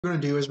What we're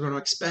going to do is we're going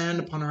to expand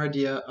upon our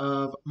idea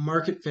of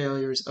market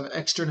failures, of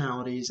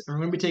externalities, and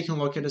we're going to be taking a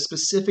look at a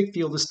specific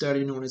field of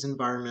study known as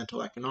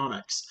environmental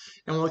economics.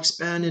 And we'll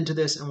expand into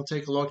this and we'll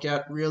take a look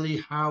at really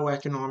how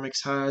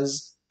economics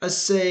has a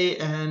say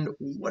and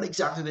what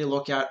exactly they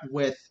look at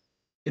with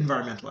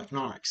environmental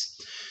economics.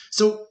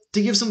 So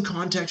to give some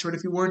context, right,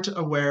 if you weren't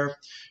aware,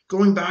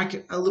 going back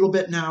a little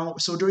bit now,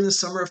 so during the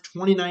summer of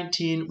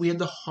 2019, we had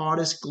the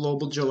hottest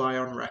global July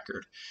on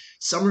record.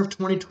 Summer of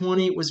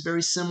 2020 was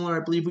very similar.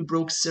 I believe we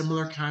broke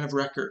similar kind of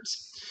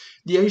records.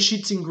 The ice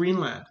sheets in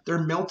Greenland,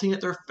 they're melting at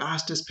their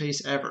fastest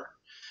pace ever.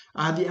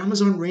 The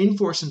Amazon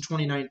rainforest in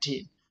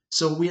 2019.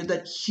 So we had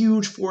that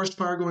huge forest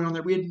fire going on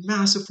there. We had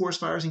massive forest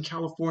fires in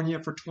California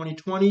for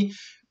 2020,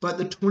 but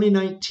the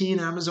 2019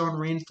 Amazon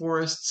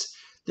rainforests,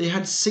 they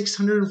had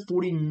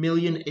 640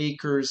 million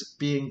acres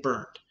being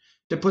burned.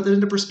 To put that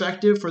into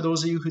perspective, for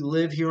those of you who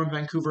live here on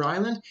Vancouver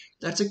Island,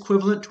 that's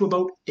equivalent to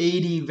about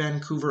 80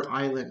 Vancouver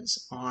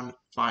Islands on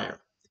fire.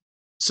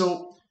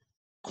 So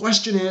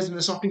question is, and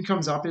this often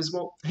comes up, is,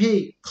 well,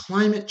 hey,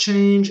 climate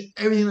change,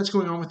 everything that's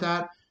going on with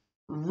that,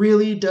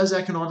 really does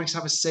economics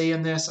have a say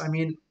in this? I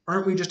mean,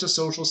 aren't we just a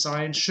social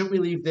science? Shouldn't we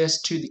leave this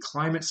to the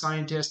climate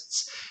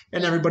scientists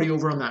and everybody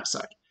over on that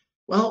side?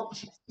 Well,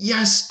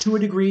 yes, to a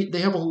degree, they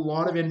have a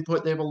lot of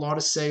input, they have a lot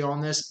of say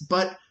on this,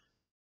 but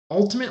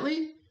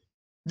ultimately,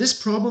 this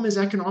problem is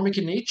economic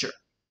in nature,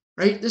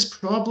 right? This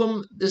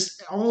problem,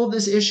 all of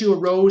this issue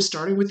arose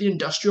starting with the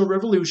Industrial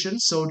Revolution,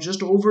 so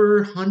just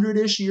over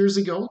 100-ish years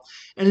ago,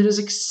 and it has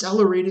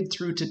accelerated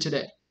through to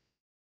today.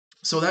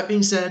 So that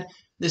being said,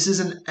 this is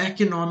an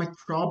economic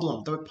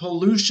problem. The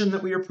pollution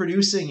that we are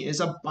producing is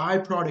a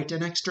byproduct,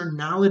 an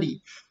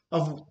externality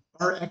of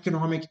our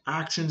economic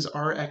actions,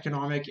 our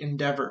economic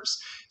endeavors.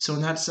 So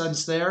in that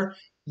sense there,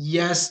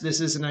 yes,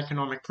 this is an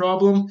economic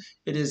problem.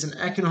 It is an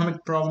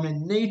economic problem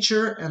in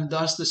nature, and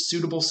thus the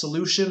suitable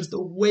solutions,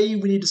 the way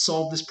we need to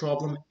solve this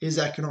problem is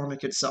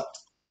economic itself.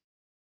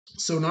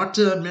 So not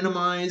to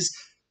minimize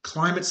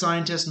climate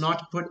scientists, not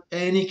to put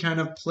any kind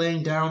of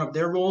playing down of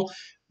their role,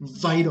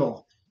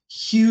 vital,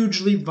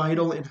 hugely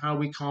vital in how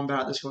we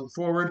combat this going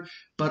forward,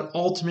 but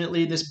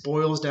ultimately this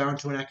boils down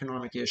to an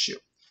economic issue.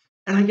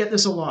 And I get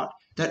this a lot,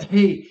 that,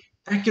 hey,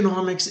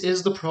 economics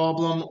is the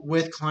problem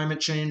with climate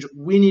change.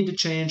 We need to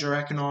change our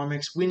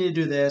economics. We need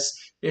to do this.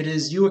 It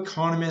is you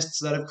economists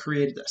that have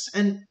created this.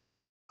 And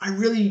I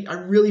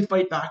really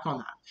fight back on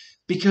that,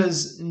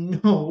 because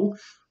no,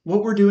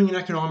 what we're doing in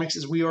economics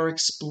is we are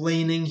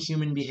explaining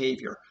human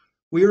behavior.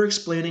 We are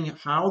explaining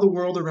how the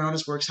world around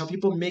us works, how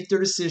people make their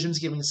decisions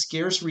given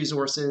scarce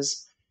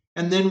resources.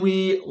 And then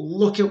we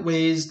look at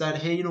ways that,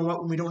 hey, you know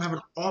what, when we don't have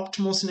an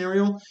optimal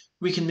scenario,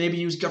 we can maybe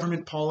use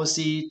government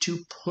policy to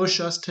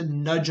push us, to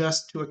nudge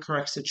us to a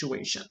correct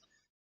situation,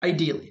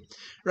 ideally,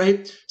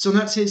 right? So in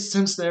that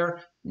sense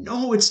there,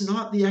 no, it's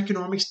not the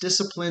economics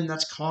discipline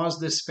that's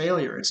caused this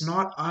failure. It's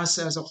not us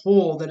as a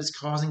whole that is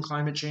causing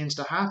climate change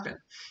to happen.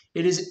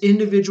 It is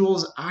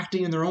individuals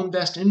acting in their own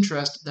best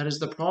interest that is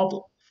the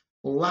problem.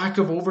 Lack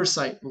of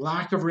oversight,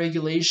 lack of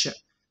regulation,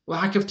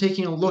 lack of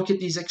taking a look at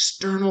these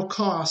external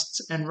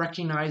costs and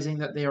recognizing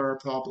that they are a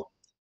problem.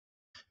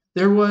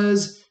 There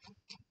was,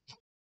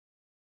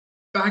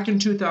 back in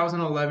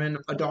 2011,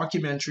 a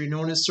documentary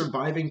known as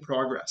Surviving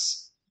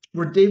Progress,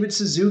 where David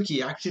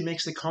Suzuki actually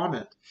makes the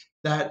comment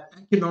that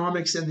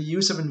economics and the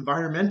use of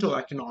environmental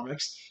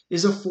economics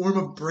is a form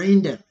of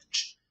brain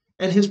damage.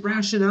 And his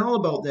rationale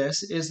about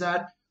this is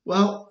that,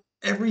 well,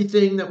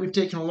 everything that we've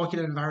taken a look at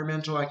in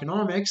environmental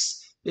economics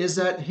is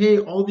that, hey,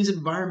 all these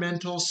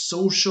environmental,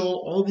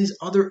 social, all these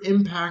other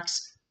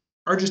impacts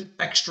are just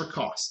extra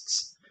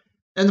costs.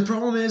 And the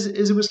problem is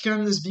it was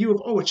kind of this view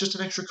of, oh, it's just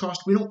an extra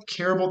cost. We don't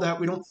care about that.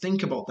 We don't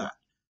think about that.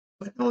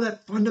 But no,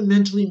 that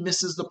fundamentally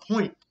misses the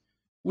point.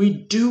 We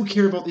do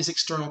care about these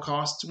external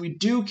costs. We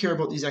do care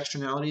about these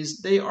externalities.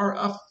 They are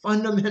a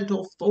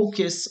fundamental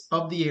focus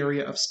of the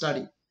area of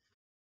study.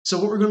 So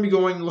what we're going to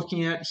be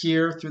looking at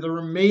here through the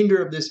remainder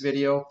of this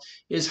video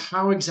is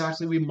how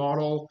exactly we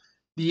model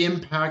the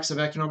impacts of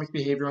economic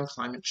behavior on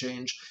climate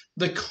change,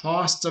 the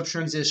costs of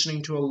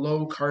transitioning to a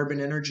low carbon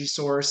energy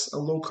source, a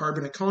low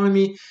carbon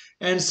economy,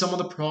 and some of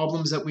the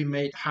problems that we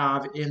might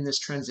have in this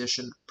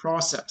transition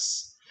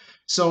process.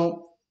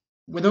 So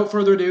without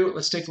further ado,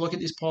 let's take a look at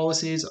these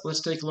policies.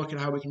 Let's take a look at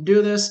how we can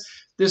do this.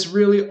 This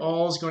really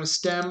all is going to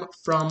stem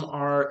from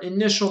our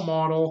initial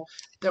model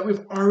that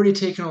we've already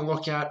taken a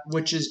look at,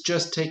 which is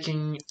just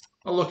taking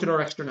a look at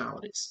our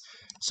externalities.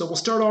 So we'll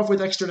start off with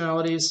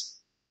externalities.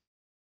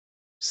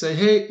 Say,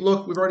 hey,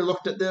 look, we've already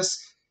looked at this,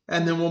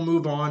 and then we'll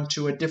move on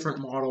to a different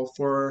model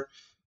for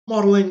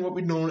modeling what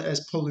we know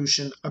as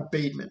pollution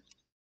abatement.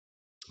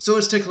 So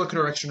let's take a look at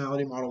our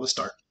externality model to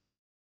start.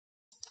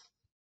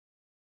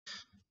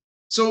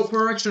 So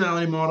for our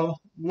externality model,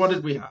 what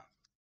did we have?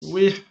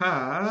 We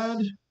had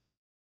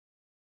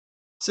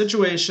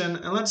situation,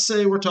 and let's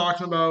say we're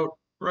talking about,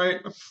 right,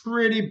 a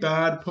pretty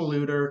bad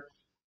polluter.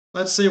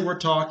 Let's say we're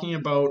talking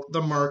about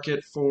the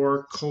market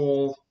for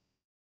coal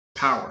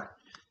power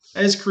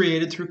as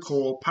created through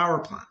coal power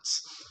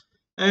plants.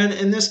 And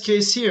in this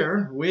case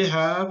here, we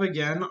have,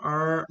 again,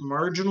 our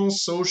marginal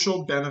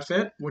social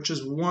benefit, which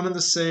is one and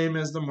the same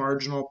as the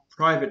marginal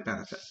private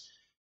benefit.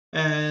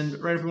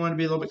 And right, if we want to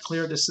be a little bit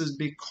clear, this is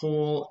be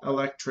coal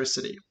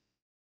electricity.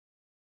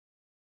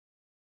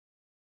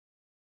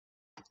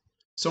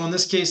 So in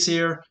this case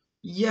here,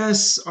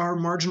 yes, our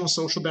marginal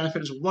social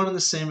benefit is one and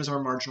the same as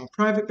our marginal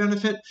private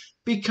benefit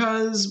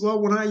because,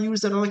 well, when I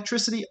use that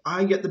electricity,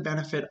 I get the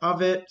benefit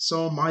of it.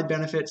 So my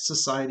benefit,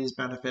 society's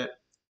benefit.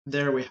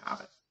 There we have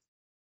it.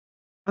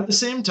 At the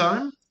same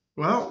time,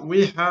 well,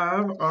 we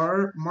have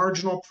our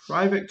marginal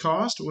private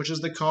cost, which is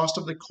the cost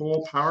of the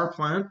coal power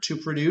plant to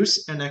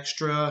produce an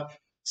extra,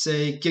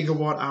 say,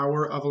 gigawatt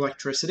hour of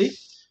electricity,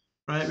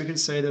 right? We can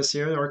say this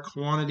here, our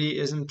quantity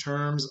is in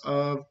terms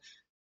of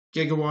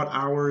gigawatt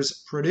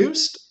hours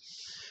produced.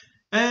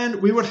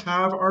 And we would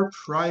have our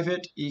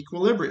private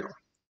equilibrium.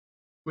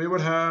 We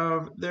would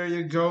have, there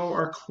you go,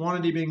 our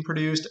quantity being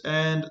produced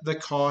and the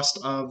cost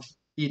of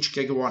each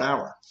gigawatt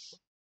hour.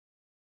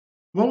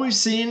 Well, we've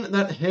seen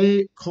that,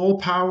 hey, coal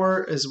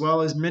power as well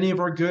as many of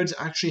our goods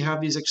actually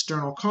have these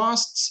external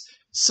costs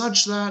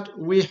such that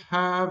we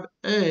have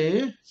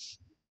a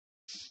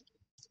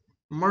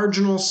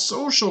marginal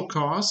social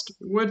cost,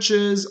 which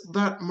is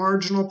that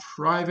marginal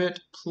private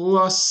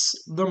plus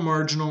the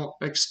marginal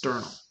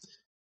external.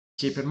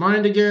 Keep in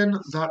mind again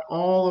that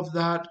all of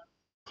that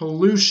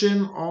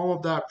pollution, all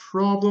of that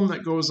problem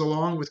that goes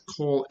along with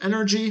coal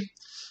energy,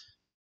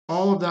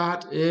 all of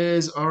that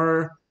is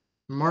our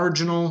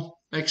marginal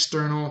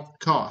external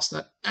cost,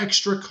 that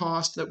extra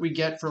cost that we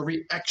get for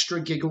every extra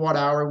gigawatt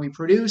hour we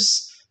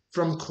produce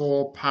from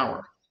coal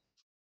power.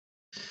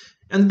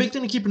 And the big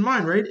thing to keep in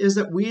mind, right, is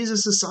that we as a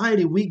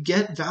society, we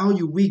get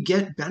value, we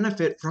get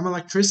benefit from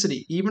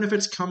electricity, even if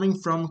it's coming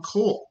from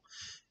coal.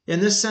 In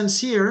this sense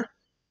here,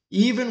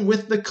 even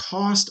with the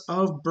cost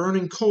of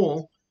burning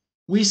coal,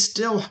 we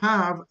still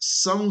have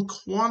some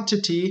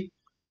quantity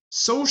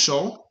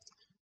social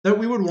that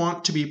we would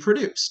want to be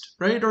produced,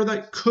 right? Or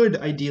that could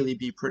ideally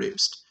be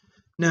produced.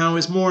 Now,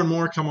 as more and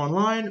more come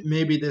online,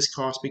 maybe this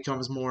cost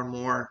becomes more and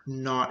more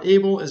not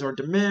able as our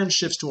demand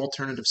shifts to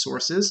alternative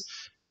sources.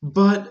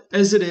 But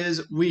as it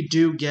is, we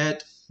do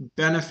get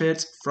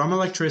benefits from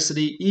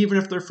electricity, even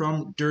if they're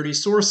from dirty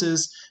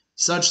sources,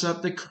 such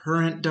that the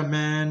current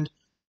demand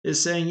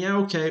is saying, yeah,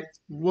 okay,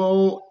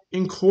 we'll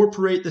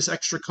incorporate this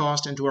extra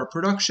cost into our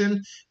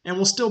production, and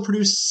we'll still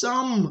produce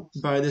some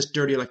by this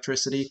dirty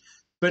electricity,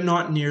 but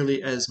not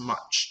nearly as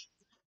much.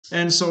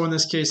 And so in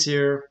this case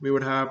here, we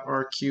would have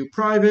our Q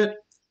private.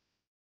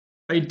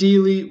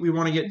 Ideally, we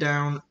want to get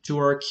down to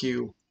our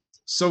Q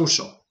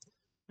social.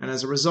 And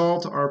as a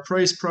result, our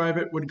price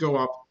private would go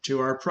up to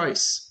our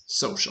price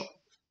social.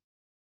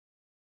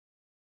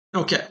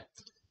 Okay.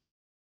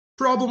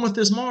 Problem with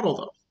this model,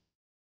 though,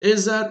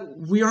 is that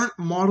we aren't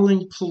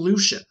modeling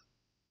pollution,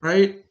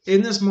 right?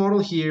 In this model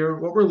here,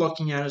 what we're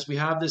looking at is we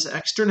have this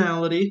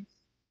externality,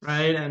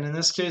 right? And in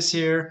this case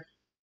here,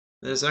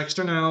 this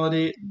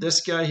externality,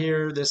 this guy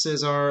here, this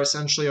is our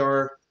essentially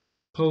our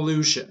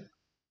pollution.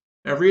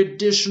 Every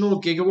additional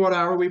gigawatt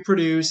hour we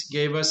produce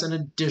gave us an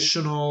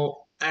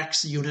additional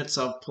X units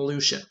of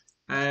pollution.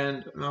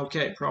 And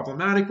okay,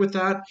 problematic with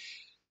that.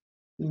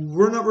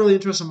 We're not really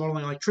interested in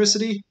modeling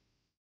electricity.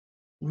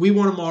 We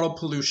want to model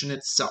pollution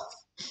itself.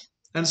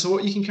 And so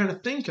what you can kind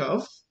of think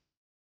of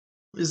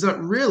is that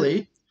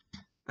really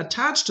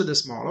attached to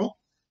this model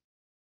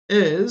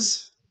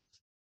is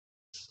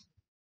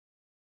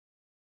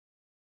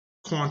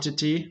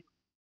quantity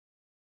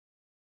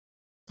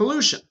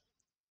pollution.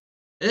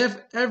 If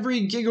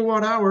every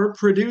gigawatt hour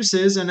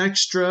produces an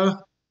extra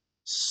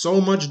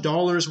so much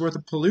dollars worth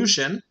of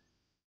pollution,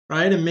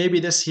 right? And maybe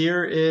this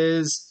here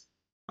is,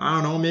 I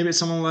don't know, maybe it's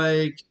something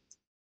like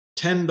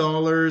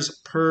 $10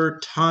 per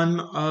ton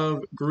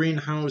of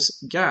greenhouse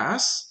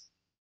gas.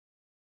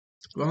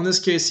 Well, in this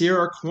case here,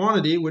 our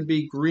quantity would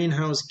be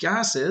greenhouse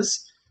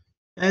gases,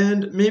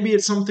 and maybe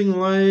it's something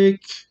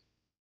like,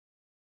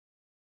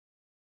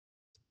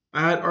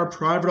 at our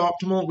private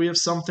optimal, we have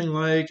something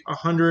like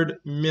 100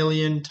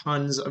 million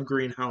tons of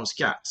greenhouse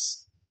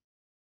gas.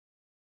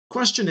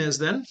 Question is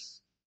then,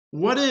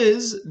 what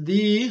is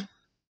the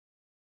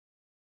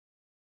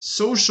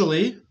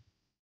socially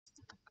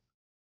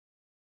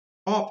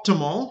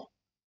optimal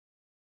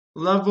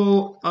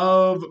level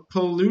of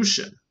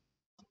pollution?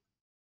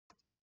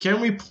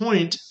 Can we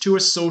point to a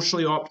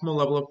socially optimal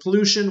level of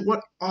pollution?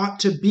 What ought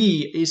to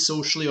be a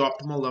socially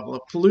optimal level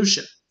of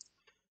pollution?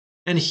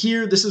 And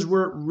here, this is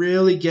where it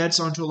really gets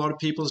onto a lot of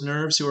people's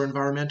nerves who are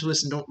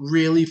environmentalists and don't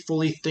really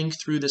fully think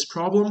through this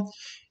problem,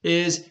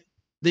 is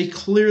they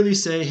clearly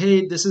say,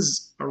 hey, this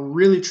is a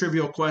really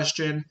trivial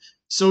question.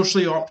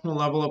 Socially optimal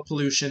level of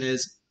pollution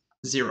is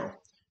 0.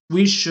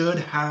 We should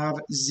have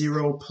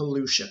 0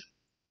 pollution.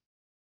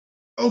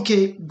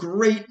 Okay,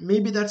 great.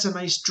 Maybe that's a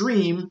nice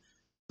dream,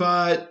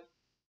 but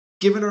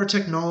given our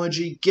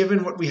technology,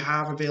 given what we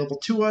have available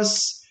to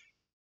us,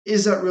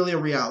 is that really a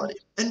reality?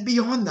 And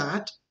beyond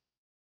that,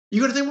 you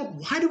got to think, well,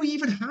 why do we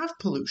even have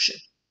pollution,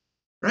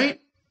 right?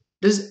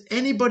 Does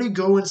anybody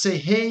go and say,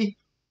 hey,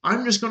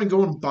 I'm just going to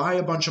go and buy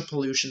a bunch of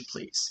pollution,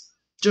 please.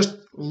 Just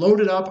load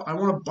it up. I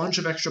want a bunch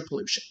of extra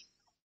pollution.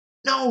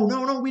 No,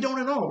 we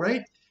don't at all,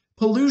 right?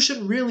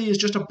 Pollution really is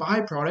just a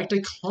byproduct,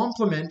 a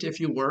complement, if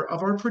you were,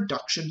 of our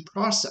production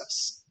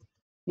process.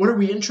 What are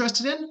we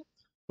interested in?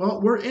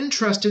 Well, we're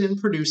interested in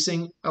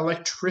producing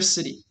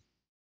electricity.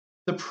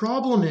 The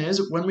problem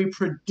is when we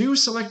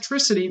produce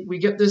electricity, we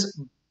get this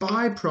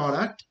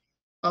byproduct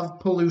of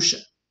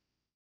pollution.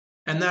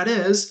 And that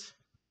is,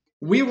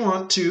 we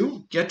want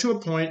to get to a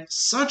point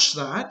such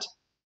that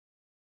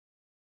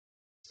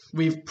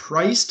we've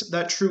priced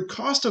that true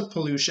cost of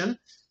pollution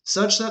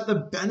such that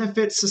the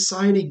benefit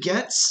society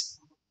gets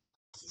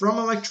from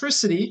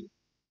electricity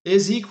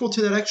is equal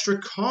to that extra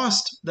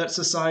cost that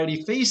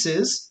society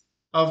faces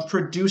of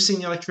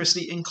producing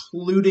electricity,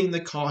 including the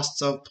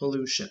costs of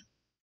pollution.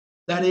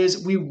 That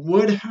is, we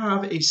would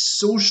have a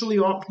socially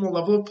optimal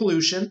level of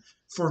pollution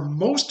for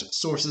most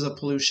sources of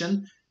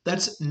pollution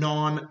that's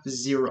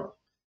non-zero,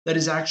 that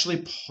is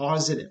actually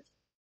positive.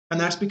 And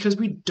that's because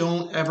we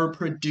don't ever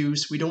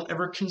produce, we don't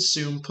ever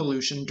consume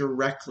pollution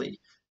directly.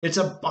 It's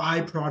a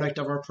byproduct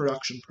of our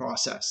production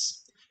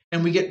process.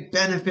 And we get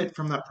benefit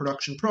from that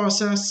production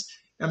process.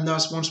 And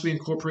thus, once we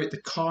incorporate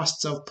the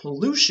costs of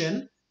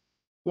pollution,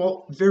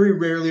 well, very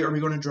rarely are we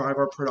going to drive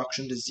our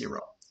production to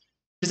zero.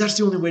 Because that's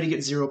the only way to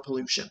get zero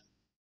pollution.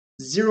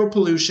 Zero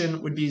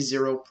pollution would be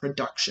zero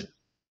production.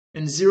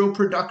 And zero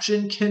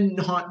production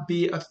cannot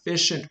be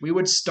efficient. We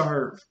would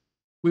starve.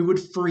 We would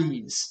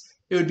freeze.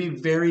 It would be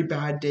a very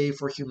bad day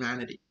for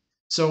humanity.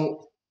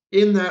 So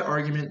in that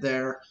argument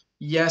there,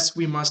 yes,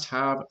 we must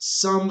have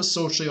some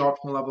socially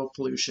optimal level of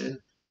pollution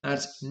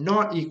that's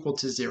not equal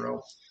to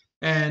zero.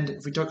 And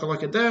if we took a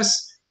look at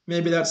this,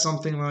 maybe that's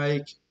something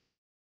like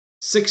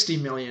 60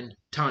 million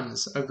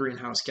tons of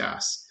greenhouse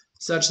gas,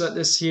 such that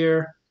this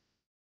here,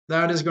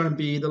 that is going to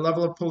be the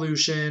level of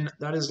pollution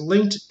that is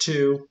linked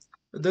to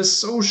the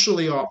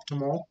socially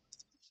optimal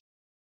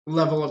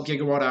level of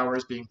gigawatt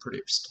hours being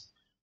produced.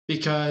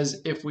 Because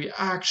if we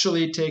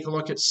actually take a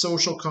look at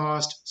social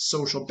cost,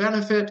 social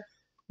benefit,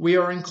 we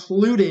are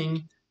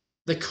including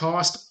the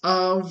cost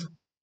of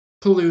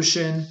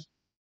pollution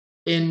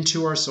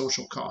into our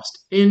social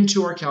cost,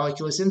 into our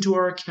calculus, into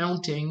our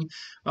accounting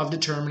of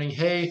determining,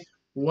 hey,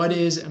 what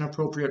is an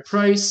appropriate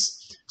price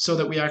so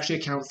that we actually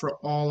account for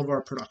all of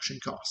our production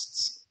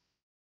costs.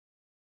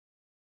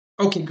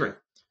 Okay, great.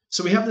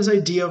 So we have this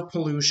idea of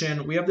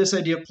pollution. We have this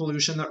idea of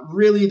pollution that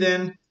really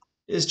then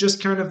is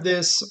just kind of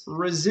this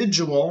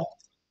residual,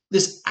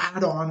 this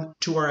add-on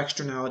to our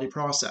externality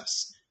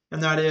process.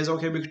 And that is,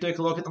 okay, we could take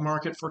a look at the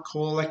market for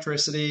coal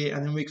electricity,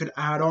 and then we could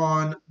add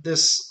on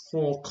this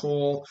whole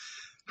coal,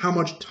 how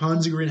much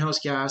tons of greenhouse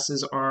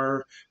gases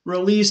are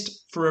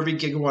released for every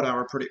gigawatt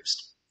hour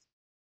produced.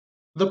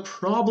 The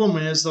problem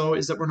is, though,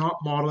 is that we're not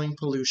modeling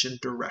pollution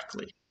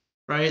directly,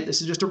 right?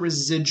 This is just a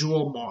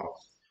residual model.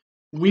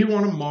 We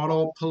want to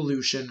model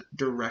pollution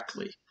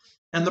directly.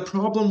 And the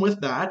problem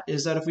with that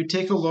is that if we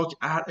take a look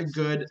at a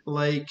good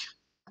like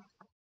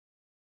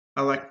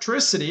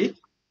electricity,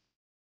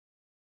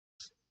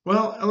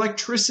 well,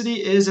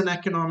 electricity is an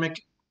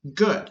economic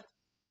good,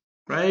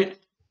 right?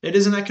 It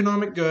is an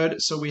economic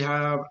good, so we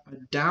have a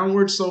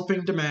downward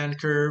sloping demand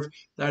curve,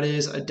 that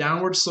is a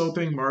downward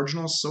sloping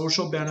marginal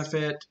social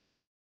benefit,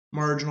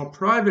 marginal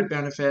private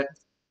benefit.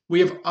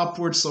 We have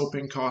upward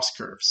sloping cost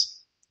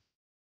curves.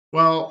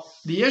 Well,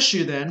 the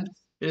issue then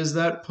is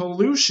that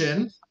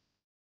pollution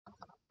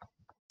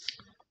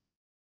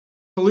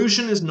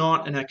is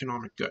not an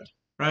economic good,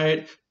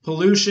 right?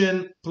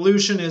 Pollution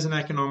is an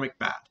economic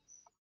bad.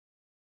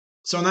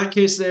 So in that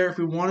case there, if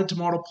we wanted to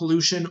model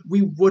pollution,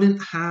 we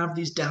wouldn't have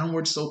these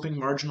downward sloping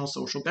marginal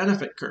social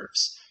benefit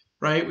curves,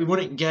 right? We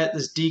wouldn't get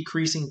this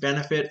decreasing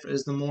benefit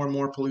as the more and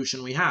more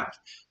pollution we have.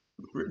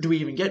 Do we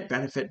even get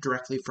benefit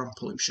directly from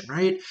pollution,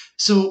 right?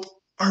 So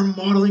our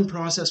modeling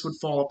process would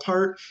fall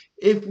apart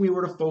if we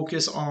were to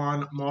focus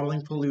on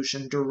modeling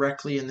pollution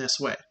directly in this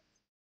way.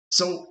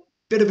 So,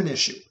 bit of an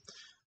issue.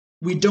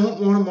 We don't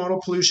want to model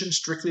pollution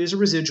strictly as a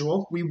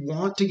residual. We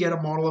want to get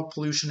a model of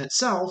pollution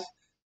itself,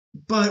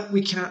 but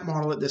we can't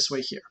model it this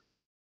way here.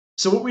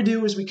 So what we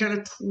do is we kind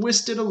of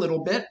twist it a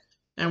little bit,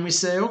 and we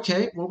say,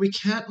 okay, well, we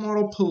can't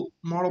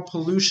model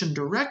pollution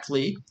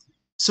directly,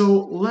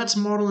 so let's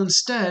model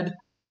instead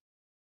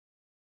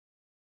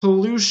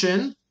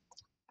pollution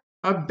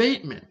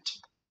abatement.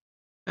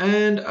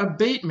 And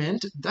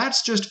abatement,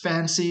 that's just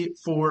fancy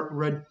for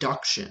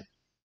reduction,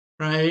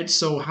 right?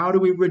 So how do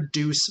we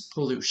reduce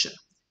pollution?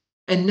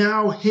 And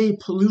now, hey,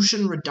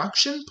 pollution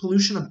reduction,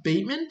 pollution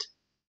abatement,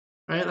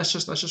 right? Let's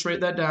just write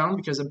that down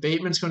because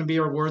abatement is going to be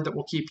our word that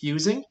we'll keep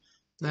using.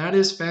 That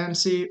is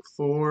fancy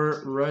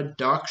for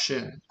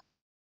reduction,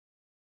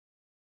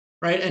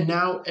 right? And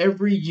now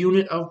every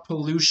unit of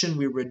pollution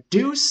we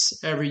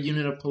reduce, every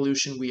unit of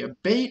pollution we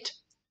abate,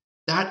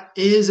 that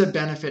is a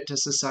benefit to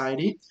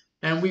society,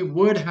 and we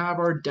would have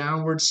our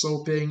downward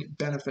sloping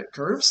benefit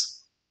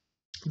curves.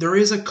 There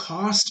is a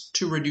cost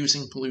to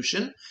reducing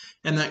pollution,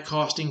 and that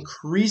cost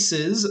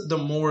increases the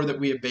more that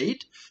we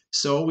abate.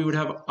 So we would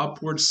have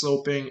upward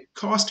sloping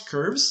cost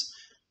curves.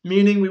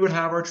 meaning we would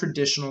have our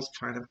traditional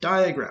kind of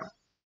diagram.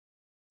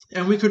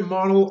 And we could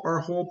model our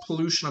whole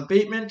pollution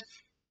abatement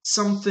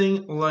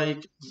something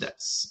like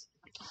this.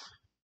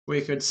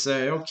 We could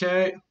say,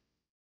 okay,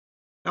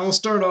 and we'll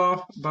start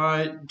off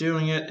by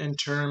doing it in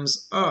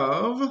terms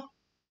of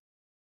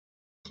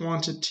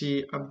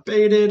quantity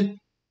abated.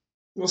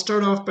 We'll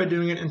start off by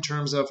doing it in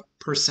terms of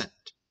percent.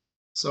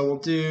 So we'll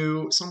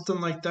do something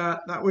like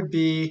that. That would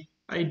be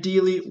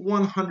ideally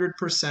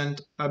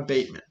 100%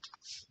 abatement.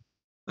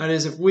 That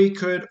is, if we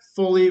could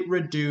fully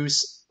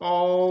reduce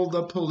all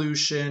the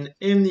pollution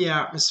in the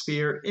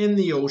atmosphere, in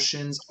the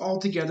oceans,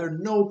 altogether,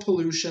 no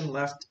pollution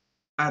left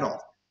at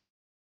all.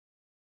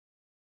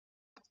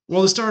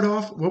 Well, to start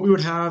off, what we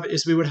would have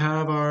is we would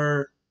have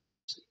our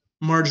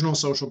marginal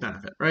social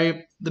benefit,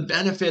 right? The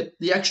benefit,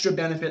 the extra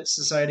benefit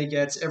society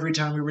gets every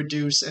time we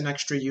reduce an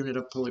extra unit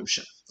of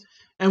pollution.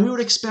 And we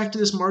would expect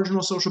this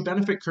marginal social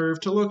benefit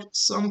curve to look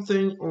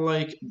something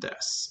like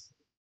this.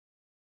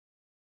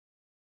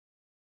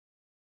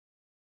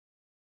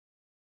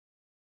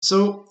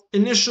 So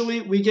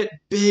initially we get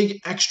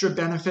big extra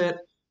benefit,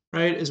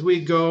 right? As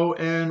we go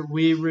and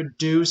we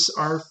reduce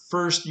our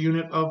first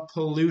unit of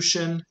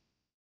pollution,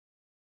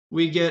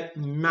 we get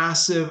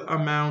massive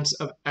amounts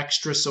of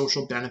extra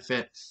social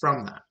benefit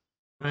from that,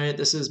 right?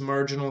 This is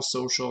marginal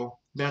social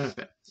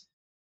benefit.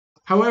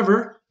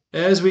 However,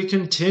 as we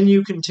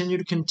continue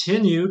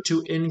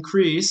to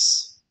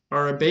increase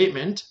our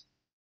abatement,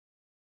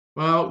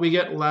 well, we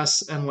get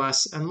less and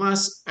less and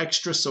less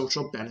extra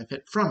social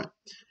benefit from it.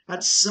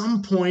 At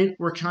some point,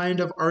 we're kind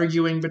of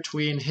arguing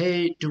between,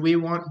 hey, do we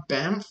want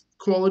Banff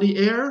quality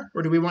air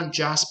or do we want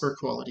Jasper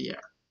quality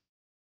air?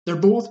 They're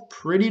both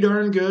pretty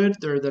darn good.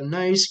 They're the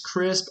nice,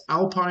 crisp,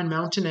 alpine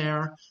mountain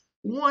air.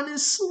 One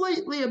is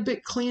slightly a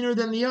bit cleaner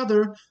than the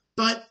other,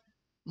 but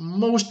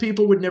most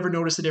people would never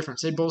notice the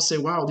difference. They'd both say,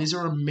 wow, these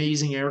are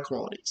amazing air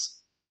qualities.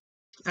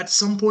 At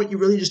some point, you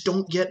really just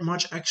don't get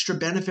much extra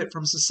benefit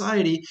from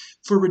society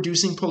for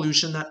reducing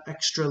pollution that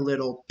extra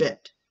little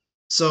bit.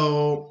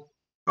 So,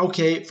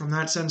 okay, from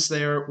that sense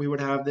there, we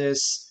would have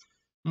this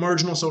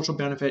marginal social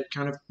benefit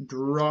kind of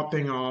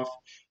dropping off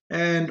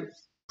and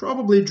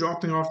probably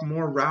dropping off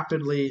more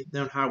rapidly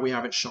than how we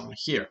have it shown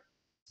here.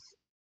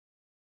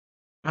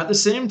 At the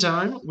same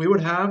time, we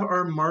would have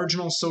our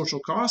marginal social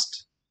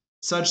cost,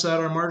 such that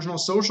our marginal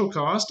social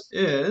cost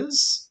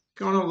is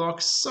going to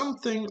look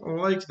something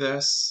like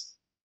this.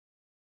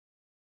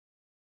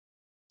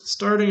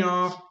 Starting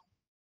off,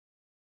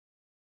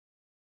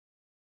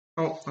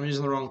 oh, I'm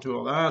using the wrong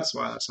tool. That's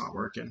why that's not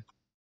working.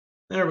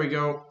 There we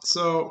go.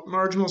 So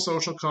marginal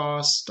social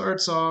cost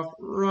starts off,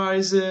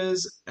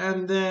 rises,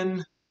 and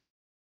then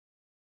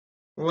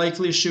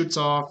likely shoots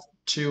off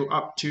to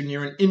up to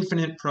near an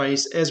infinite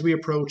price as we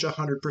approach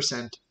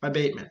 100%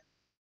 abatement.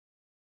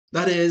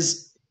 That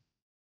is,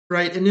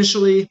 right,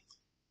 initially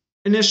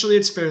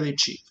it's fairly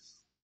cheap.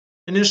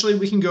 Initially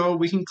we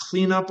can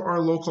clean up our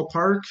local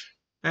park,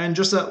 and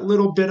just that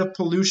little bit of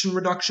pollution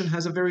reduction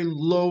has a very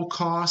low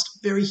cost,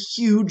 very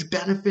huge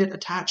benefit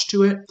attached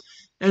to it.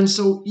 And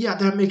so, yeah,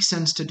 that makes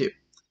sense to do.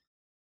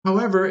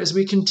 However, as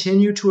we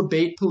continue to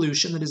abate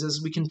pollution, that is,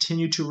 as we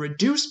continue to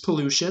reduce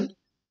pollution,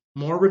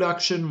 more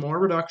reduction,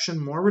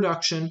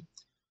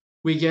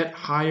 we get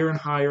higher and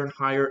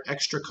higher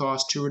extra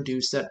cost to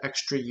reduce that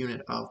extra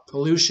unit of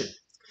pollution.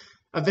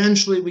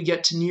 Eventually, we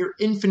get to near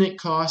infinite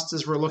costs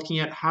as we're looking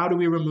at how do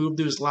we remove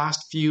those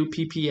last few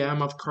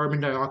ppm of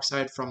carbon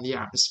dioxide from the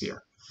atmosphere?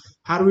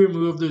 How do we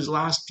remove those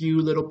last few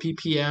little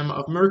ppm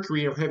of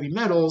mercury or heavy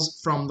metals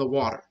from the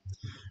water?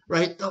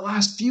 Right? The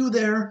last few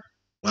there,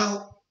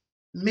 well,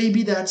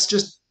 maybe that's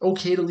just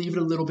okay to leave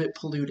it a little bit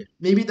polluted.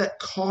 Maybe that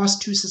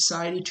cost to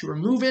society to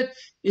remove it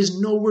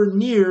is nowhere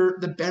near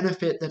the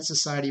benefit that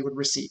society would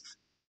receive.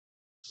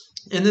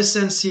 In this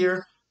sense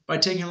here, by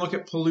taking a look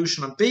at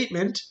pollution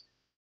abatement,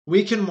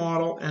 we can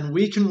model and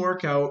we can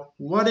work out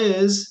what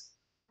is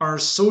our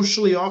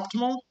socially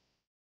optimal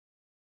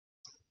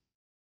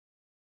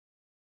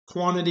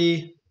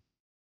quantity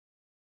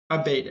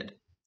abated.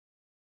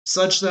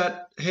 Such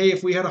that, hey,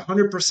 if we had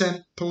 100%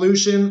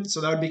 pollution,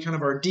 so that would be kind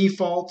of our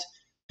default,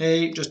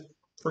 hey, just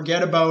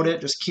forget about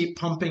it, just keep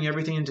pumping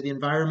everything into the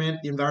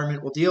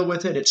environment will deal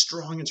with it, it's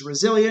strong, it's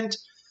resilient.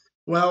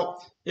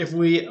 Well, if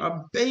we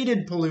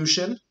abated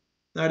pollution,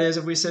 that is,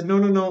 if we said,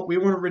 no, we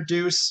want to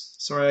reduce,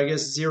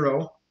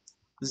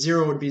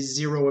 zero would be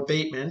zero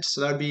abatement,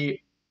 so that would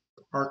be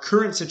our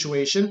current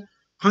situation.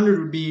 100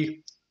 would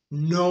be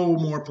no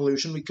more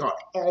pollution. We got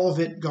all of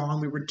it gone,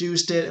 we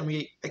reduced it, and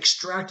we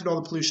extracted all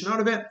the pollution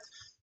out of it.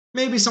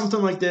 Maybe something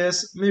like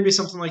this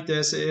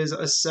is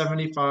a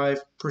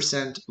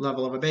 75%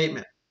 level of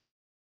abatement.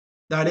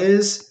 That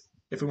is,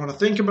 if we want to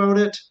think about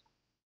it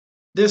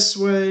this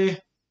way,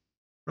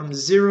 from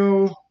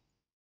 0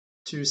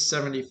 to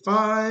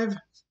 75,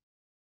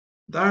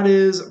 that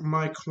is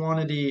my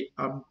quantity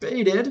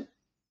abated.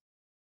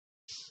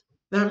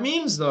 That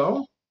means,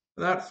 though,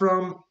 that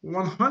from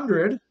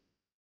 100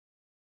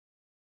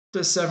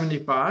 to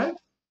 75,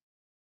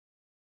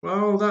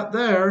 well,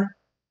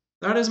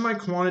 that is my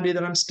quantity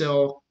that I'm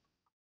still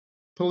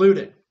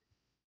polluting.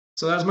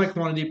 So that's my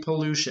quantity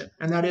pollution.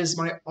 And that is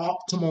my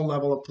optimal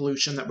level of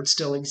pollution that would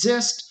still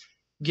exist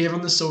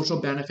given the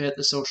social benefit,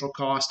 the social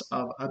cost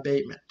of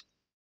abatement.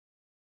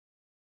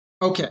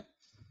 Okay,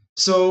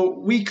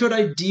 so we could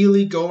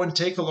ideally go and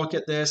take a look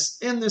at this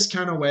in this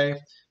kind of way,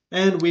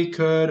 and we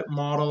could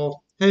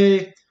model,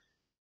 hey,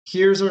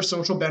 here's our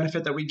social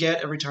benefit that we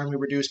get every time we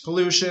reduce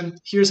pollution.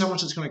 Here's how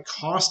much it's going to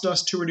cost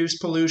us to reduce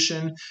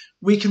pollution.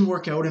 We can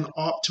work out an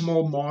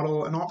optimal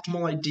model, an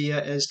optimal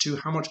idea as to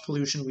how much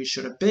pollution we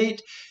should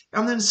abate.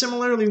 And then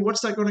similarly,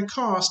 what's that going to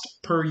cost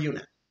per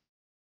unit?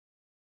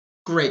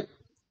 Great.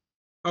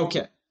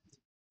 Okay.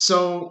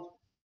 So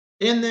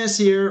in this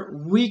here,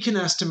 we can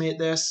estimate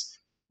this.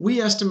 We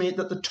estimate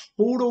that the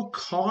total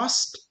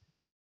cost,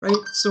 right?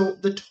 So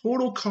the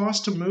total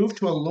cost to move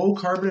to a low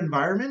carbon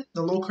environment,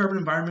 the low carbon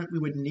environment we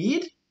would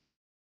need,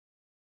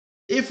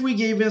 if we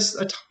gave us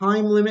a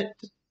time limit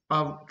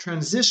of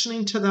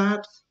transitioning to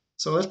that,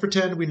 so let's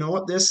pretend we know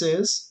what this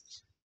is.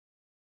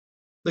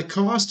 The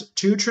cost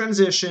to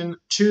transition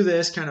to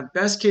this kind of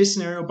best case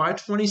scenario by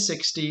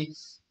 2060,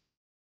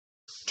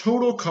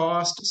 total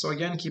cost, so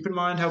again, keep in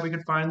mind how we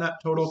can find that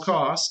total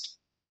cost.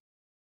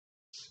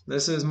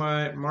 This is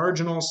my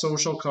marginal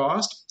social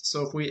cost.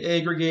 So if we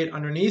aggregate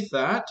underneath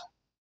that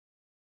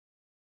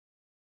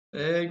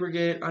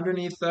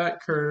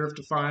curve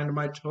to find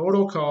my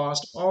total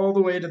cost all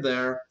the way to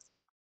there,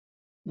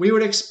 we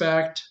would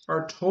expect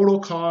our total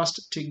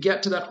cost to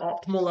get to that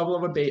optimal level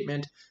of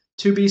abatement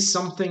to be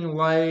something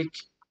like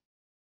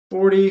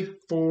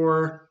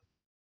 $44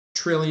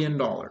 trillion.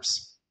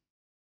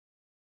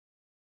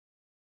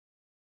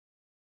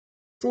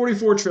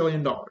 $44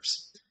 trillion.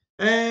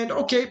 And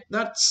okay,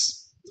 that's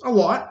a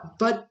lot,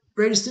 but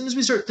right, as soon as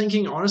we start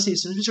thinking, honestly,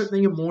 as soon as we start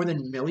thinking more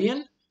than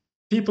million,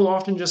 people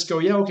often just go,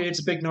 yeah, okay,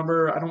 it's a big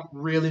number. I don't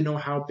really know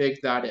how big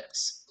that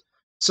is.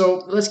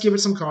 So let's give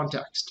it some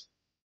context.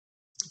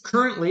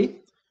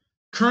 Currently,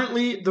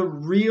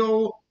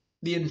 the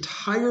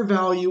entire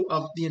value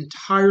of the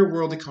entire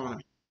world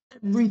economy,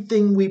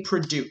 everything we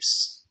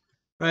produce,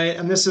 right?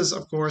 And this is,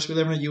 of course, we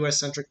live in a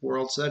US-centric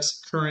world, so that's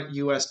current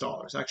US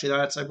dollars. Actually,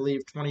 that's, I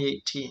believe,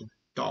 2018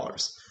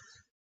 dollars.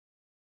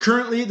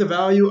 Currently, the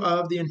value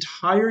of the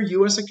entire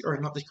US, or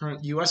not the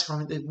current US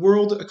economy, the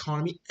world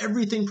economy,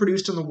 everything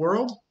produced in the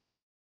world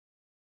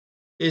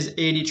is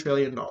 $80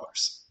 trillion.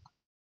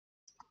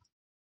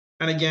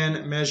 And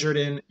again, measured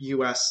in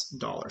US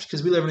dollars,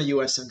 because we live in a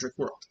US-centric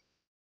world.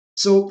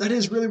 So that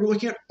is really, we're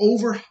looking at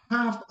over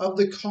half of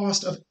the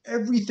cost of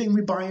everything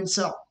we buy and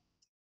sell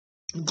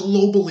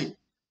globally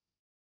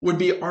would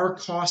be our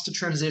cost to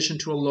transition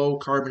to a low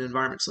carbon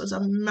environment. So that's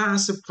a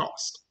massive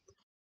cost.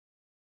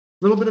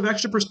 A little bit of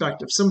extra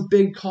perspective, some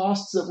big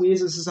costs that we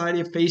as a society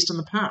have faced in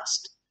the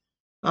past.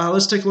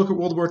 Let's take a look at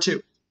World War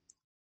II.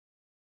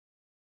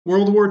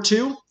 World War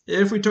II,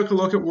 if we took a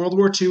look at World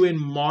War II in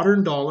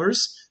modern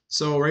dollars,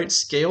 so right,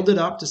 scaled it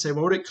up to say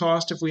what would it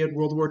cost if we had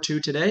World War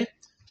II today,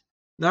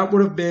 that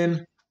would have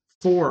been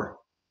 $4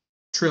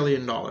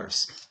 trillion.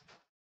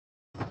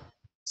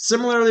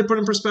 Similarly, put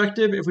in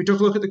perspective, if we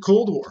took a look at the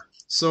Cold War,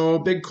 so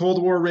big Cold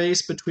War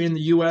race between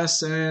the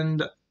US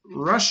and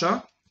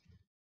Russia,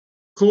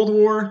 Cold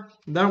War,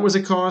 that was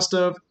a cost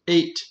of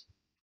 $8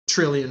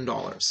 trillion.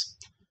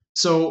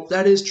 So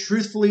that is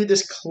truthfully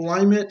this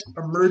climate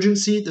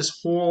emergency, this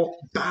whole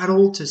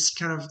battle to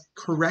kind of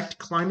correct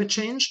climate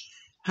change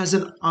has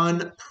an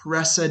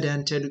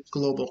unprecedented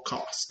global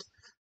cost.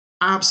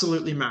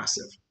 Absolutely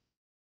massive.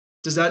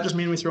 Does that just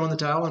mean we throw in the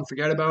towel and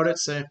forget about it?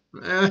 Say,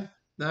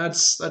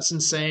 that's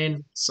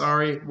insane.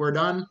 Sorry, we're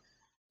done?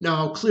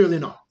 No, clearly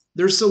not.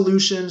 There's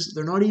solutions.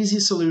 They're not easy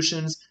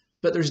solutions,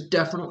 but there's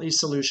definitely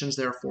solutions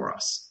there for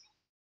us.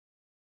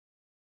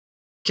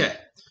 Okay,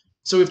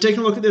 so we've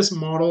taken a look at this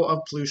model of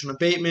pollution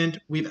abatement.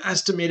 We've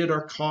estimated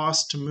our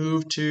cost to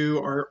move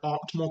to our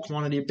optimal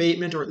quantity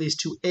abatement, or at least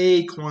to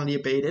a quantity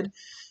abated.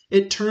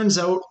 It turns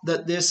out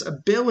that this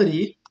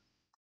ability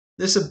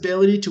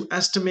to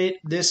estimate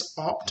this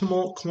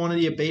optimal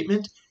quantity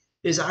abatement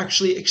is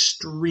actually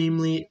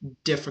extremely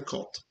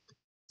difficult.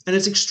 And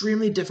it's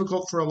extremely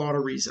difficult for a lot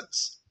of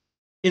reasons.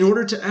 In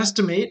order to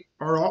estimate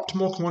our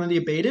optimal quantity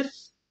abated,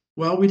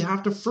 well, we'd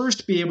have to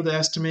first be able to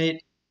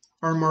estimate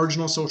our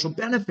marginal social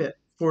benefit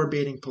for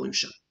abating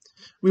pollution.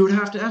 We would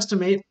have to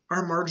estimate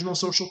our marginal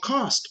social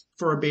cost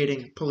for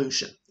abating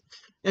pollution.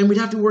 And we'd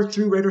have to work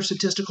through our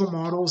statistical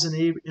models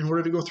in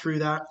order to go through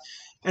that.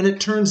 And it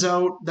turns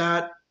out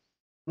that,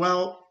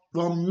 well,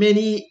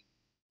 many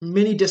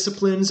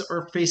disciplines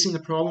are facing the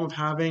problem of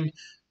having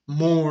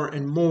more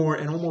and more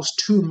and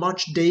almost too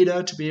much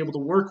data to be able to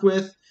work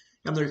with,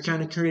 and they're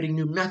kind of creating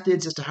new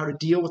methods as to how to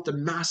deal with the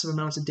massive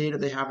amounts of data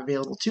they have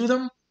available to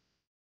them.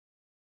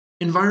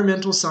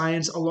 Environmental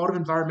science, a lot of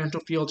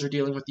environmental fields are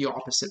dealing with the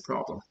opposite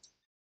problem.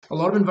 A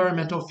lot of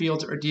environmental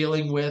fields are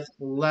dealing with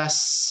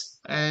less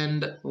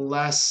and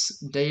less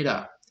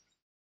data.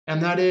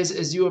 And that is,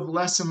 as you have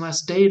less and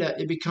less data,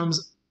 it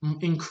becomes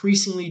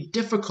increasingly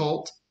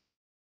difficult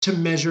to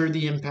measure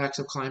the impacts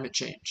of climate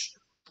change.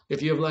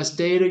 If you have less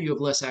data, you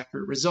have less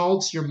accurate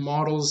results, your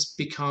models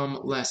become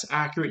less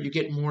accurate, you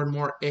get more and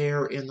more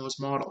error in those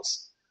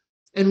models.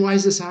 And why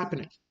is this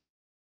happening?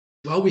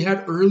 Well, we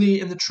had early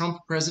in the Trump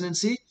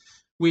presidency,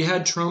 we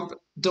had Trump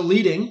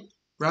deleting,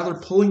 rather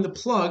pulling the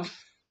plug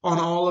on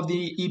all of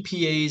the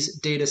EPA's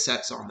data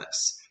sets on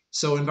this.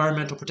 So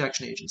Environmental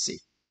Protection Agency.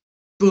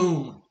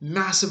 Boom,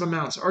 massive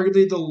amounts,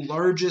 arguably the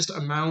largest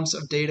amounts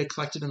of data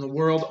collected in the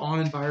world on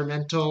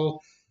environmental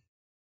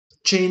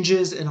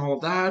changes and all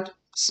of that,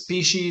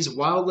 species,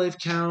 wildlife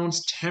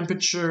counts,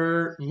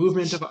 temperature,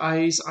 movement of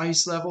ice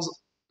levels,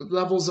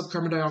 levels of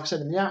carbon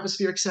dioxide in the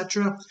atmosphere,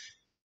 etc.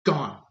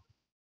 Gone,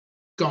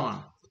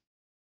 gone.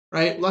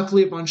 Right?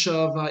 Luckily, a bunch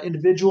of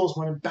individuals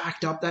went and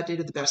backed up that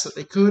data the best that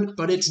they could,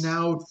 but it's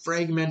now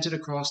fragmented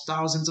across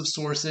thousands of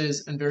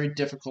sources and very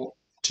difficult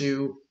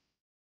to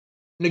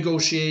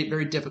negotiate,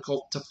 very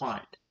difficult to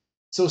find.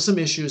 So some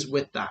issues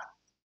with that.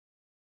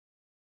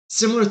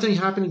 Similar thing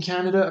happened in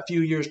Canada a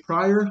few years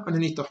prior.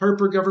 Underneath the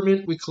Harper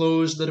government, we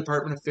closed the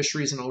Department of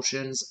Fisheries and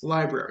Oceans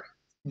library.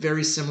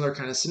 Very similar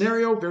kind of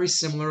scenario, very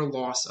similar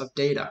loss of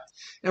data.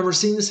 And we're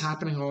seeing this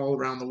happening all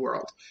around the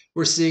world.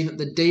 We're seeing that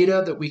the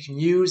data that we can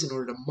use in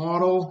order to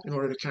model, in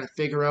order to kind of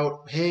figure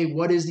out, hey,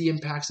 what is the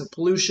impacts of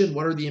pollution?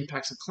 What are the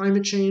impacts of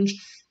climate change?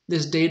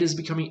 This data is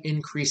becoming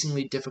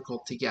increasingly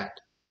difficult to get.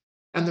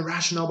 And the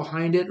rationale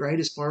behind it, right,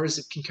 as far as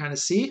it can kind of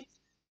see,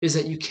 is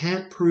that you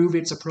can't prove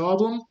it's a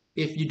problem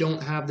if you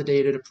don't have the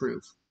data to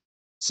prove.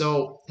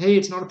 So, hey,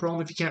 it's not a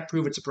problem if you can't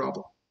prove it's a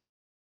problem.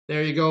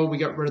 There you go. We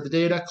got rid of the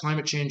data.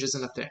 Climate change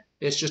isn't a thing.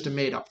 It's just a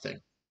made-up thing.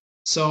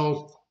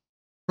 So,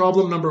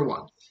 problem number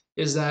one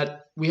is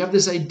that we have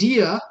this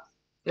idea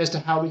as to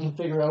how we can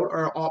figure out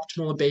our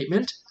optimal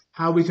abatement,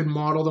 how we can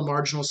model the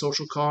marginal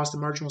social cost, the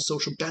marginal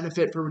social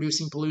benefit for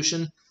reducing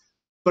pollution,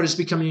 but it's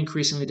becoming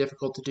increasingly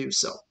difficult to do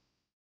so.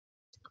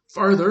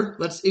 Farther,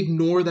 let's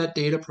ignore that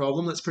data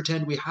problem. Let's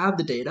pretend we have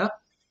the data.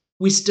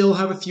 We still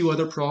have a few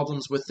other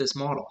problems with this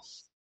model.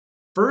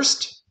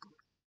 First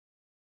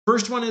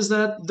one is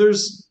that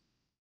there's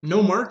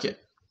no market,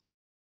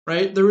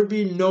 right? There would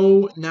be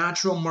no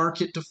natural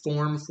market to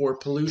form for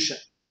pollution.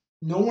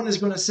 No one is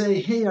going to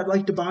say, hey, I'd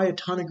like to buy a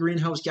ton of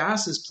greenhouse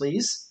gases,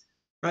 please,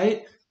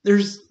 right?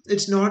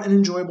 It's not an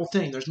enjoyable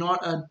thing. There's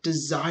not a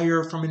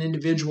desire from an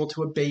individual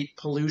to abate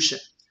pollution.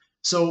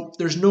 So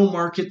there's no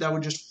market that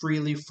would just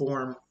freely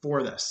form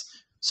for this.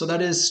 So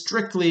that is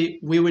strictly,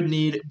 we would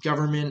need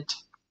government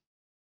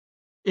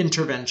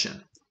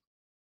intervention.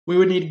 We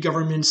would need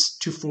governments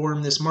to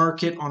form this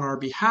market on our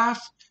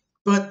behalf,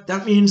 but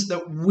that means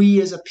that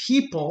we as a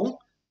people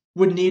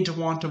would need to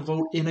want to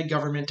vote in a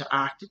government to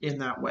act in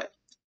that way.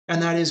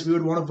 And that is, we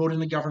would want to vote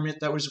in a government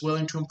that was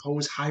willing to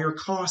impose higher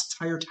costs,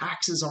 higher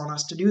taxes on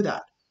us to do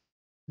that.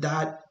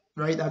 That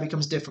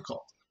becomes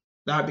difficult.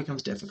 That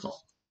becomes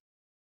difficult.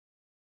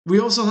 We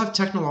also have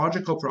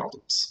technological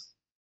problems.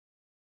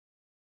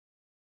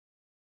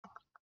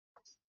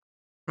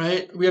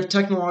 Right? We have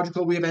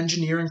technological, we have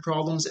engineering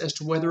problems as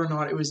to whether or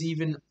not it was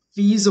even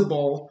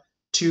feasible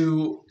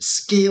to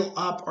scale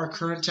up our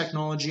current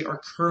technology, our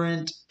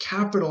current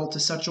capital to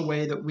such a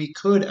way that we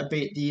could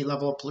abate the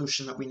level of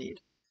pollution that we need.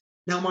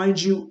 Now,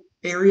 mind you,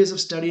 areas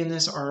of study in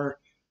this are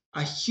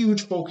a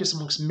huge focus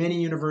amongst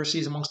many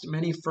universities, amongst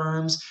many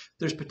firms.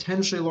 There's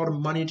potentially a lot of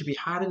money to be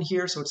had in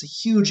here, so it's a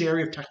huge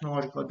area of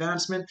technological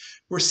advancement.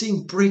 We're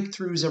seeing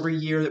breakthroughs every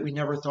year that we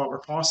never thought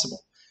were possible.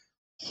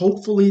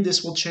 Hopefully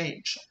this will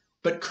change.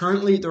 But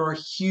currently there are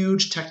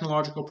huge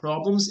technological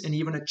problems in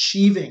even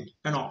achieving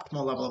an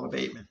optimal level of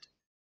abatement.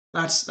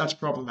 That's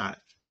problematic.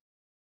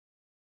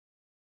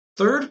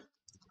 Third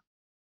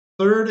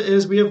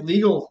is we have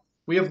legal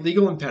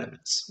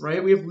impediments,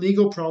 right? We have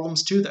legal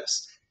problems to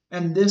this.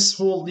 And this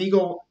whole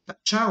legal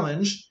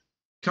challenge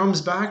comes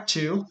back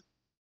to,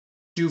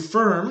 do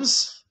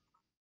firms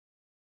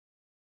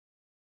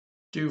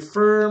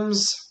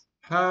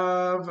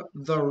have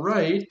the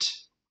right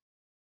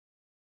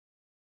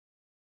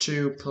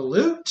to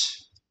pollute,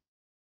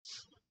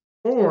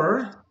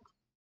 or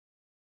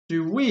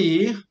do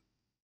we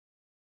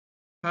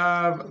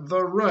have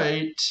the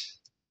right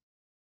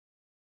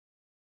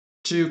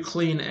to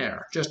clean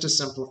air? Just to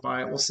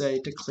simplify it, we'll say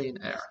to clean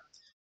air.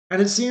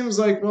 And it seems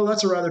like, well,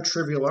 that's a rather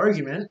trivial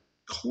argument.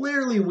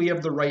 Clearly we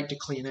have the right to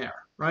clean air,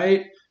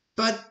 right?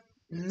 But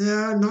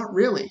no, not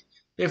really.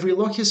 If we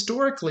look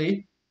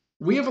historically,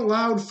 we have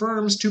allowed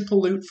firms to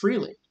pollute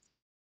freely.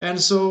 And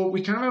so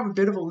we kind of have a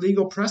bit of a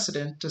legal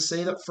precedent to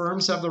say that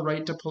firms have the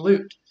right to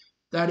pollute.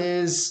 That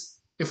is,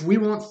 if we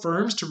want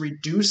firms to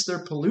reduce their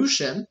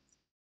pollution,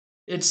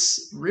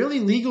 it's really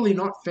legally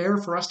not fair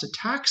for us to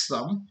tax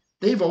them.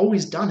 They've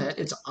always done it.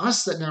 It's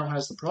us that now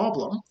has the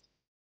problem.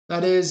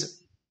 That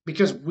is,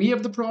 because we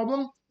have the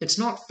problem, it's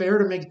not fair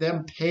to make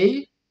them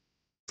pay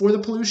for the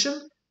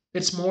pollution.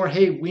 It's more,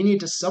 hey, we need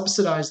to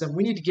subsidize them.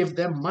 We need to give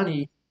them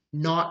money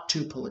not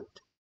to pollute.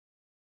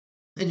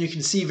 And you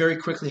can see very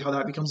quickly how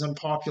that becomes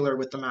unpopular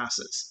with the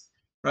masses,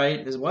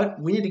 right? Is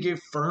what? We need to give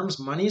firms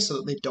money so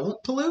that they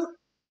don't pollute?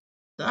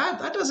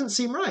 That doesn't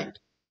seem right,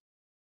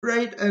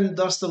 right? And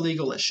thus the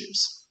legal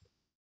issues.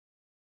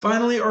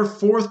 Finally, our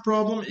fourth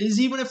problem is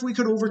even if we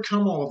could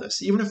overcome all of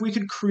this, even if we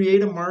could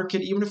create a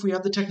market, even if we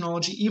had the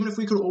technology, even if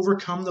we could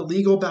overcome the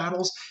legal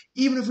battles,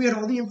 even if we had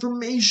all the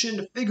information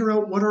to figure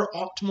out what our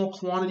optimal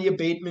quantity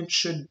abatement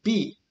should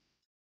be,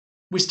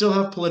 we still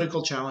have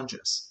political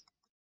challenges,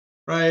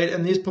 right?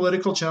 And these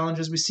political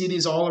challenges, we see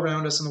these all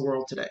around us in the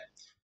world today.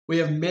 We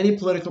have many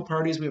political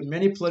parties, we have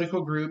many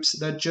political groups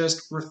that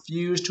just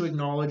refuse to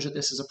acknowledge that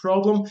this is a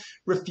problem,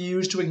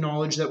 refuse to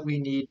acknowledge that we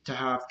need to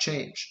have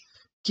change.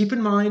 Keep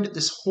in mind,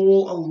 this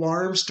whole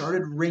alarm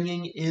started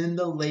ringing in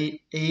the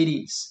late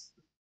 80s,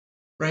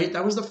 right?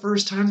 That was the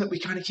first time that we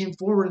kind of came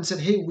forward and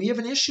said, hey, we have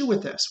an issue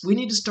with this. We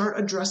need to start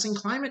addressing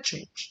climate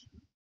change.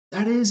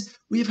 That is,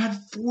 we've had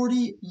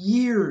 40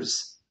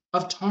 years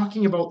of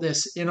talking about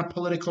this in a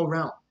political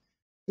realm,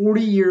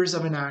 40 years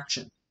of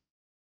inaction.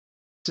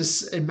 To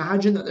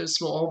imagine that this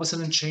will all of a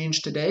sudden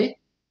change today,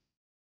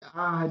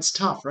 it's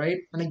tough, right?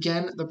 And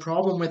again, the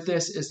problem with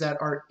this is that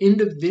our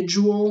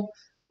individual,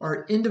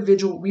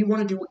 we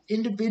want to do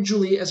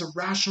individually as a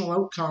rational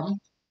outcome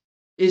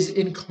is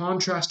in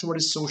contrast to what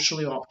is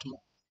socially optimal.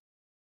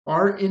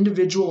 Our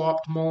individual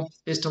optimal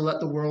is to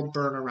let the world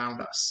burn around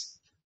us.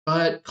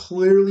 But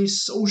clearly,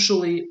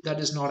 socially, that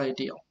is not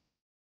ideal.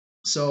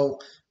 So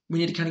we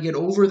need to kind of get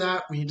over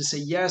that. We need to say,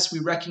 yes, we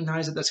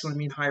recognize that that's going to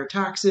mean higher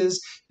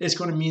taxes. It's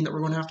going to mean that we're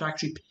going to have to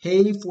actually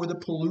pay for the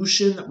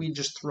pollution that we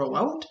just throw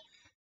out,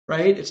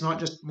 right? It's not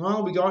just,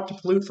 well, we got to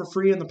pollute for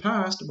free in the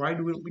past. Why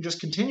do we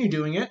just continue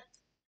doing it?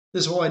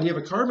 This whole idea of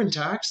a carbon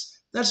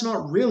tax, that's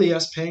not really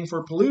us paying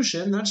for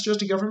pollution. That's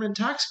just a government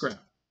tax grab.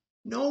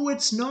 No,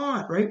 it's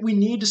not, right? We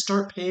need to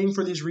start paying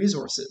for these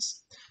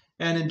resources.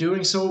 And in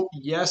doing so,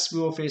 yes,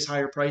 we will face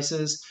higher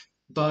prices,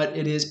 but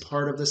it is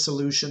part of the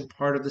solution,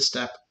 part of the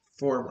step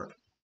forward.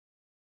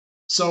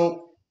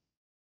 So,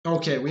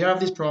 okay, we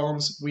have these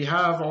problems. We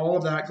have all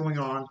of that going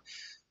on.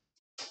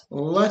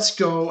 Let's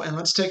go and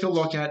let's take a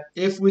look at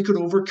if we could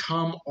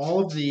overcome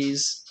all of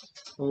these.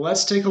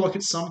 Let's take a look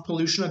at some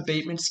pollution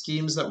abatement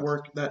schemes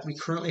that we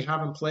currently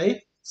have in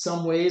play,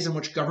 some ways in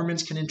which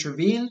governments can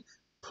intervene,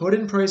 put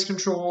in price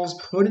controls,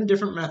 put in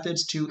different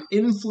methods to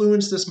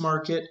influence this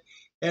market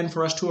and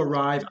for us to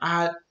arrive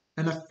at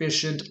an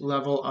efficient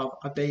level of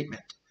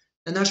abatement.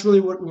 And that's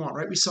really what we want,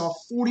 right? We saw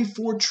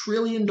 $44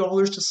 trillion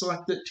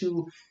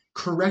to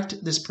correct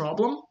this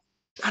problem.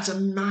 That's a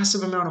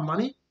massive amount of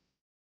money.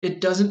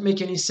 It doesn't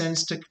make any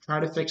sense to try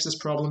to fix this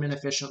problem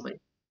inefficiently.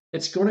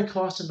 It's going to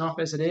cost enough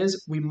as it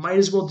is. We might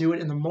as well do it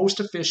in the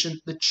most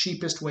efficient, the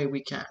cheapest way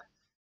we can.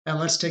 And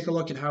let's take a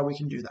look at how we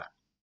can do that.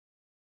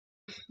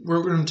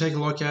 What we're going to take a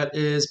look at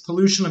is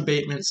pollution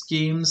abatement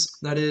schemes.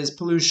 That is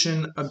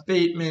pollution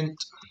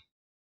abatement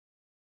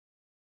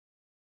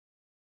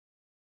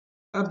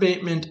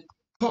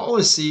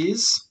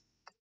policies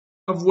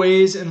of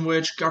ways in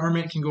which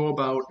government can go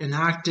about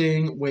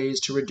enacting ways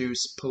to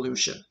reduce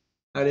pollution.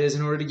 That is,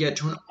 in order to get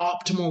to an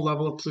optimal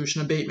level of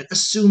pollution abatement,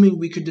 assuming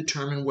we could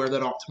determine where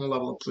that optimal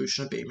level of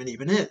pollution abatement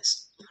even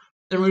is.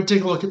 Then we're going to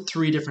take a look at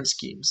 3 different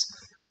schemes.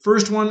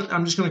 First one,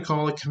 I'm just going to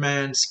call a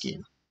command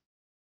scheme.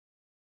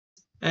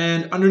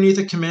 And underneath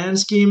a command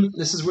scheme,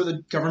 this is where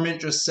the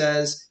government just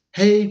says,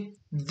 hey,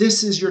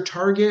 this is your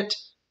target.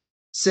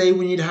 Say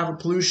we need to have a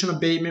pollution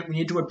abatement. We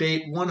need to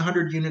abate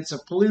 100 units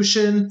of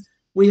pollution.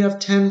 We have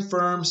 10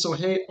 firms, so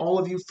hey, all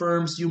of you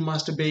firms, you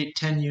must abate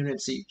 10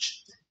 units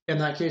each. In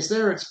that case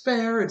there, it's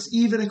fair, it's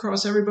even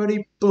across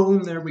everybody.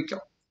 Boom, there we go.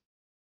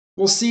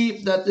 We'll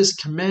see that this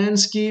command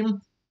scheme,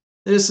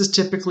 this is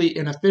typically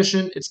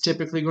inefficient. It's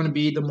typically going to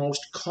be the most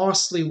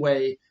costly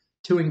way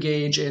to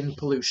engage in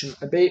pollution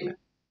abatement.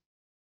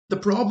 The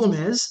problem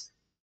is,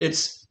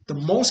 it's the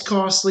most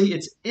costly,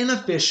 it's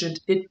inefficient,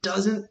 it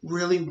doesn't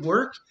really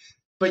work,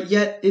 but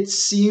yet it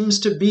seems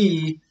to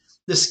be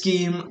the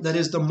scheme that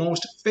is the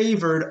most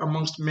favored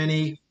amongst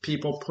many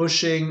people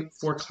pushing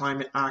for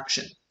climate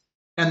action.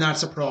 And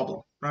that's a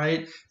problem,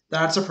 right?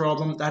 That's a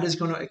problem. That is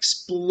going to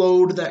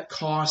explode that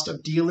cost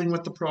of dealing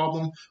with the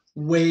problem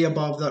way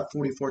above that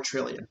 44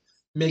 trillion,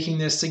 making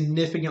this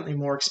significantly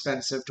more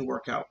expensive to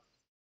work out.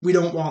 We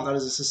don't want that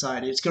as a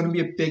society. It's going to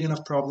be a big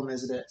enough problem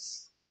as it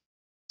is.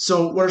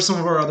 So what are some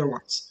of our other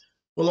ones?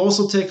 We'll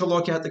also take a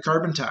look at the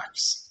carbon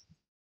tax.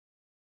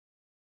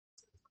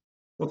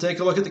 We'll take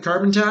a look at the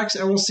carbon tax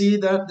and we'll see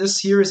that this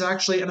here is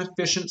actually an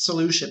efficient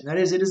solution. That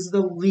is, it is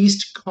the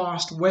least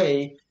cost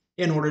way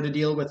in order to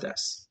deal with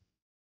this.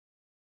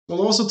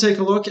 We'll also take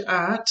a look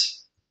at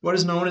what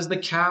is known as the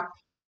cap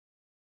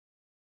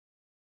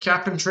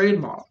and trade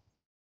model.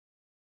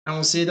 And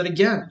we'll see that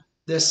again,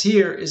 this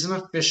here is an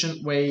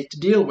efficient way to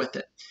deal with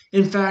it.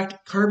 In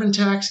fact, carbon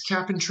tax,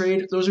 cap and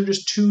trade, those are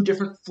just 2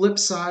 different flip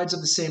sides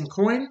of the same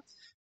coin,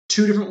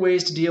 2 different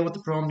ways to deal with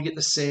the problem to get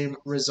the same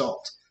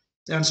result.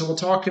 And so we'll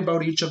talk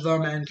about each of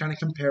them and kind of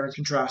compare and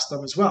contrast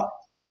them as well.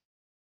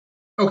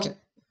 Okay,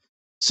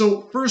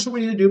 so first what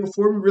we need to do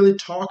before we really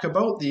talk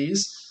about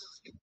these,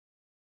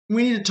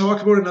 we need to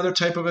talk about another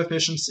type of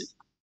efficiency.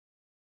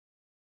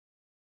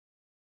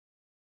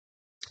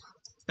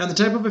 And the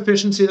type of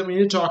efficiency that we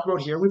need to talk about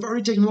here, we've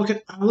already taken a look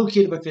at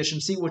allocative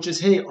efficiency, which is,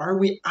 hey, are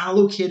we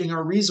allocating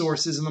our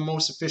resources in the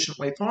most efficient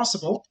way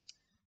possible?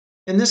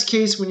 In this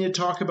case, we need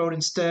to talk about,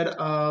 instead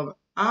of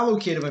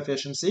allocative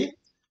efficiency,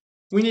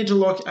 we need to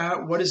look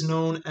at what is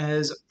known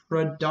as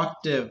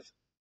productive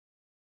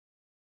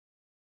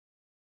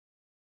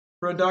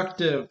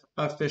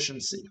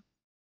efficiency.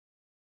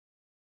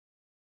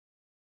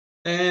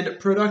 And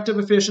productive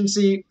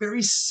efficiency,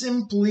 very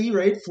simply,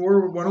 right,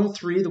 for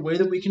 103, the way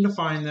that we can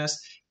define this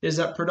is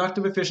that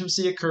productive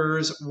efficiency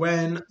occurs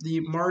when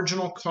the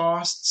marginal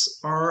costs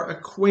are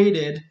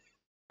equated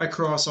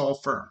across all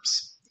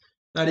firms.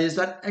 That is,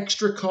 that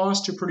extra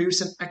cost to produce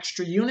an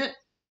extra unit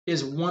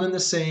is one and the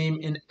same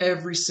in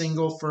every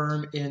single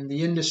firm in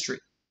the industry.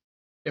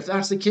 If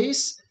that's the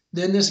case,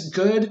 then this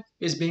good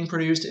is being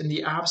produced in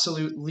the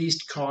absolute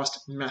least cost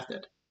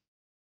method.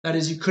 That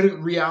is, you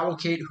couldn't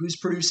reallocate who's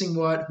producing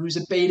what, who's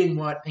abating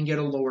what, and get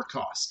a lower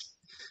cost.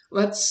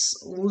 Let's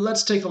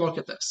take a look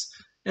at this.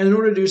 And in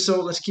order to do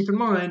so, let's keep in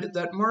mind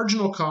that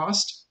marginal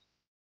cost,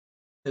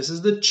 this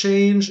is the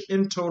change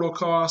in total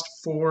cost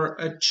for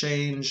a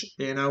change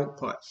in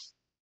output.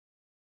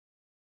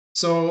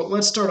 So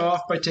let's start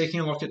off by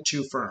taking a look at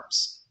two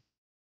firms.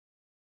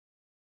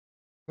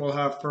 We'll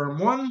have firm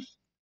 1,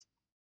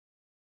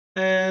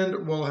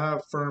 and we'll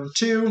have firm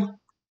 2.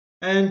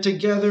 And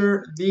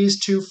together, these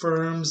two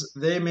firms,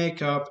 they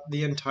make up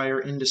the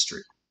entire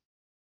industry.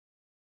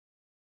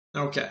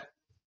 Okay.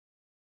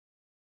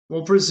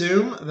 We'll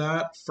presume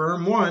that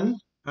firm 1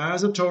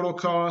 has a total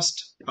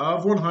cost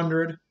of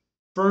 100,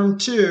 firm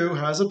 2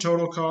 has a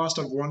total cost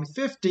of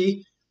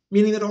 150,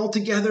 meaning that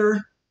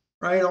altogether,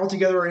 right,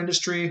 altogether our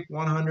industry,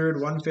 100,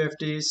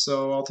 150,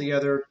 so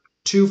altogether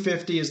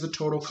 250 is the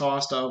total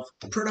cost of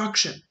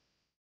production.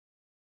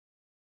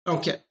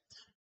 Okay.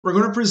 We're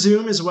going to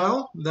presume as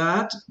well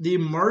that the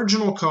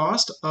marginal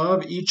cost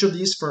of each of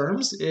these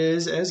firms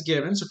is as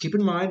given. So keep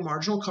in mind,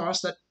 marginal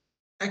cost, that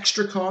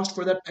extra cost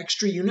for that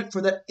extra unit,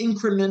 for that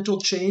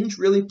incremental change,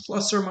 really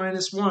plus or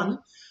minus 1.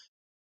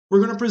 We're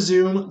going to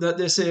presume that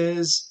this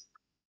is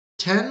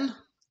 10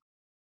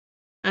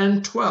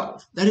 and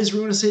 12. That is, we're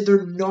going to say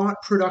they're not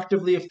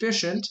productively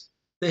efficient.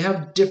 They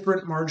have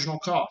different marginal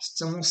costs,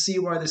 and we'll see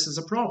why this is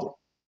a problem.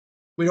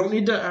 We don't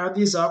need to add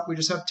these up. We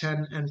just have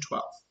 10 and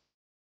 12.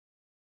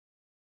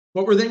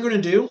 What we're then going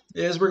to do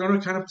is we're going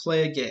to kind of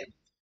play a game.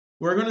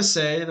 We're going to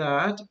say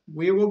that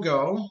we will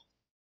go,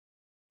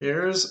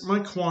 here's my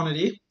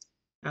quantity,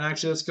 and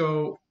actually let's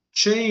go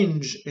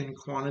change in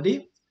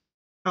quantity.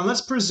 And let's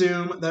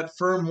presume that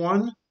firm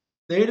 1,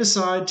 they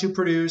decide to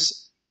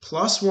produce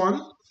plus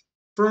 1.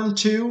 Firm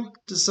 2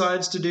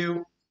 decides to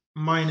do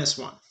minus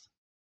 1.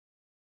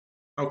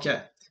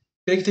 Okay.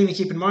 Big thing to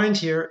keep in mind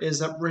here is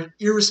that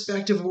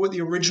irrespective of what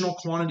the original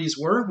quantities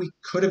were, we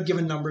could have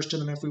given numbers to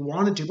them if we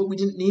wanted to, but we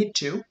didn't need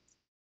to.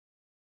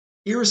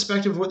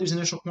 Irrespective of what these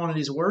initial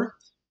quantities were,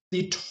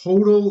 the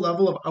total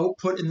level of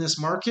output in this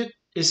market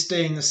is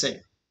staying the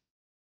same.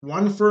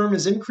 One firm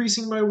is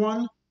increasing by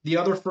 1, the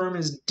other firm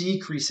is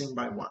decreasing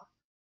by 1.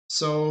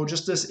 So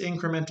just this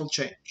incremental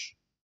change.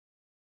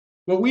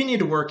 What we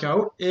need to work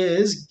out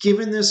is,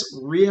 given this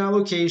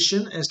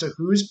reallocation as to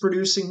who's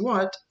producing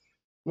what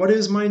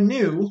is my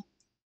new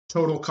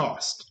total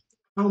cost?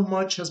 How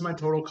much has my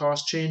total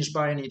cost changed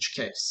by in each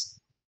case?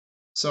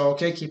 So,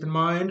 okay, keep in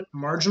mind,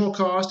 marginal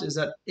cost is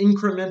that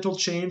incremental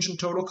change in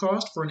total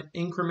cost for an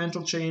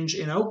incremental change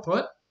in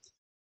output.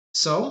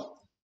 So,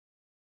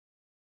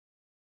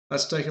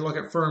 let's take a look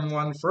at firm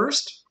 1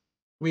 first.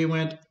 We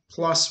went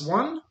plus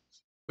 1.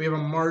 We have a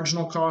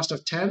marginal cost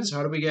of 10. So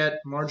how do we get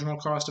marginal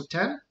cost of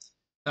 10?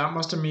 That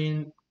must have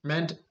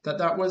meant that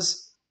that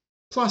was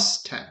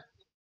plus 10,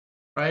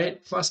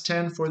 right? Plus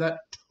 10 for that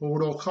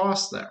total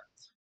cost there.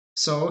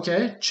 So,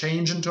 okay,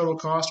 change in total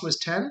cost was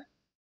 10.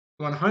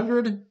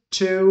 100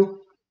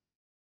 to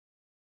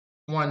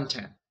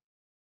 110.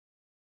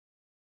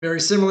 Very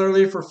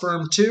similarly for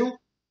firm 2,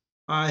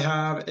 I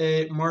have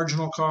a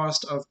marginal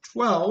cost of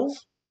 12.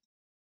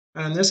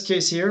 And in this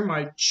case here,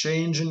 my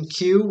change in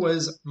Q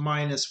was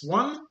minus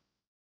 1.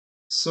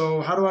 So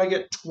how do I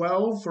get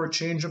 12 for a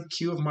change of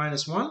Q of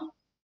minus 1?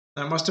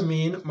 That must have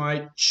mean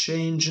my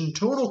change in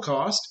total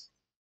cost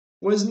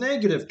was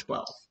negative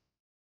 12.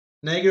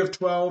 Negative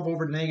 12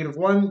 over negative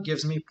 1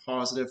 gives me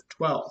positive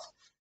 12.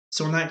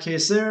 So in that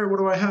case there, what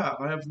do I have?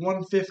 I have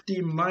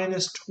 150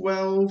 minus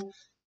 12.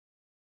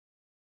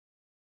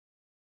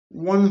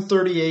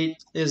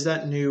 138 is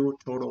that new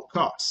total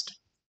cost.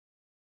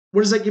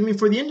 What does that give me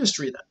for the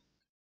industry then?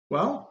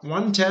 Well,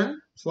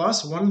 110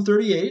 plus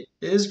 138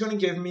 is going to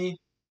give me,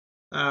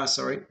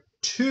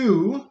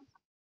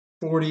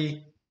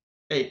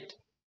 248.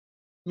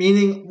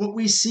 Meaning what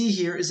we see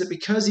here is that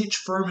because each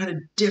firm had a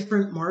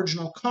different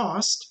marginal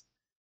cost,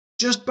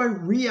 just by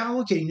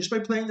reallocating, just by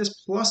playing this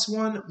plus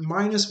 1,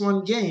 minus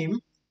 1 game,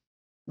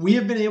 we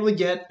have been able to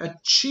get a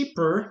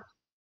cheaper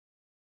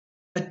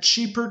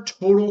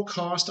total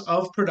cost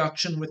of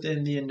production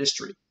within the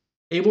industry.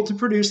 Able to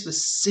produce the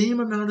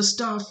same amount of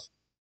stuff,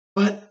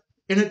 but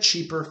in a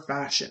cheaper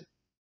fashion.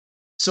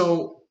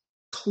 So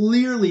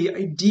clearly,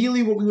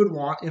 ideally, what we would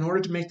want in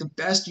order to make the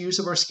best use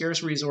of our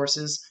scarce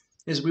resources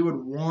is we would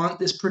want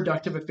this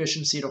productive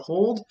efficiency to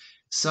hold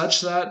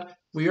such that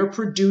we are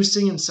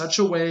producing in such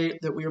a way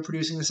that we are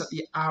producing this at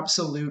the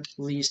absolute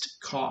least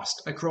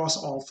cost across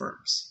all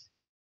firms.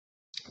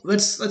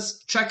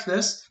 Let's check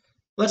this.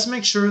 Let's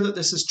make sure that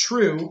this is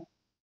true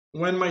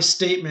when my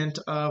statement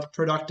of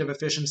productive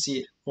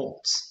efficiency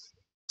holds.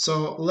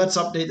 So let's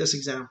update this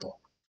example.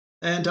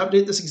 And to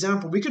update this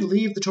example, we could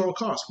leave the total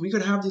cost. We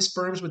could have these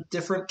firms with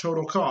different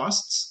total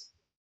costs.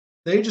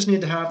 They just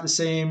need to have the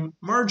same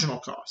marginal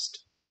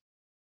cost.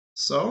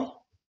 So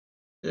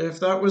if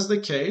that was the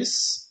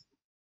case,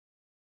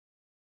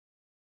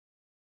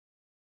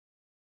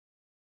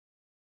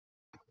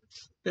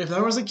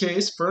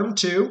 firm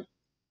 2,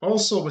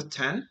 also with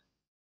 10,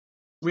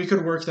 we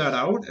could work that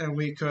out and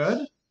we could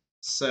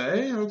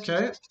say,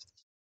 okay,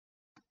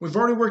 we've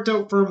already worked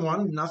out firm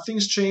 1.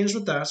 Nothing's changed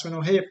with that. So we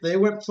know, hey, if they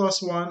went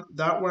plus 1,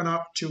 that went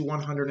up to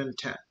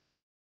 110.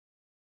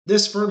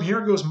 This firm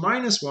here goes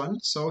minus 1.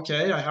 So,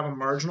 okay, I have a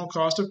marginal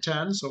cost of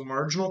 10. So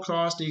marginal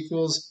cost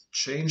equals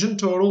change in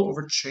total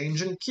over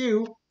change in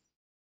Q.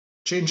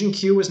 Change in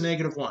Q is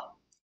negative 1.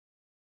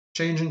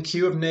 Change in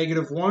Q of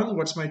negative 1,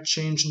 what's my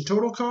change in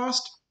total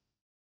cost?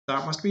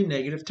 That must be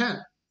negative 10.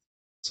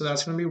 So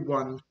that's going to be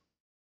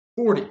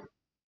 140.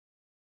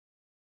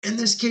 In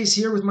this case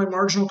here, with my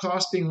marginal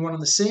cost being one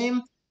and the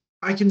same,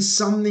 I can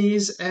sum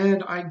these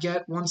and I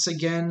get, once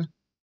again,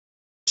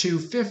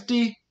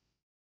 250.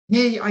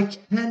 Hey, I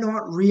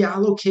cannot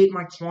reallocate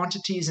my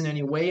quantities in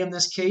any way in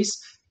this case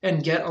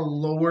and get a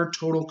lower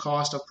total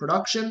cost of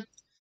production.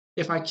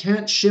 If I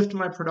can't shift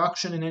my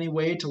production in any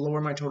way to lower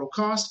my total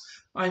cost,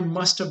 I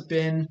must have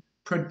been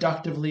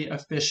productively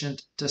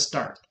efficient to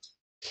start.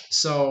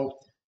 So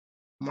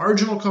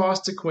marginal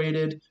costs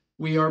equated,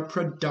 we are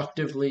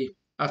productively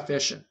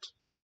efficient.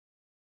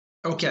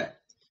 Okay,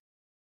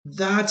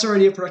 that's our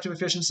idea of productive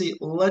efficiency.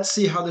 Let's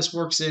see how this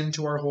works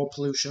into our whole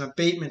pollution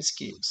abatement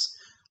schemes.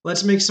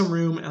 Let's make some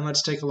room and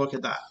let's take a look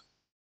at that.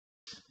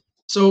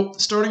 So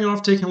starting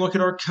off, taking a look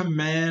at our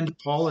command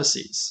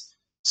policies.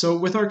 So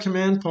with our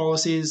command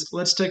policies,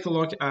 let's take a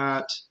look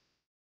at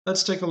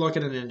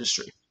an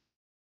industry.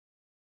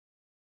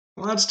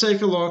 Let's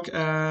take a look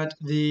at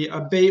the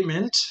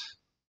abatement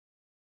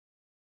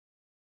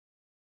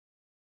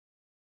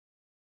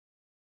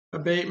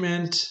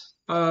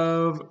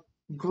of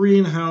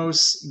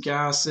greenhouse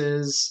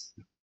gases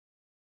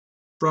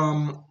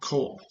from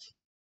coal.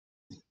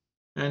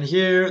 And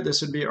here,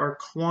 this would be our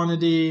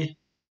quantity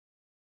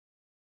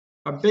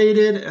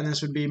abated, and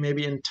this would be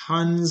maybe in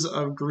tons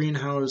of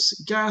greenhouse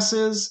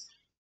gases,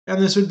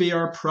 and this would be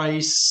our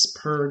price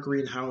per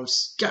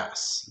greenhouse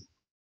gas.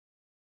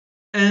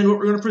 And what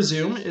we're going to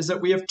presume is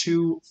that we have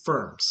two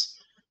firms.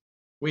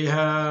 We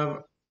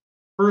have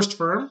first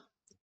firm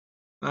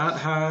that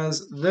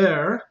has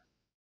their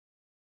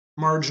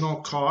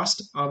marginal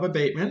cost of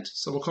abatement,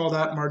 so we'll call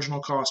that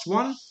marginal cost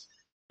 1,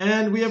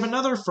 and we have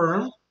another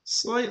firm,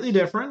 slightly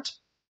different,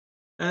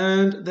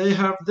 and they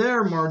have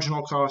their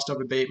marginal cost of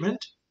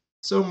abatement,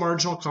 so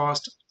marginal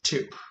cost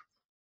 2.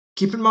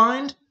 Keep in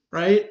mind,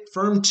 right,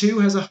 firm 2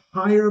 has a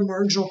higher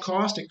marginal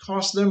cost. It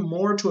costs them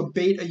more to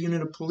abate a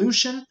unit of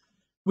pollution.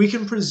 We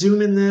can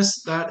presume in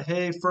this that,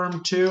 hey,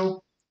 firm 2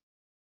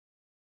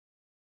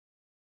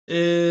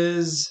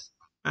 is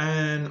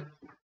an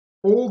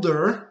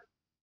older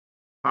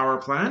power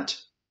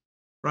plant,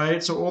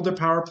 right? So older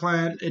power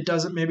plant, it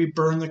doesn't maybe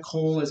burn the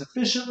coal as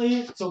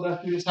efficiently, so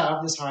that you just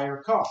have this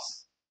higher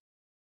cost.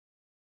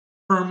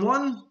 Firm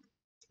 1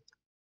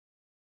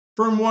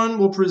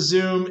 we'll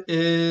presume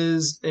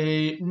is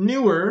a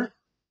newer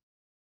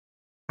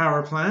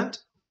power plant,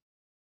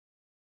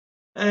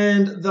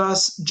 and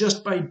thus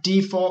just by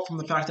default, from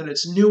the fact that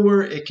it's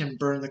newer, it can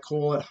burn the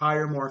coal at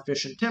higher, more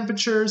efficient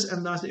temperatures,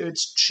 and thus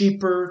it's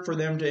cheaper for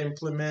them to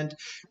implement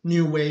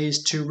new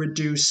ways to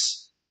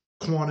reduce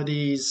their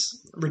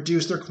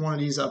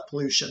quantities of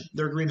pollution,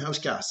 their greenhouse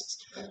gases.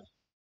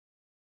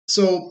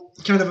 So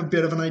kind of a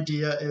bit of an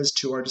idea as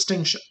to our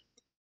distinction.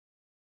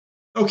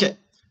 Okay,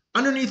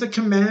 underneath a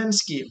command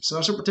scheme, so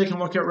that's what we're taking a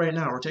look at right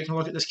now. We're taking a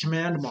look at this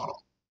command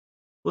model.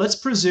 Let's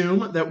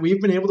presume that we've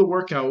been able to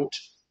work out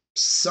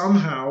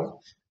somehow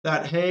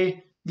that,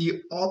 hey,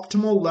 the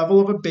optimal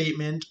level of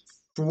abatement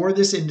for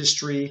this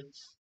industry,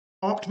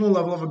 optimal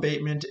level of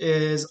abatement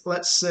is,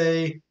 let's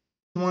say,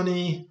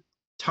 20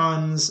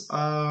 tons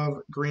of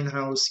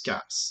greenhouse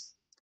gas.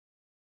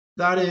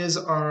 That is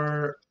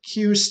our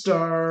Q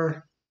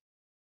star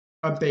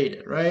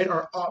abated, right?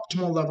 Our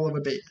optimal level of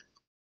abatement.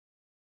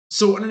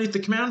 So underneath the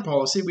command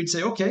policy, we'd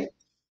say, okay,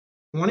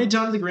 20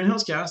 tons of the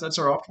greenhouse gas, that's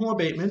our optimal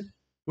abatement.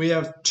 We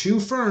have two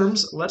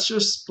firms. Let's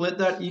just split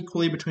that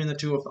equally between the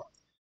two of them.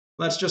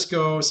 Let's just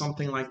go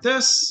something like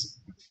this.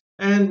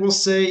 And we'll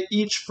say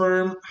each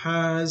firm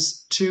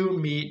has to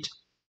meet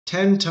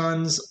 10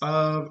 tons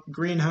of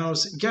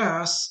greenhouse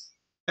gas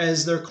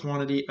as their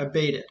quantity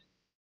abated,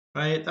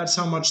 right? That's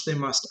how much they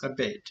must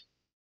abate.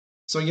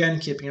 So again,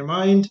 keeping in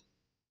mind,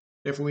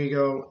 if we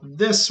go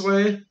this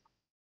way,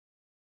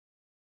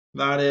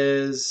 that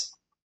is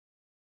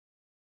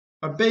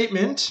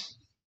abatement,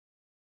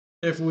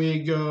 if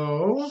we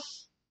go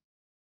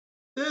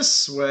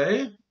this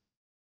way,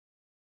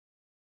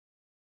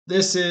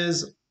 this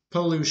is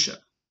pollution.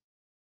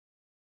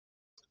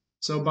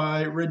 So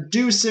by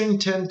reducing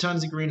 10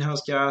 tons of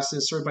greenhouse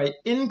gases, or by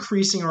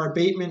increasing our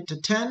abatement to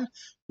 10,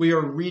 we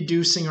are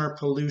reducing our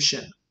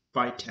pollution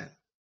by 10,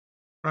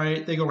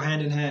 right? They go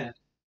hand in hand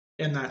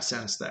in that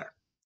sense there.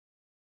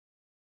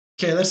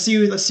 Okay, let's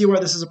see why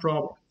this is a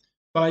problem.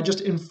 By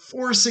just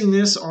enforcing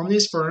this on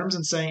these firms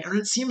and saying, and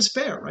it seems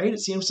fair, right?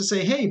 It seems to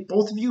say, hey,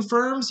 both of you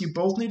firms, you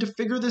both need to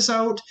figure this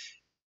out.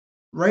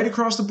 Right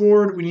across the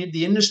board, we need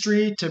the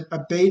industry to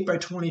abate by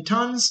 20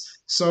 tons.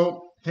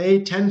 So,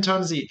 hey, 10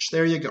 tons each.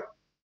 There you go.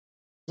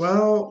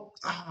 Well,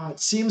 it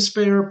seems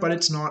fair, but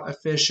it's not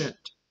efficient.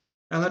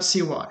 And let's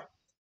see why.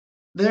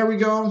 There we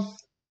go.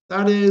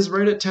 That is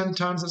right at 10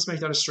 tons. Let's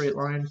make that a straight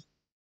line.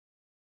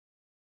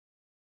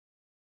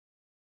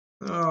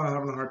 Oh, I'm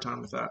having a hard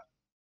time with that.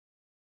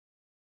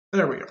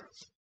 There we go.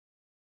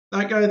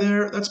 That guy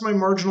there, that's my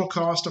marginal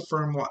cost of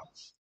firm 1.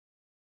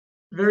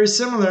 Very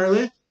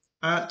similarly,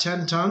 at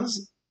 10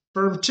 tons,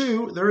 firm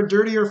 2, they're a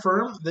dirtier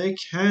firm. They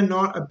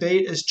cannot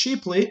abate as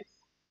cheaply.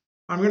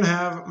 I'm going to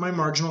have my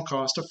marginal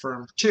cost of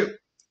firm 2.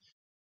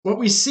 What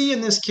we see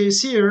in this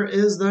case here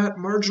is that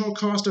marginal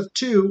cost of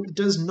 2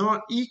 does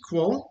not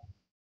equal,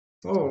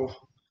 the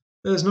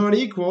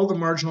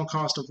marginal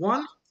cost of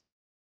 1.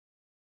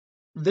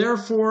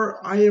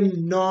 Therefore, I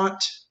am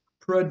not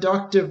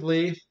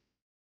productively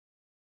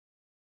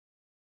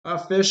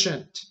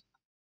efficient.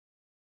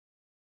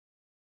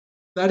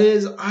 That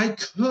is, I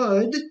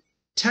could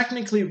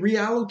technically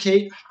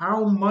reallocate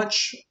how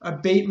much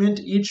abatement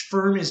each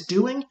firm is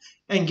doing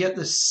and get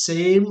the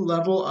same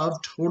level of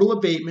total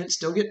abatement,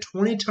 still get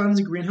 20 tons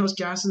of greenhouse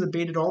gases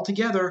abated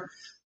altogether,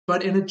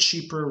 but in a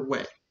cheaper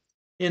way,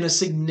 in a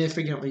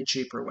significantly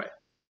cheaper way.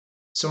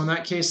 So in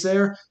that case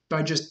there,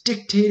 by just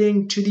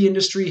dictating to the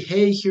industry,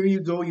 hey, here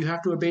you go, you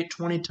have to abate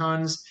 20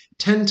 tons,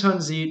 10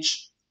 tons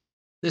each,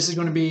 this is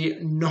going to be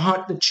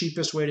not the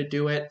cheapest way to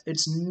do it.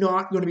 It's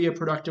not going to be a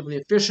productively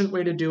efficient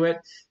way to do it.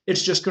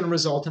 It's just going to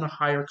result in a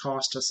higher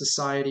cost to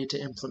society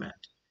to implement.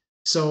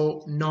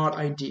 So not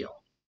ideal.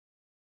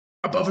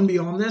 Above and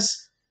beyond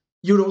this,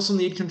 you would also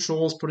need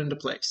controls put into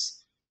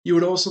place. You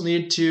would also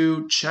need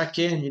to check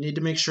in. You need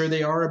to make sure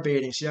they are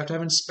abating. So you have to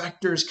have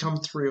inspectors come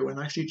through and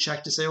actually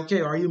check to say,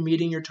 okay, are you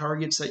meeting your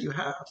targets that you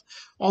have?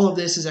 All of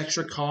this is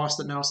extra cost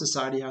that now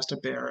society has to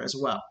bear as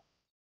well.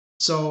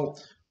 So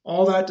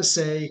all that to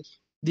say,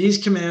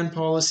 these command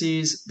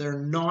policies,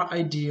 they're not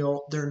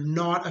ideal, they're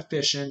not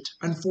efficient.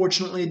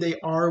 Unfortunately, they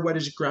are what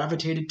is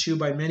gravitated to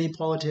by many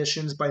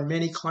politicians, by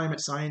many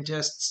climate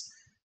scientists.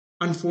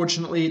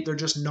 Unfortunately, they're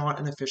just not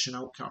an efficient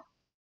outcome.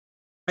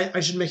 I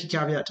should make a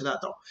caveat to that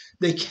though.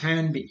 They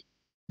can be.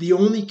 The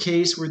only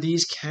case where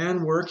these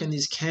can work and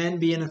these can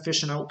be an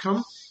efficient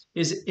outcome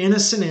is in a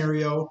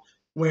scenario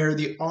where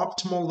the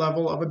optimal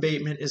level of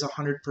abatement is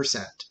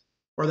 100%,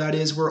 or that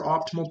is where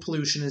optimal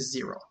pollution is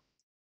 0.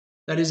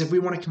 That is, if we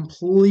want to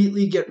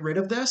completely get rid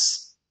of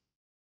this,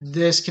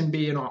 this can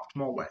be an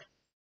optimal way.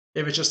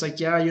 If it's just like,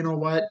 yeah, you know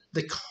what,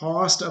 the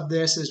cost of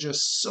this is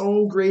just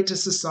so great to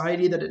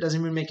society that it doesn't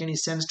even make any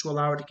sense to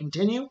allow it to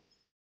continue,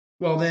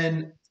 well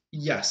then,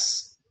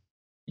 yes,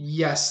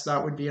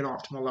 that would be an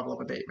optimal level of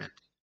abatement.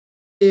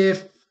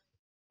 If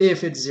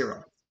it's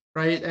 0,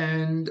 right?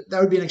 And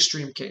that would be an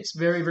extreme case.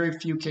 Very, very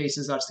few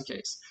cases that's the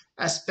case.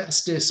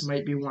 Asbestos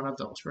might be one of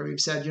those where we've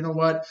said, you know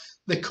what,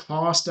 the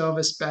cost of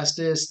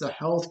asbestos, the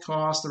health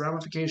costs, the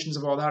ramifications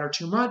of all that are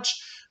too much.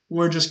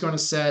 We're just going to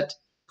set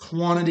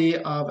quantity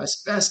of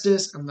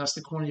asbestos and thus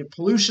the quantity of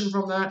pollution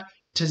from that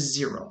to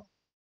 0.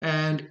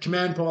 And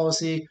command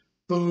policy,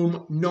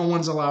 boom, no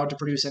one's allowed to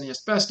produce any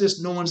asbestos.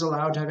 No one's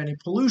allowed to have any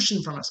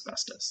pollution from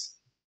asbestos.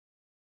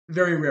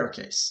 Very rare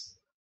case.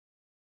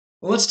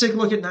 Well, let's take a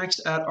look at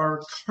next at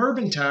our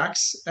carbon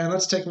tax, and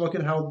let's take a look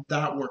at how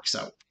that works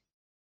out.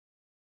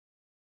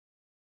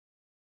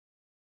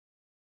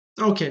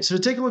 Okay, so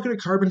to take a look at a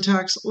carbon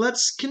tax,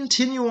 let's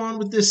continue on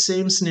with this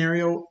same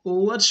scenario.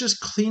 Let's just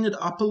clean it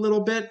up a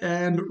little bit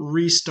and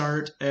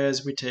restart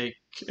as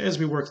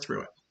we work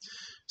through it.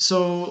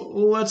 So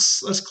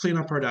let's clean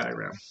up our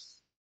diagram.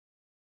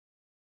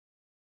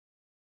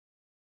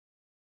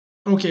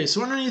 Okay,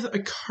 so underneath a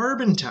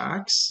carbon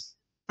tax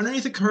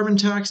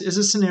is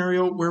a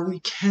scenario where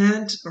we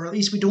can't, or at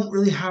least we don't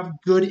really have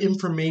good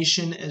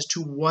information as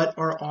to what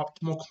our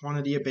optimal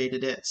quantity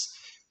abated is.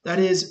 That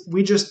is,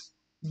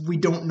 we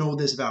don't know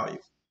this value.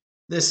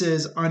 This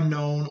is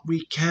unknown.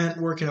 We can't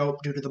work it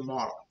out due to the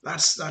model.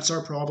 That's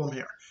our problem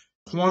here.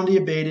 Quantity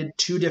abated,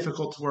 too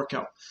difficult to work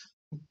out.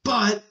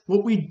 But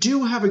what we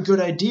do have a good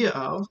idea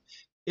of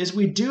is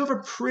we do have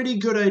a pretty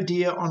good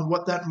idea on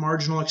what that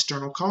marginal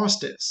external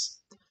cost is.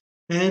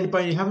 And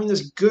by having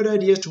this good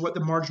idea as to what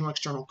the marginal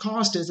external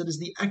cost is, that is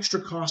the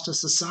extra cost of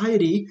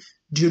society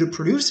due to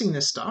producing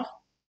this stuff,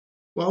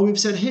 well, we've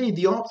said, hey,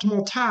 the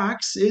optimal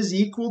tax is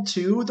equal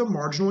to the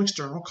marginal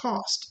external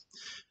cost.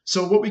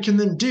 So what we can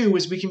then do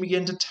is we can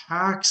begin to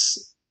tax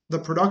the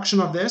production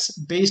of this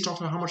based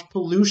off of how much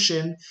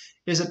pollution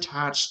is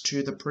attached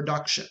to the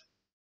production.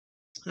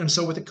 And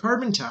so with a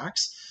carbon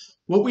tax,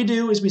 what we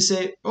do is we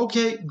say,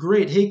 okay,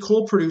 great. Hey,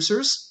 coal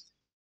producers,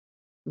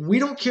 we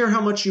don't care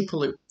how much you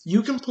pollute.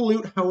 You can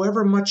pollute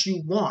however much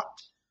you want.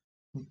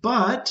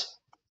 But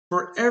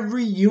for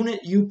every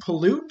unit you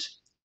pollute,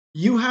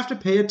 you have to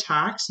pay a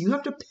tax. You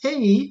have to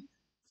pay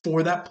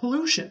for that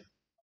pollution,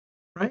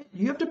 right?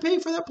 You have to pay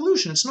for that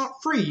pollution. It's not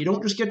free. You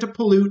don't just get to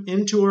pollute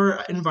into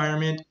our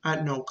environment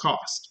at no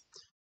cost.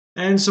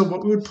 And so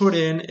what we would put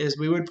in is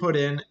we would put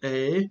in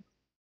a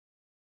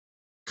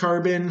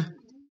carbon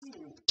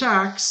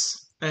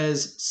tax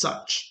as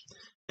such.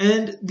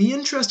 And the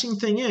interesting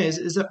thing is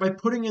that by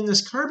putting in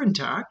this carbon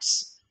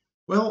tax,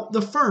 well,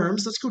 the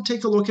firms, let's go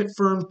take a look at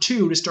firm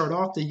 2 to start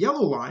off, the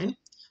yellow line.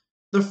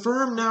 The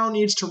firm now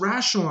needs to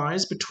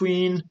rationalize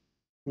between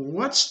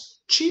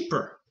what's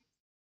cheaper.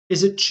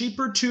 Is it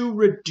cheaper to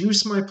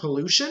reduce my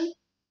pollution,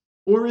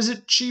 or is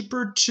it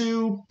cheaper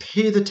to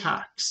pay the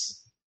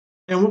tax?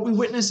 And what we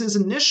witness is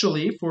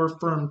initially, for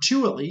firm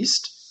 2 at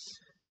least,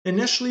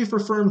 initially for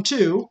firm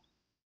 2,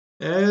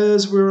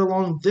 as we're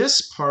along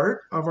this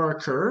part of our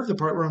curve, the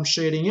part where I'm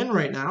shading in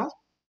right now,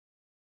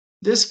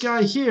 this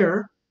guy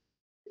here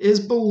is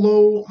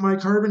below my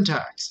carbon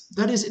tax.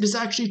 That is, it is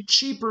actually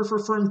cheaper for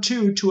firm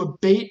 2 to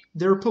abate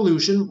their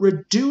pollution,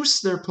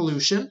 reduce their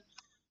pollution,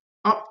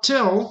 up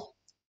till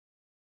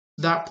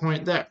that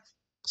point there.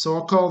 So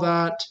I'll call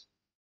that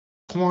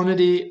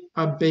quantity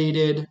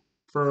abated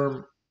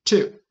firm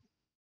 2.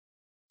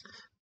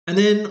 And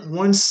then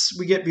once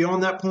we get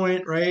beyond that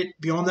point, right,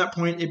 beyond that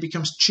point, it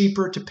becomes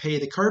cheaper to pay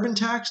the carbon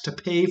tax, to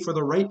pay for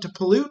the right to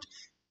pollute,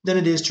 than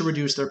it is to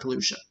reduce their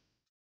pollution.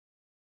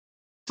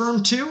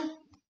 Firm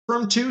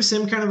 2,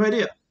 same kind of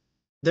idea.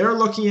 They're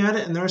looking at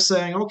it and they're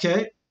saying,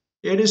 okay,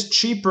 it is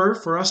cheaper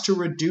for us to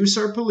reduce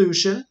our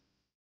pollution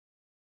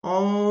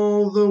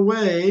all the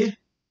way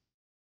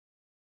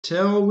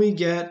till we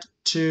get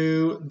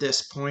to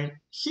this point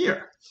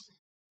here.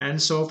 And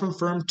so from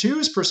firm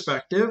 2's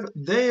perspective,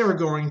 they are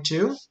going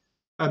to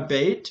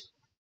abate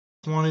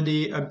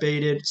quantity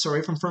abated,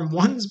 from firm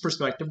 1's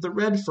perspective, the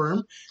red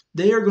firm,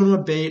 they are going to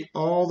abate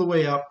all the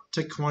way up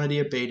to quantity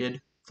abated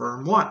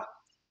firm 1.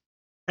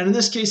 And in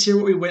this case here,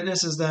 what we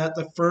witness is that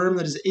the firm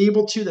that is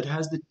able to, that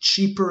has the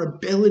cheaper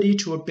ability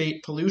to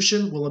abate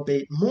pollution, will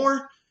abate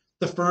more.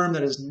 The firm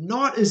that is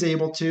not as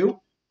able to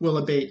will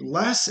abate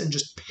less and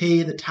just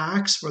pay the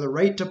tax for the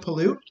right to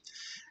pollute.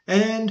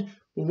 And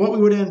what we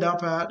would end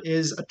up at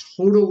is a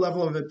total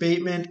level of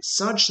abatement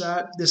such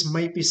that this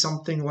might be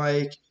something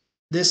like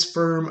this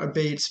firm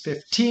abates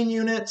 15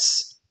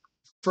 units,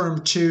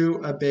 firm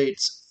 2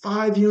 abates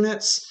 5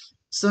 units,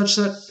 such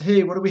that,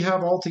 hey, what do we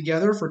have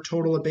altogether for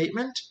total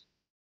abatement?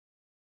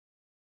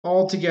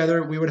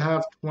 Altogether, we would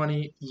have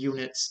 20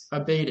 units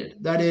abated.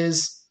 That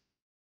is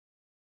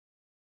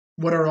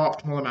what our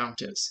optimal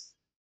amount is.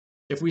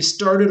 If we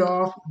started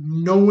off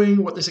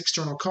knowing what this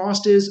external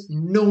cost is,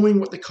 knowing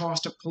what the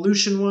cost of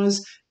pollution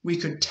was, we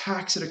could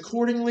tax it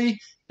accordingly,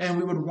 and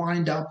we would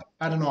wind up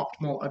at an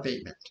optimal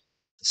abatement.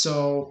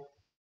 So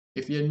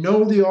if you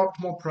know the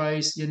optimal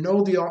price, you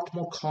know the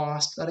optimal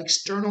cost, that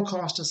external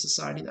cost of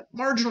society, that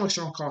marginal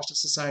external cost of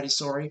society,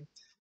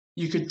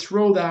 you could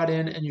throw that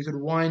in and you could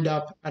wind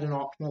up at an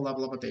optimal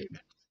level of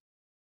abatement.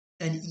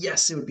 And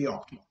yes, it would be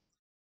optimal.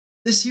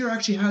 This here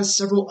actually has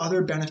several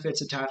other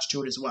benefits attached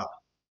to it as well.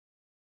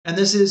 And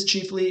this is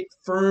chiefly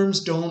firms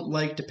don't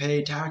like to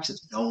pay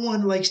taxes. No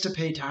one likes to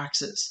pay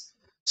taxes.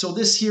 So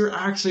this here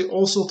actually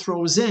also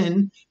throws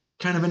in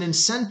kind of an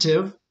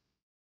incentive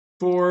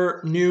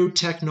for new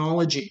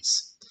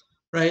technologies,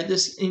 right?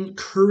 This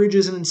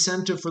encourages an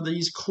incentive for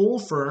these coal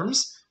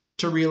firms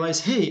to realize,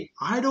 hey,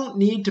 I don't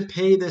need to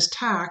pay this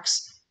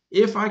tax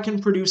if I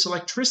can produce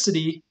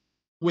electricity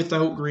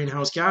without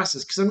greenhouse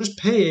gases, because I'm just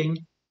paying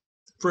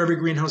for every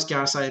greenhouse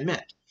gas I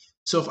emit.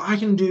 So if I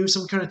can do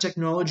some kind of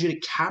technology to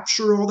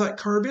capture all that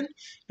carbon,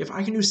 if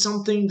I can do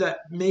something that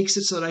makes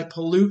it so that I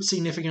pollute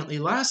significantly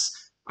less,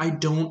 I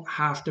don't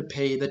have to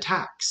pay the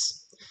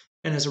tax.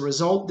 And as a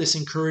result, this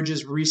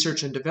encourages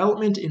research and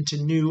development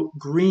into new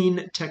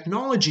green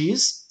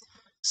technologies,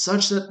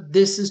 such that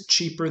this is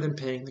cheaper than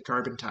paying the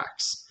carbon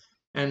tax.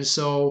 And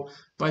so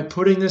by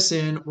putting this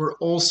in, we're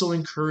also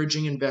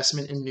encouraging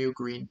investment in new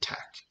green tech.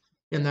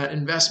 And that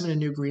investment in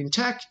new green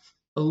tech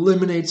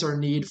eliminates our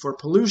need for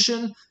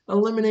pollution,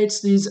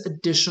 eliminates these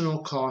additional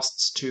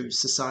costs to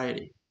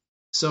society.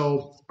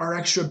 So our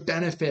extra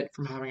benefit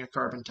from having a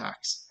carbon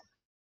tax.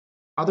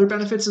 Other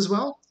benefits as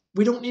well,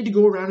 we don't need to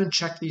go around and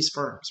check these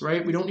firms,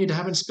 right? We don't need to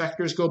have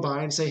inspectors go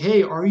by and say,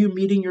 hey, are you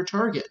meeting your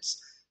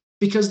targets?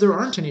 Because there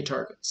aren't any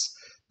targets.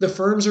 The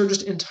firms are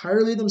just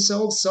entirely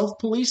themselves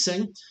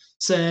self-policing,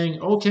 saying,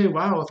 okay,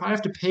 wow, if I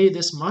have to pay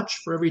this much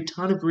for every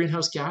ton of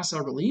greenhouse gas I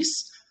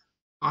release,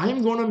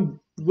 I'm going to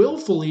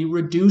willfully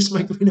reduce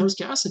my greenhouse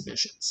gas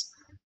emissions.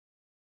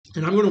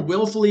 And I'm going to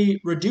willfully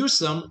reduce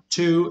them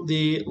to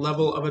the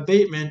level of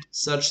abatement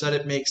such that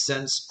it makes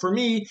sense for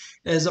me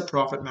as a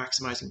profit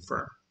maximizing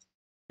firm.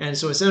 And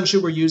so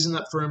essentially we're using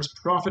that firm's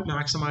profit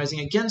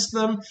maximizing against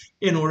them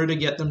in order to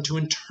get them to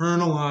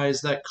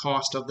internalize that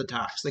cost of the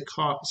tax.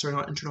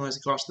 Not internalize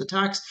the cost of the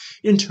tax,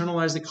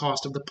 internalize the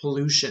cost of the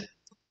pollution.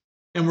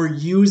 And we're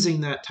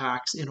using that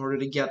tax in order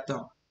to get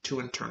them to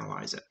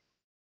internalize it.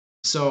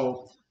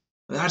 So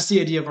that's the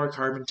idea of our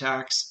carbon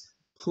tax.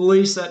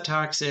 Place that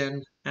tax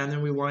in, and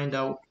then we wind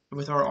out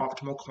with our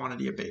optimal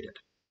quantity abated.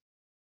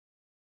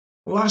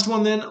 Last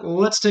one then,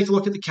 let's take a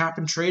look at the cap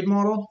and trade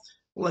model.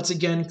 Let's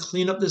again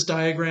clean up this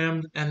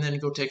diagram and then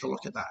go take a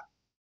look at that.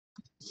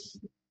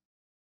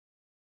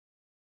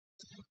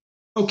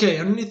 Okay,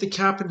 underneath the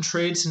cap and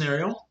trade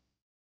scenario,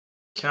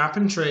 cap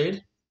and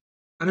trade,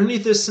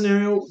 underneath this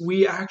scenario,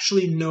 we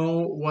actually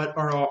know what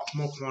our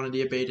optimal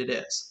quantity abated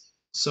is.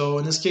 So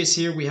in this case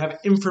here, we have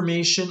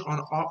information on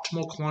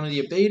optimal quantity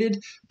abated,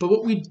 but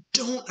what we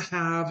don't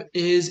have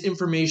is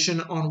information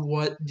on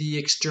what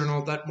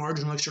that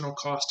marginal external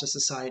cost to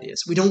society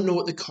is. We don't know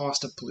what the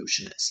cost of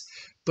pollution is,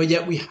 but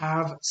yet we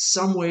have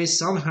some way,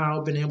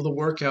 somehow been able to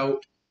work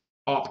out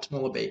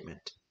optimal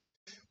abatement.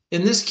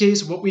 In this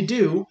case, what we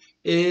do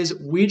is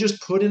we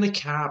just put in a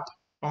cap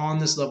on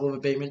this level of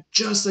abatement,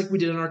 just like we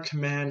did on our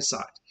command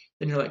side.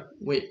 And you're like,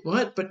 wait,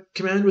 what? But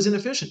command was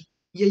inefficient.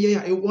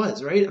 Yeah, it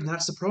was, right? And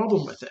that's the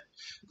problem with it.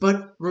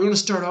 But we're going to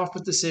start off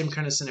with the same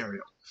kind of scenario.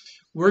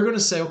 We're going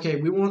to say, okay,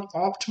 we want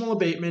optimal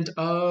abatement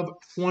of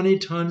 20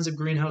 tons of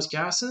greenhouse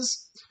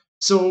gases.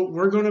 So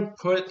we're going to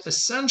put,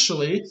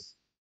 essentially,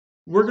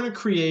 we're going to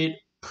create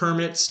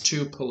permits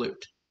to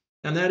pollute.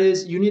 And that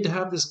is, you need to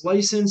have this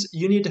license,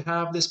 you need to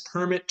have this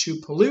permit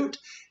to pollute,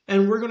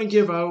 and we're going to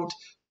give out,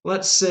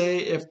 let's say,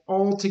 if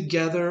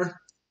altogether,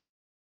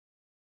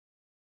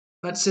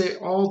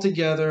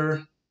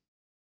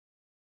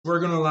 we're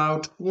going to allow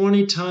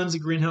 20 tons of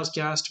greenhouse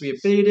gas to be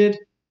abated.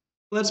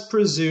 Let's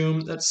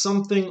presume that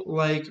something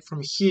like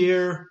from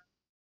here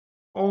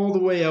all the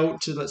way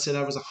out to, let's say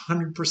that was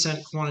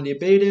 100% quantity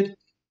abated.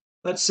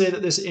 Let's say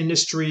that this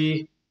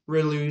industry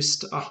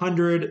released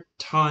 100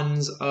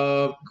 tons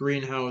of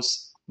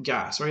greenhouse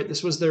gas, right?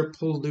 This was their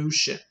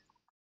pollution.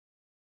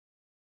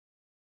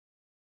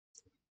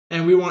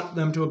 And we want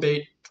them to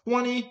abate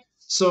 20,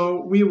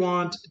 so we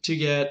want to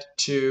get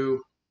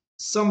to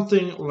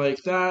something like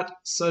that,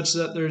 such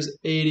that there's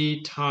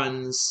 80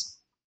 tons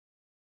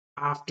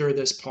after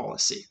this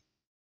policy.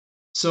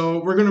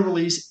 So we're going to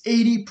release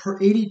 80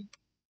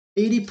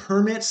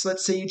 permits.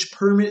 Let's say each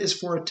permit is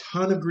for a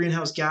ton of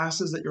greenhouse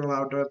gases that you're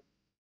allowed to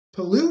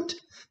pollute.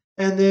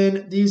 And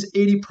then these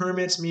 80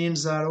 permits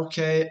means that,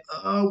 okay,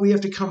 we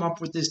have to come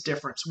up with this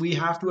difference. We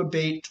have to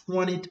abate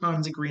 20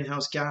 tons of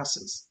greenhouse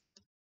gases.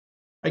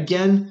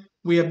 Again,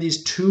 we have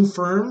these two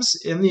firms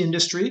in the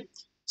industry.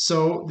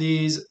 So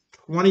these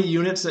 20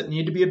 units that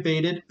need to be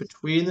abated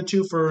between the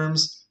two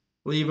firms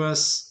leave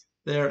us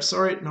there.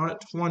 Sorry, not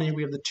at 20.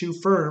 We have the two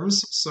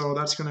firms. So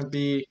that's going to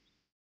be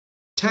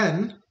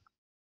 10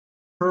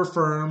 per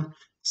firm,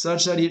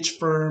 such that each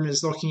firm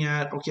is looking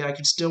at, okay, I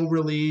could still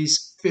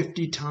release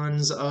 50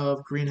 tons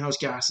of greenhouse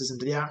gases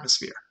into the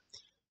atmosphere.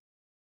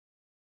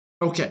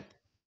 Okay,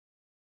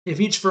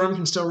 if each firm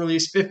can still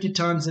release 50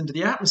 tons into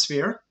the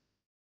atmosphere,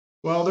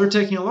 well, they're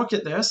taking a look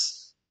at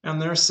this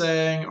and they're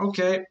saying,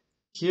 okay,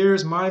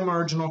 here's my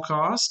marginal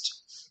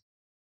cost.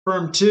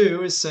 Firm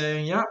 2 is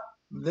saying, yep,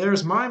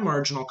 there's my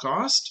marginal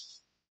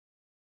cost.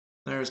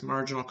 There's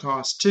marginal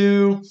cost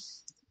 2.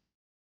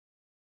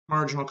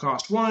 Marginal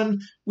cost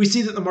 1. We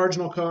see that the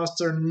marginal costs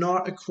are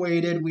not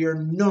equated. We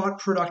are not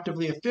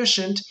productively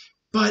efficient,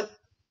 but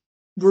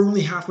we're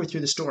only halfway through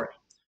the story.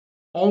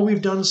 All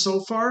we've done so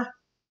far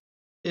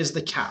is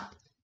the cap,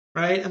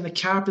 right? And the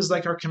cap is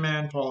like our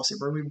command policy,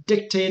 where we've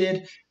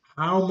dictated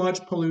how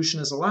much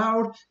pollution is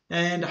allowed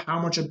and how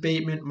much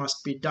abatement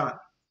must be done.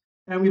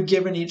 And we've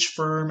given each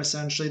firm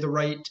essentially the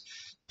right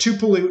to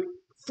pollute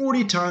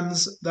 40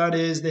 tons. That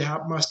is, they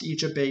must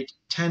each abate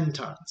 10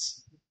 tons.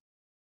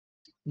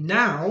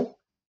 Now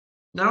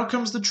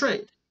comes the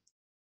trade.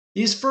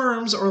 These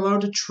firms are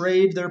allowed to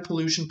trade their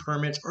pollution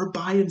permits or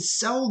buy and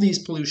sell these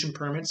pollution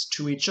permits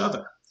to each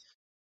other.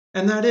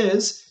 And that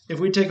is, if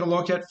we take a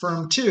look at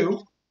firm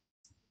 2,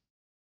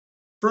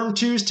 firm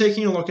 2 is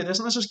taking a look at this,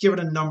 and let's just give it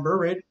a number,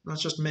 right?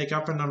 Let's just make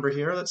up a number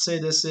here. Let's say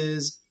this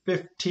is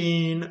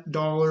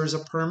 $15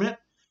 a permit,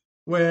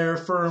 where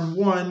firm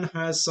 1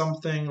 has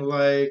something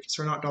like,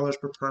 sorry, not dollars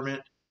per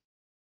permit,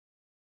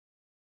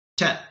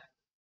 10.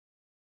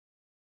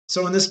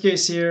 So in this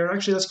case here,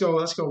 actually let's go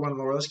one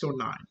lower, let's go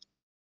 9.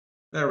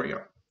 There we go.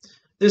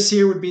 This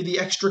here would be the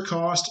extra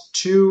cost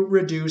to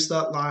reduce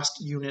that last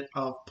unit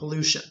of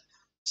pollution.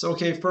 So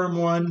okay, firm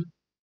 1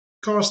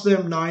 cost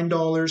them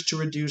 $9 to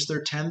reduce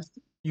their 10th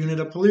unit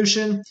of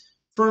pollution.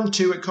 Firm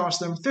 2, it cost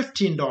them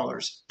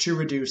 $15 to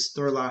reduce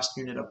their last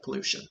unit of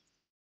pollution.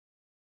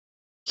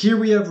 Here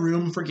we have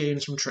room for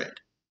gains from trade,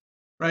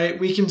 right?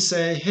 We can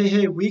say,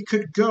 hey, we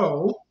could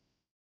go,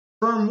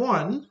 firm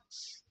 1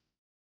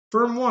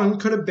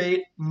 could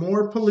abate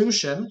more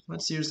pollution.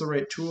 Let's use the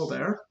right tool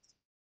there.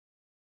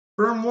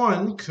 Firm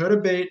 1 could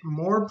abate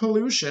more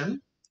pollution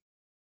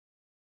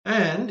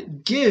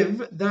and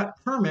give that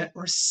permit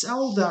or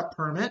sell that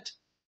permit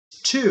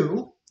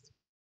to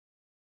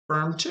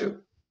firm 2,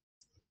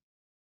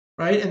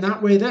 right? And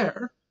that way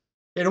there,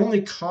 it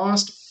only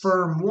cost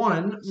firm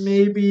 1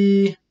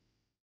 maybe,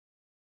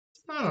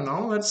 I don't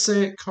know, let's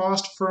say it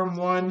cost firm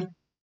 1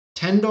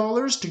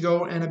 $10 to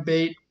go and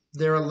abate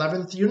their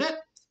 11th unit.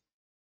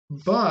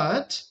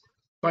 But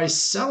by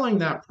selling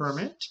that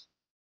permit,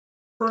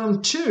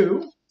 firm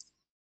 2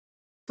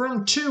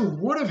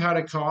 would have had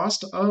a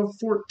cost of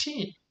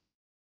 14.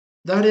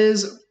 That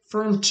is,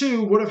 firm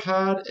 2 would have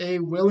had a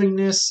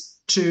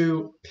willingness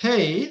to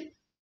pay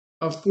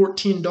of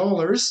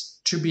 $14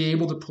 to be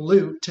able to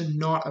pollute, to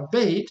not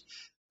abate,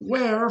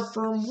 where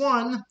firm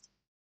 1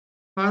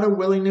 had a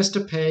willingness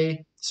to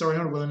pay,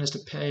 not a willingness to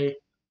pay,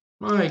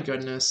 my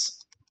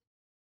goodness.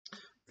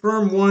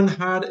 Firm 1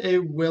 had a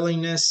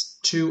willingness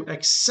to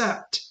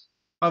accept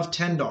of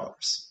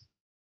 $10.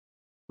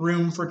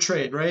 Room for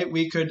trade, right?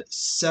 We could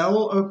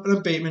sell an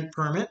abatement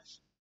permit.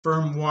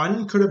 Firm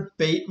 1 could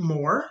abate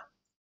more.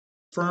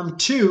 Firm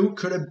 2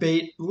 could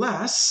abate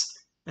less.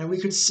 And we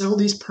could sell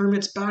these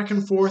permits back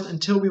and forth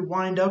until we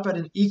wind up at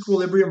an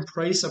equilibrium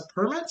price of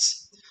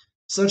permits,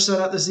 such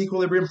that at this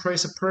equilibrium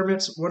price of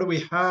permits, what do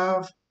we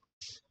have?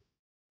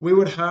 We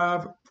would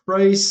have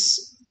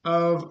price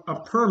of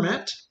a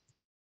permit,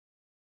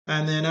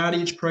 and then at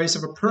each price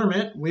of a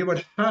permit, we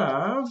would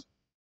have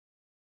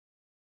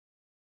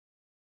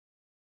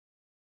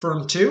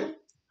firm 2,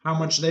 how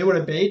much they would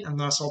abate, and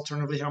thus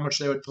alternatively how much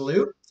they would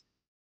pollute.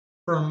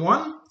 Firm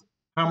 1,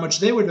 how much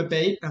they would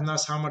abate, and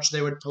thus how much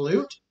they would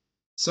pollute.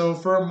 So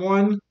firm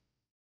 1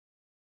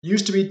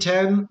 used to be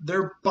 10.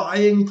 They're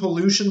buying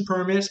pollution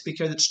permits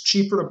because it's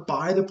cheaper to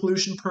buy the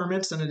pollution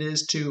permits than it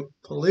is to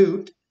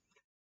pollute.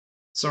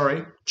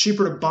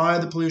 Cheaper to buy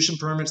the pollution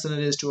permits than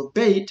it is to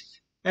abate.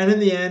 And in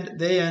the end,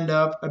 they end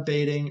up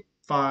abating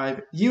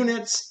 5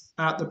 units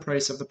at the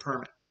price of the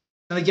permit.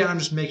 And again, I'm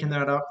just making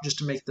that up just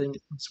to make things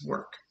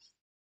work.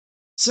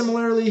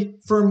 Similarly,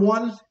 firm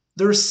 1,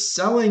 they're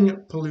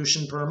selling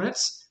pollution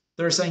permits.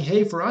 They're saying,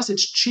 hey, for us,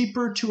 it's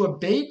cheaper to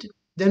abate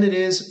than it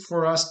is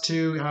for us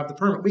to have the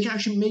permit. We can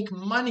actually make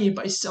money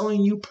by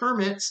selling you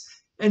permits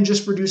and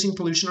just reducing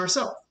pollution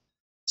ourselves.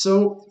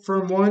 So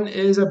firm 1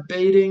 is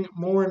abating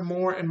more and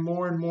more and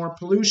more and more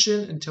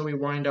pollution until we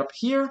wind up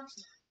here.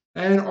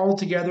 And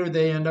altogether,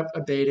 they end up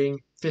abating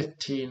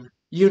 15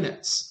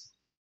 units.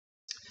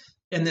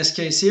 In this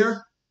case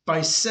here,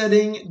 by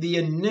setting the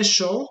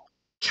initial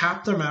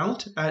capped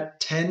amount at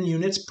 10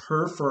 units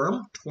per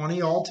firm,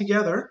 20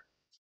 altogether,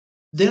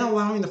 then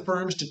allowing the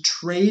firms to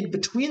trade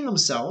between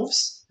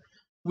themselves,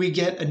 we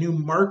get a new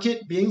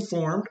market being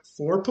formed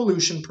for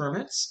pollution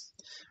permits.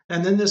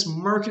 And then this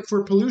market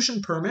for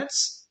pollution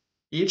permits,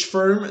 each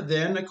firm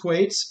then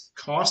equates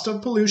cost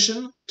of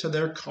pollution to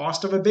their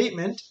cost of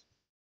abatement,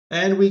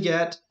 and we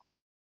get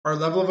our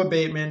level of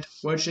abatement,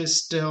 which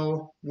is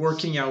still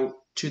working out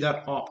to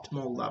that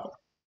optimal level.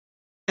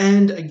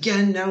 And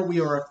again, now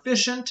we are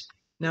efficient.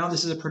 Now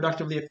this is a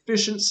productively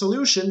efficient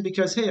solution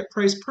because, hey, at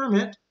price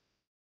permit,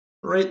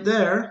 right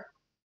there,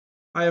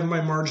 I have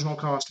my marginal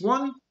cost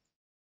 1,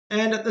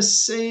 and at the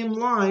same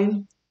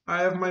line,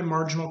 I have my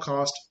marginal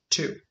cost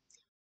 2.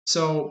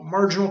 So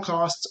marginal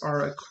costs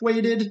are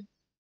equated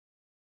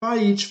by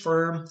each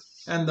firm,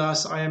 and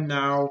thus I am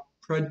now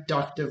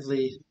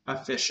productively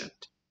efficient.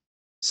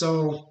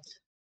 So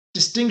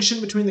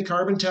distinction between the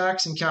carbon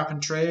tax and cap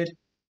and trade.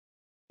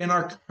 In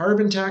our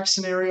carbon tax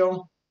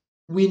scenario,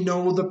 we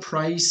know the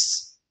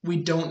price, we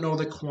don't know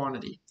the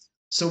quantity.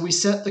 So we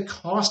set the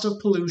cost of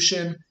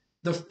pollution,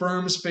 the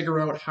firms figure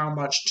out how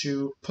much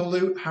to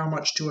pollute, how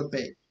much to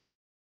abate.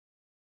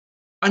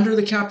 Under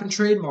the cap and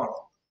trade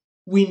model,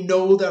 we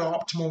know that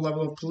optimal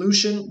level of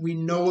pollution, we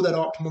know that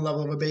optimal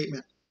level of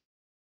abatement.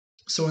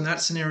 So in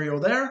that scenario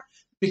there,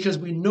 because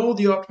we know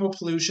the optimal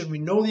pollution, we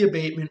know the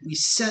abatement, we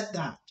set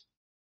that.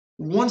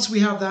 Once we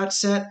have that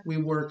set, we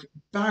work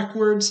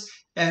backwards,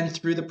 and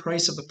through the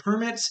price of the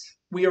permits,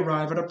 we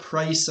arrive at a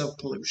price of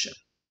pollution.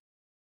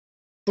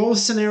 Both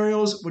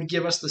scenarios would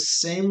give us the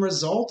same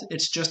result,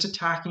 it's just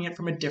attacking it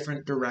from a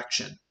different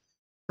direction.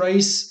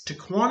 Price to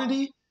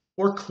quantity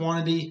or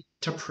quantity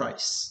to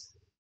price.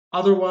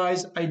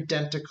 Otherwise,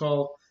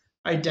 identical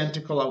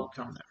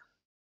outcome there.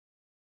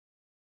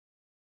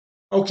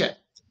 Okay,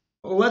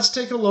 let's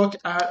take a look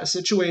at a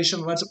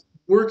situation. Let's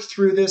work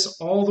through this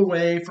all the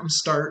way from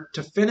start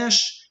to finish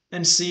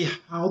and see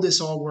how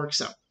this all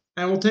works out.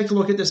 And we'll take a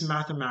look at this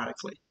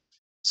mathematically.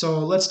 So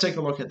let's take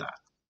a look at that.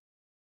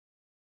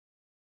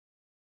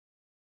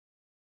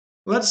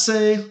 Let's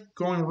say,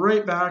 going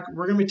right back,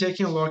 we're going to be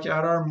taking a look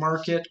at our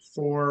market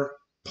for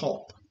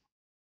pulp.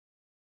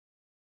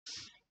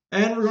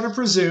 And we're going to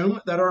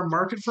presume that our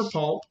market for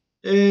pulp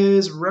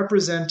is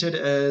represented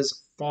as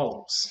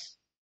follows.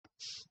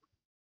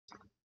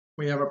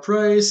 We have a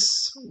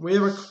price, we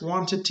have a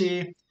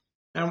quantity,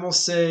 and we'll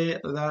say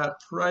that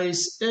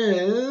price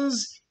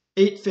is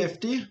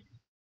 $8.50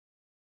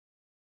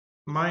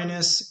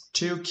 minus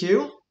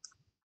 2Q,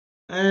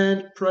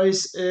 and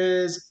price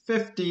is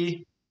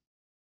 50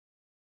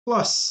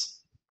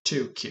 plus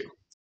 2Q.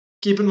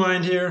 Keep in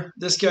mind here,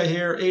 this guy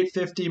here,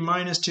 850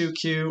 minus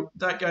 2Q,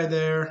 that guy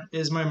there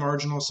is my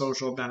marginal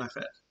social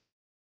benefit.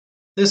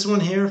 This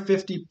one here,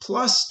 50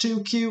 plus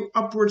 2Q,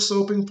 upward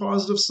sloping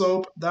positive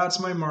slope, that's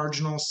my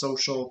marginal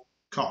social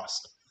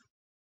cost.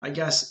 I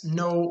guess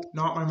no,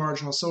 not my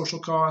marginal social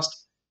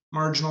cost,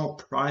 marginal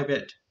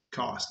private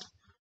cost.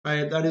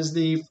 Right? That is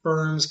the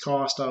firm's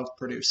cost of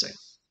producing.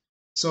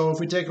 So if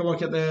we take a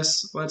look at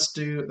this, let's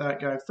do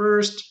that guy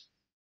first.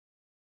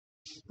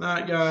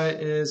 That guy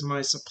is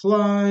my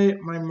supply,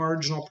 my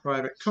marginal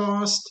private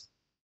cost.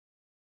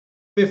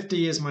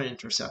 50 is my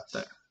intercept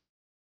there.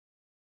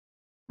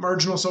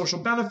 Marginal social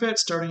benefit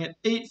starting at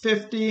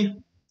 850,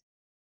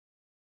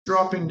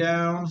 dropping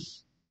down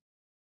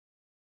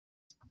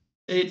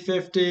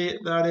 850,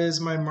 that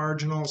is my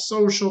marginal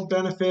social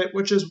benefit,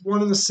 which is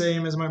one and the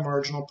same as my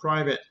marginal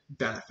private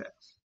benefit.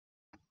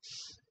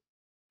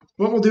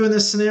 What we'll do in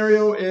this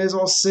scenario is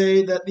I'll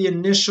say that the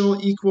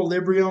initial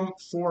equilibrium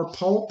for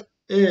pulp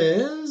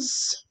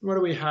is, what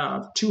do we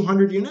have,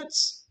 200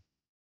 units?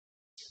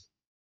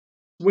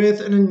 With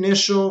an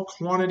initial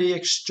quantity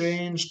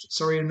exchange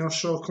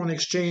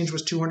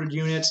was 200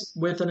 units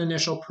with an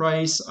initial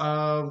price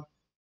of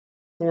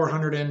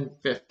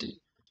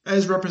 450.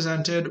 As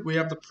represented, we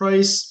have the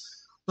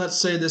price, let's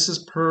say this is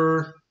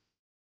per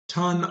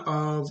ton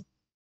of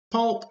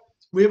pulp.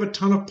 We have a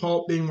ton of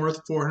pulp being worth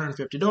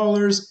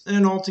 $450,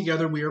 and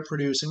altogether we have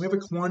a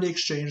quantity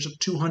exchange of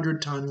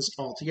 200 tons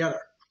altogether.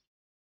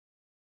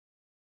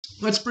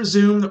 Let's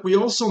presume that we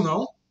also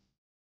know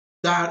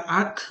that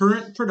at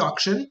current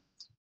production,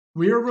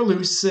 we are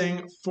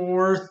releasing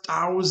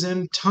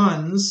 4,000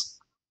 tons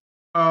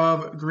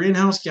of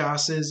greenhouse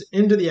gases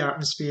into the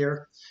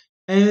atmosphere,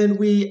 and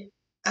we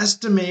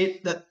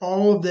estimate that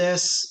all of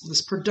this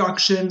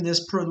production,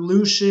 this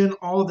pollution,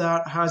 all of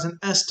that has an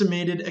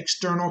estimated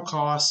external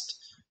cost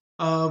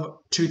of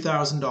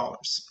 $2,000.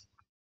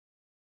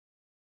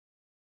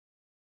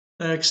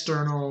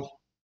 External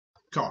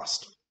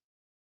cost.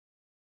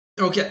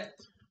 Okay,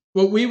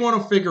 what we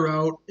want to figure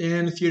out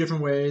in a few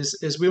different ways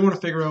is we want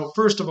to figure out,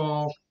 first of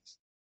all,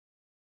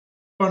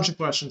 a bunch of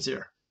questions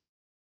here.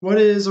 What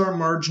is our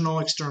marginal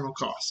external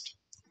cost?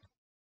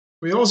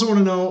 We also want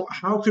to know,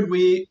 how could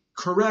we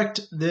correct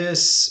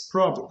this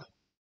problem?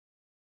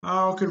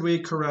 How could we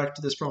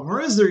correct this problem?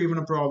 Or is there even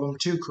a problem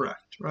to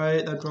correct,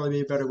 right? That'd probably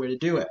be a better way to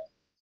do it.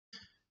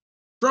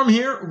 From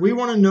here, we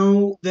want to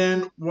know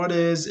then what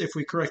is, if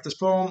we correct this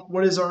problem,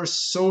 what is our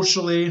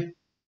socially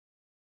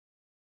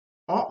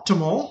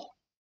optimal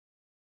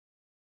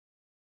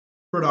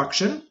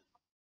production?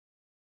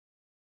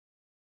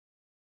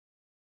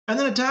 And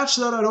then attached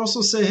to that, I'd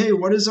also say, hey,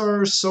 what is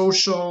our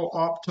social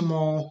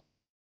optimal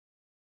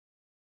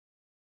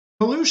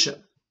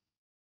pollution?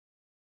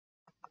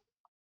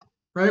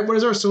 Right? What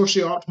is our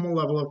socially optimal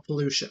level of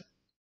pollution?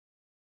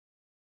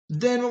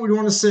 Then what we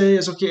want to say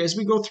is, okay, as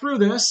we go through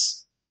this,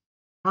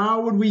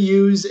 how would we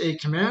use a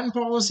command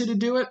policy to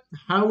do it?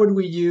 How would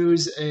we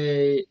use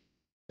a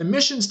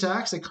emissions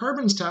tax, a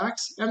carbons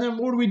tax? And then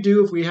what would we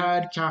do if we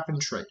had cap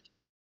and trade?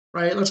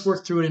 Right? Let's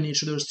work through it in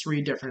each of those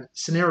three different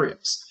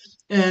scenarios.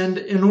 And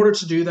in order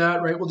to do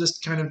that, right, we'll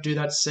just kind of do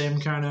that same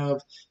kind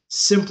of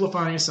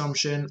simplifying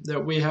assumption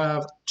that we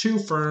have two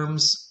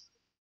firms,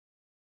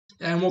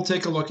 and we'll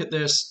take a look at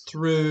this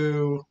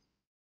through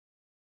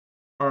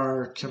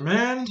our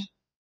command,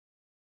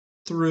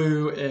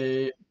 through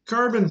a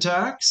carbon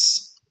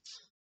tax,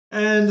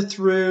 and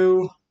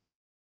through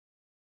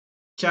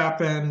cap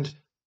and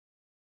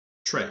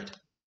trade.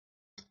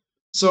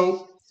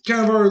 So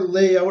kind of our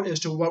layout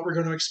as to what we're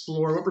going to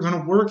explore, what we're going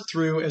to work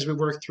through as we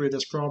work through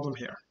this problem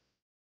here.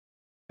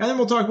 And then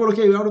we'll talk about,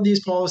 okay, out of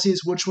these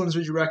policies, which ones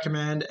would you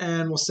recommend?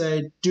 And we'll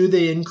say, do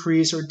they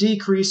increase or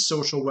decrease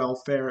social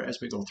welfare as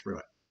we go through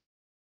it?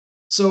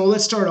 So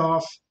let's start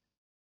off.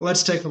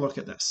 Let's take a look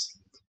at this.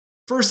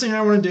 First thing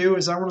I want to do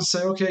is I want to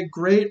say, okay,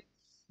 great.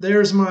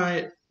 There's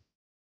my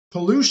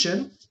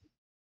pollution.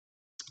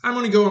 I'm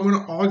going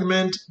to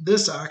augment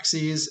this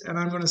axis, and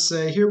I'm going to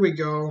say, here we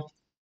go,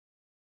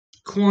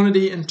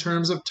 quantity in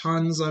terms of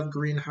tons of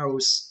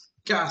greenhouse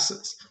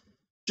gases,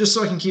 just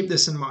so I can keep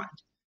this in mind.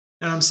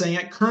 And I'm saying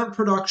at current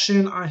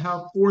production, I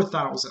have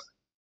 4,000.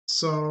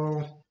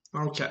 So,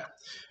 okay.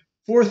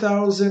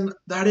 4,000,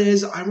 that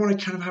is, I want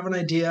to kind of have an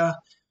idea,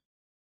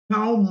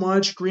 how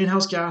much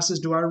greenhouse gases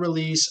do I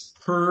release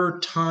per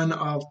ton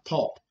of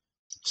pulp?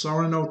 So I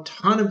want to know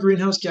ton of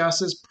greenhouse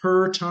gases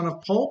per ton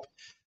of pulp.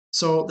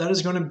 So that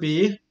is going to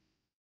be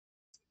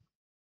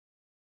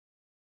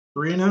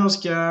greenhouse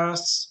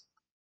gas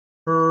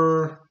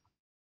per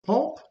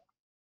pulp.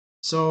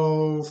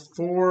 So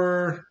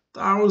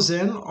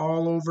 4,000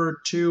 all over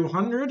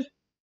 200.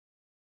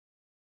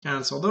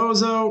 Cancel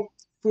those out.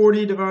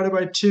 40 divided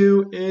by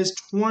 2 is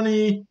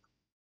 20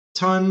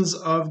 tons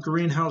of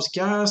greenhouse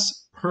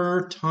gas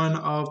per ton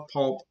of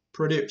pulp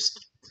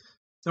produced.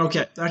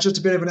 Okay, that's just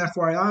a bit of an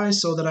FYI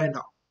so that I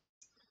know.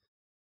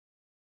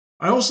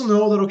 I also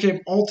know that, okay,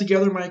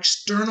 altogether my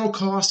external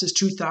cost is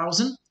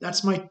 2,000.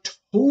 That's my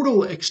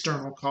total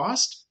external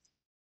cost.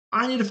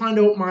 I need to find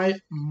out my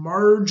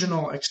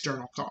marginal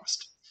external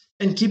cost.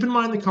 And keep in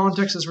mind the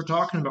context as we're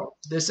talking about.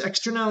 This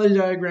externality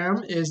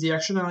diagram is the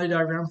externality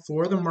diagram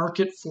for the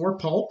market for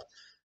pulp.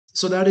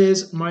 So that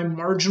is my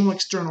marginal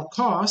external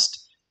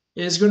cost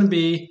is going to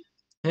be,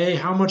 hey,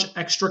 how much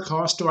extra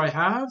cost do I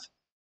have?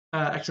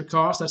 Extra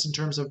cost, that's in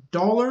terms of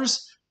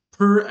dollars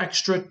per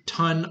extra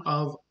ton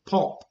of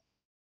pulp.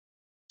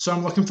 So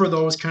I'm looking for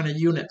those kind of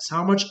units.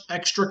 How much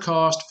extra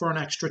cost for an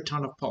extra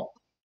ton of pulp?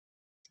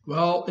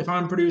 Well, if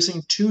I'm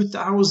producing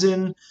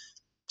 200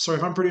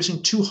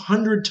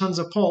 tons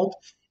of pulp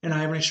and I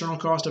have an external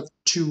cost of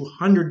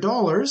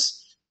 $200,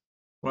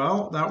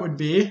 well, that would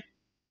be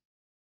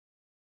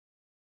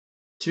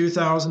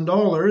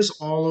 $2,000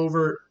 all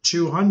over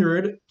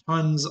 200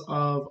 tons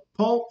of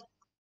pulp.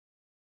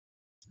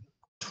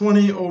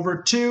 20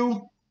 over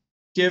 2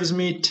 gives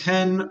me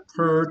 10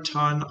 per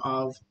ton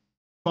of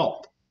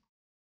pulp.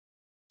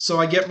 So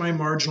I get my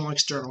marginal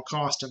external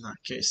cost in that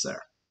case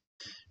there.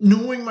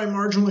 Knowing my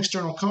marginal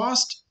external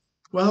cost,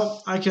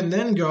 well, I can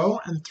then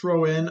go and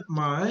throw in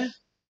my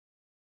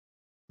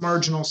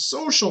marginal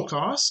social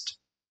cost.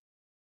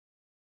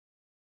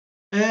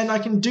 And I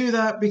can do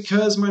that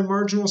because my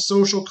marginal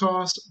social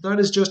cost, that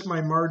is just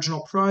my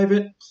marginal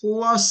private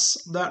plus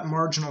that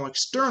marginal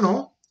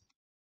external,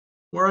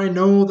 where I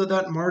know that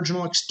that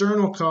marginal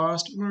external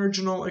cost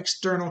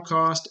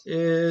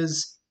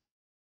is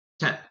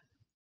 10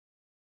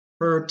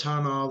 per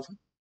ton of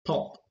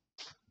pulp.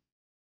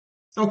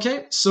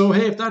 Okay, so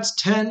hey, if that's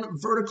 10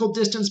 vertical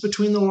distance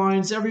between the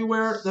lines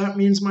everywhere, that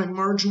means my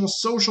marginal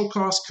social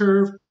cost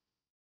curve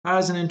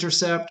has an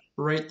intercept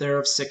right there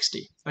of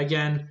 60.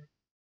 Again,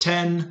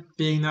 10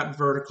 being that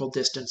vertical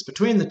distance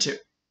between the two.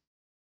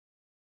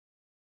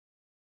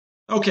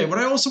 Okay, what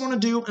I also want to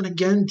do, and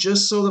again,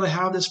 just so that I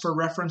have this for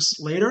reference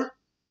later,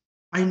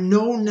 I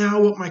know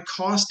now what my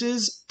cost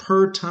is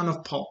per ton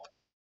of pulp.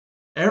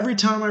 Every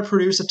time I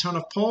produce a ton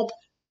of pulp,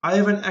 I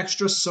have an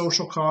extra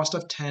social cost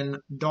of $10.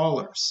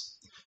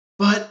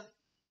 But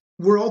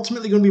we're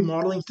ultimately going to be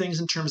modeling things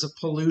in terms of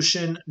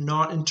pollution,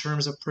 not in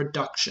terms of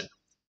production,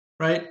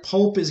 right?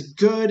 Pulp is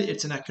good.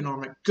 It's an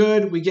economic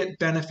good. We get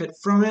benefit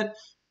from it.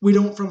 We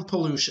don't from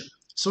pollution.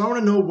 So I want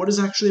to know what is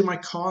actually my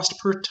cost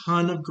per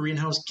ton of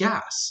greenhouse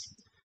gas.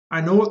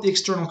 I know what the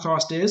external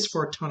cost is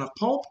for a ton of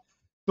pulp,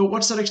 but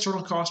what's that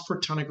external cost per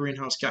ton of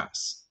greenhouse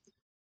gas?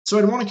 So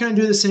I'd want to kind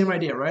of do the same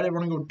idea, right? I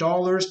want to go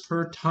dollars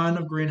per ton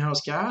of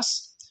greenhouse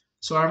gas.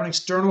 So I have an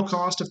external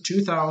cost of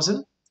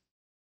 2,000.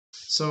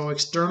 So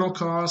external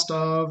cost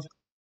of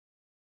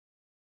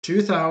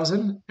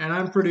 2,000, and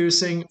I'm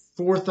producing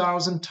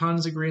 4,000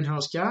 tons of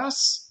greenhouse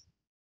gas.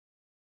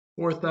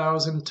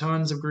 4,000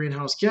 tons of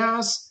greenhouse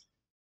gas.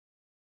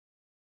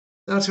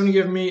 That's going to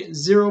give me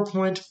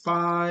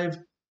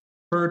 0.5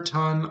 per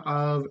ton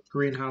of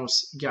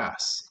greenhouse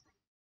gas.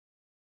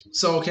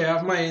 So, okay, I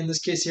have in this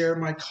case here,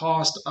 my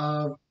cost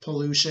of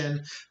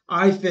pollution.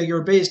 I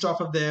figure based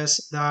off of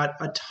this that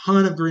a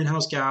ton of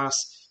greenhouse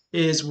gas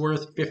is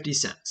worth 50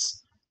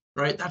 cents,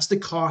 right? That's the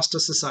cost to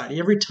society.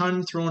 Every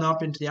ton thrown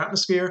up into the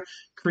atmosphere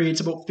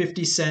creates about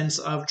 50 cents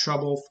of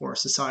trouble for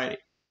society.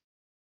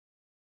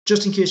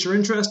 Just in case you're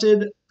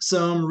interested,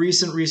 some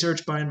recent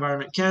research by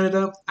Environment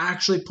Canada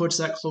actually puts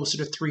that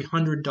closer to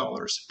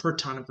 $300 per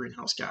ton of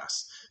greenhouse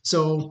gas.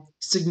 So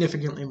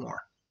significantly more.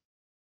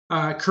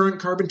 Current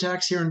carbon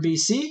tax here in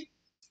BC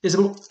is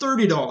about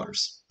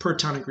 $30 per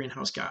ton of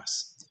greenhouse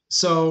gas.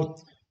 So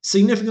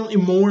significantly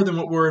more than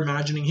what we're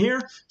imagining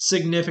here,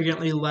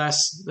 significantly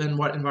less than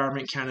what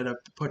Environment Canada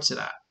puts it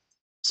at.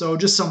 So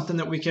just something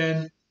that we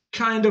can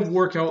kind of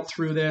work out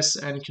through this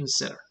and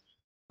consider.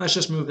 Let's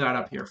just move that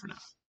up here for now.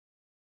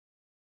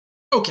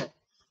 Okay,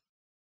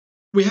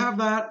 we have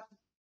that.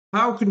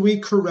 How could we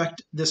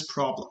correct this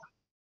problem?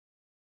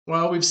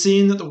 Well, we've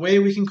seen that the way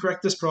we can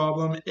correct this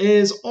problem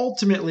is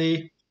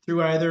ultimately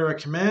through either a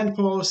command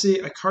policy,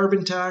 a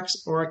carbon tax,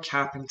 or a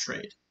cap and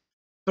trade.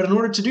 But in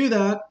order to do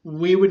that,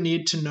 we would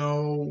need to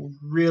know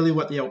really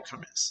what the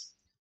outcome is.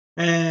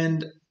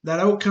 And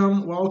that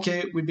outcome, well,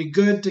 okay, would be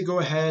good to go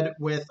ahead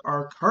with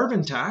our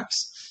carbon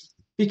tax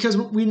because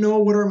we know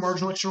what our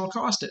marginal external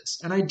cost is.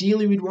 And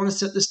ideally, we'd want to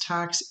set this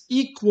tax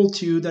equal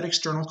to that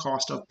external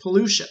cost of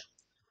pollution.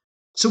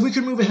 So we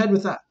could move ahead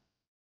with that.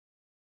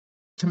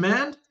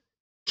 Command,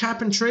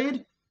 cap and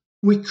trade,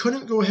 we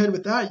couldn't go ahead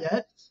with that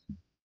yet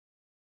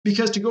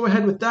because to go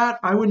ahead with that,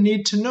 I would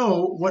need to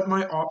know what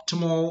my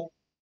optimal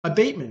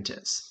abatement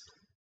is.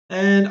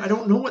 And I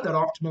don't know what that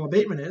optimal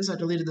abatement is. I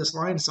deleted this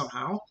line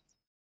somehow.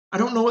 I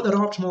don't know what that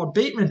optimal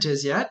abatement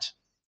is yet.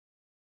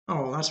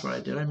 Oh, that's what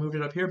I did. I moved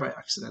it up here by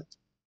accident.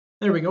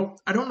 There we go.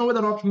 I don't know what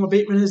that optimal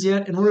abatement is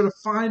yet. In order to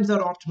find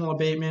that optimal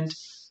abatement,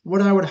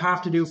 what I would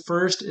have to do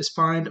first is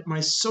find my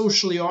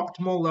socially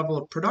optimal level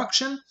of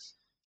production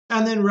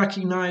and then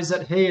recognize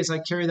that, hey, as I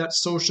carry that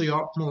socially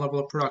optimal level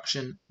of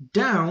production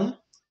down,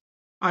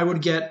 I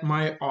would get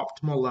my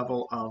optimal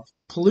level of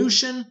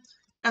pollution.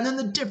 And then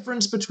the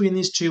difference between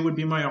these two would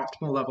be my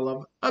optimal level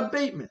of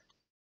abatement.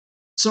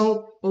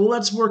 So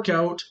let's work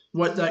out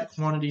what that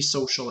quantity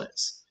social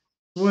is.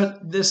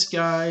 What this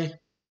guy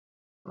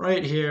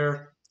right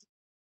here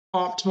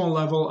optimal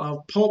level of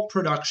pulp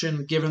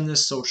production given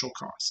this social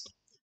cost.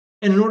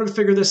 And in order to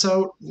figure this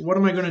out, what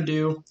am I going to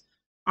do?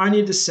 I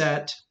need to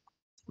set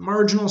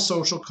marginal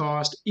social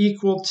cost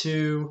equal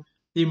to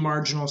the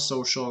marginal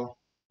social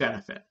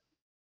benefit.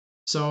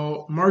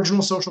 So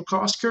marginal social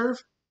cost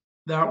curve,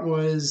 that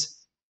was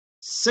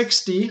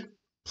 60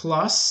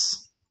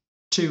 plus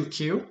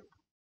 2Q,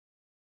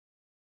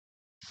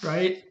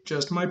 right?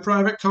 Just my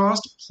private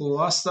cost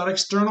plus that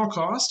external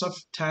cost of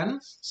 10.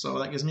 So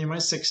that gives me my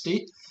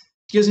 60.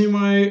 Gives me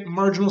my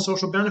marginal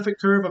social benefit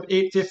curve of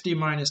 850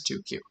 minus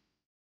 2Q.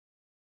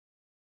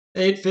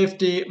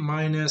 850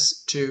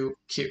 minus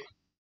 2Q.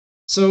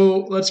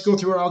 So let's go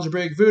through our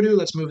algebraic voodoo.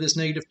 Let's move this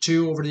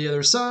 -2 over to the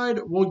other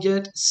side. We'll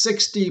get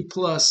 60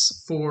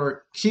 plus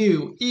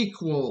 4Q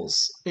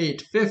equals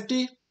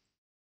 850.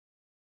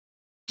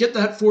 Get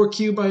that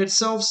 4Q by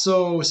itself,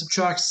 so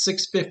subtract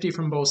 650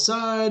 from both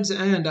sides,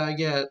 and I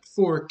get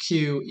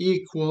 4Q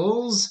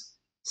equals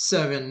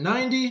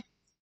 790.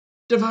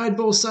 Divide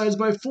both sides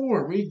by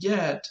 4. We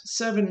get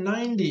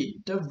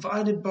 790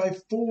 divided by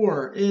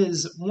 4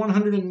 is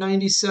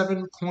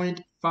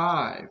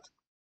 197.5.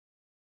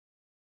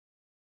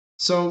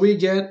 So we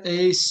get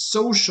a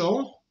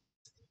social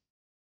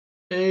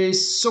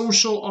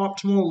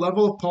optimal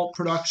level of pulp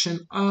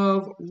production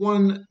of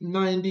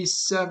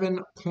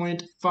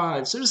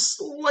 197.5. So just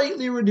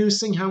slightly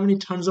reducing how many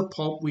tons of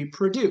pulp we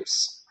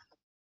produce.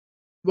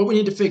 What we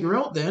need to figure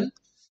out then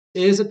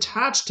is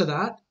attached to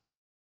that,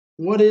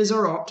 what is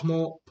our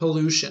optimal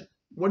pollution?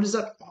 What is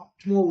that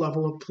optimal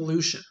level of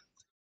pollution?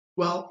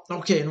 Well,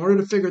 okay, in order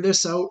to figure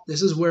this out,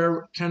 this is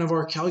where kind of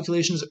our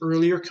calculations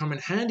earlier come in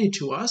handy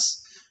to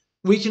us.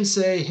 We can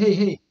say,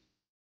 hey,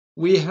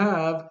 we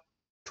have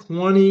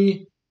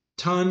 20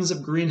 tons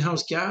of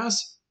greenhouse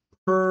gas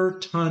per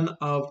ton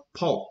of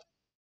pulp.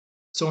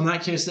 So in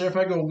that case there, if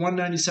I go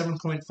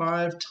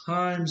 197.5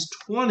 times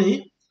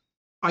 20,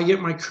 I get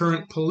my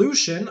current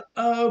pollution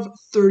of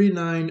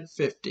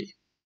 3950.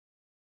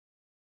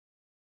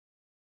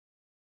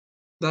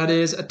 That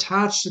is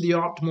attached to the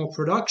optimal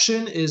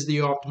production is the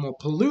optimal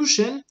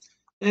pollution.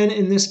 And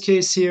in this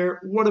case here,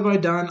 what have I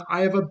done?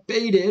 I have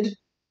abated,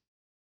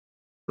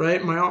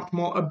 right? My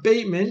optimal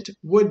abatement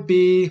would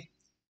be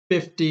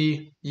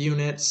 50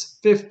 units,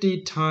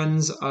 50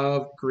 tons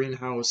of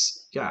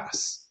greenhouse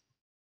gas.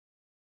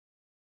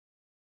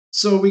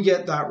 So we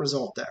get that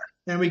result there.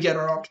 And we get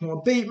our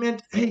optimal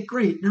abatement. Hey,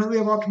 great. Now that we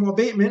have optimal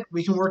abatement,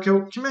 we can work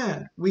out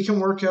command. We can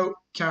work out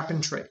cap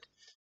and trade.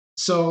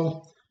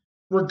 So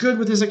we're good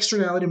with this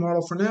externality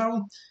model for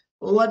now.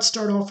 Let's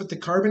start off with the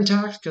carbon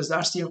tax because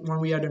that's the one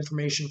we had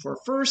information for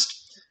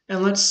first.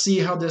 And let's see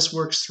how this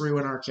works through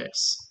in our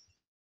case.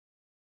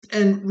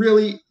 And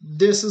really,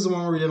 this is the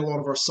one where we did a lot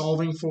of our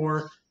solving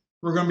for.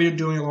 We're going to be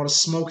doing a lot of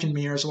smoke and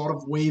mirrors, a lot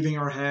of waving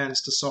our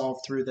hands to solve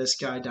through this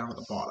guy down at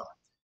the bottom.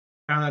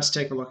 And let's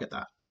take a look at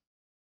that.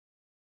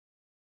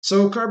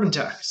 So carbon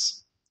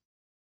tax.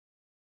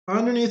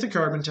 Underneath the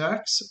carbon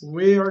tax,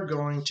 we are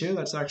going to,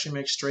 let's actually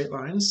make straight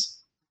lines.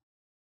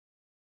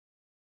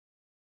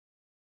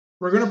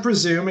 We're going to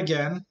presume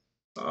again,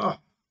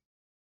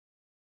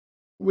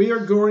 we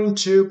are going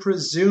to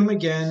presume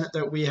again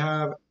that we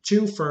have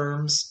two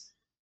firms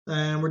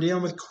and we're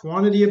dealing with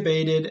quantity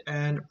abated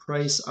and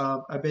price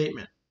of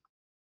abatement.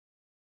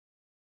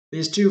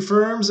 These two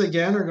firms,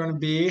 again, are going to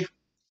be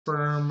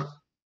firm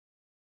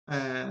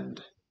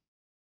and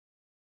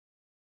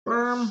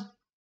firm,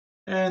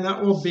 and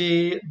that will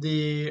be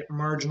the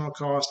marginal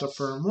cost of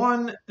firm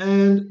 1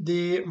 and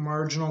the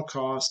marginal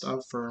cost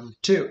of firm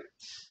 2.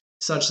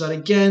 Such that,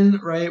 again,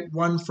 right,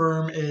 one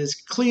firm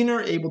is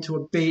cleaner, able to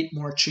abate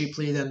more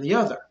cheaply than the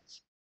other.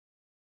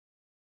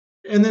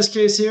 In this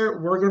case here,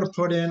 we're going to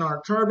put in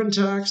our carbon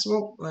tax.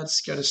 Well,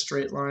 let's get a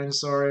straight line,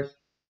 sorry.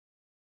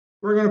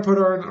 We're going to put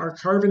our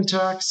carbon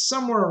tax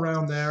somewhere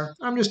around there.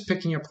 I'm just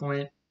picking a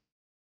point.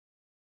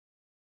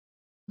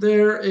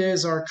 There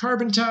is our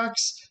carbon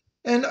tax.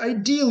 And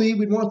ideally,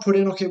 we'd want to put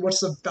in, okay, what's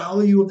the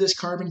value of this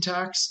carbon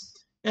tax?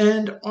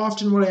 And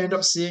often what I end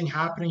up seeing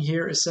happening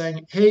here is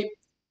saying, hey,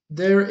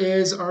 there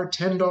is our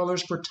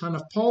 $10 per ton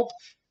of pulp.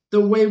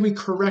 The way we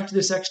correct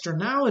this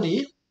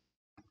externality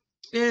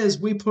is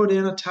we put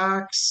in a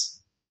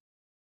tax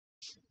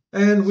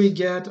and we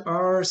get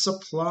our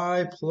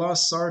supply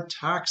plus our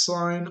tax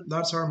line.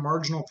 That's our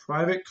marginal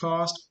private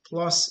cost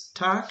plus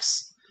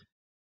tax.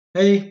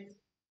 Hey,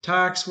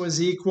 tax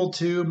was equal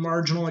to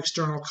marginal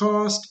external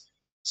cost,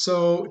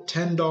 so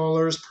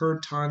 $10 per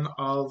ton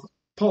of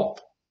pulp.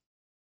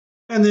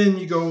 And then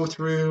you go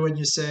through and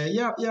you say,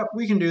 yep,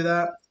 we can do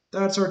that.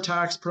 That's our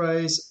tax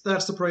price.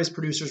 That's the price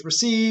producers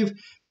receive.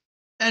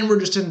 And we're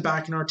just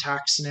back in our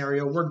tax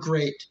scenario. We're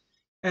great.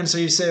 And so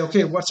you say,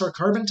 okay, what's our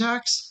carbon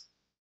tax?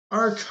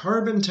 Our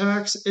carbon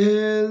tax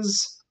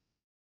is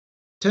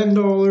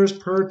 $10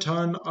 per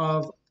ton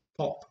of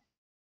pulp.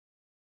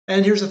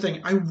 And here's the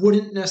thing. I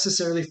wouldn't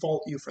necessarily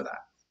fault you for that.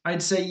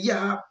 I'd say,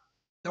 yeah,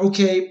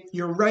 okay,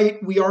 you're right.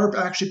 We are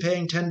actually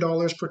paying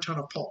 $10 per ton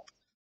of pulp.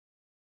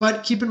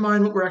 But keep in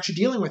mind what we're actually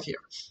dealing with here.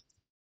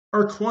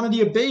 our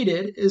quantity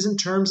abated is in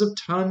terms of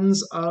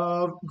tons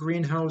of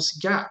greenhouse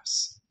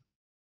gas.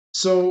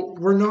 So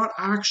we're not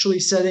actually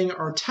setting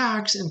our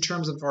tax in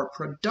terms of our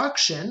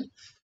production.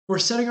 We're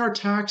setting our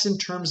tax in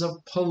terms of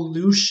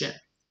pollution,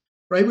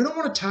 right? We don't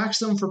want to tax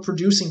them for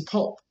producing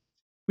pulp.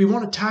 We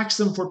want to tax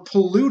them for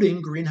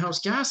polluting greenhouse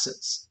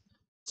gases.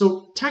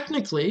 So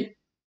technically,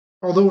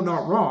 although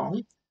not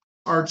wrong,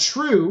 our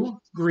true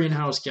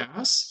greenhouse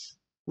gas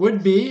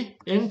would be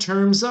in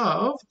terms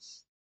of,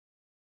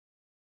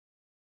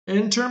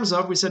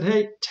 we said,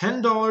 hey,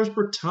 $10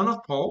 per ton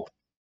of pulp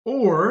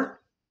or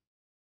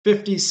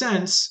 50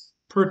 cents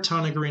per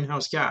ton of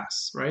greenhouse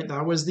gas, right?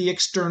 That was the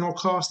external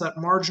cost, that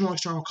marginal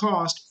external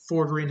cost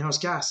for greenhouse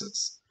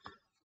gases.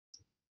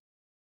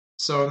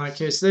 So in that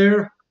case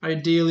there,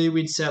 ideally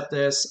we'd set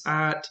this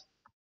at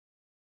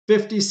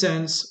 50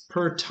 cents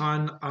per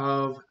ton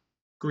of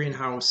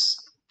greenhouse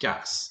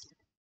gas.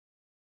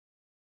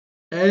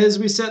 As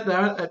we set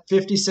that at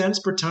 50 cents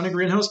per ton of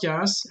greenhouse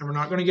gas, and we're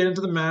not going to get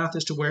into the math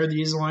as to where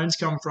these lines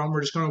come from,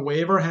 we're just going to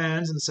wave our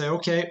hands and say,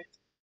 okay,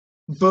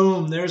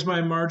 boom, there's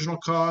my marginal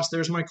cost,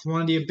 there's my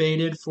quantity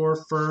abated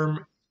for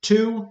firm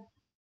 2.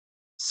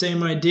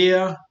 Same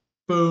idea,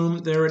 boom,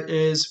 there it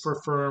is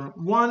for firm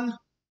 1.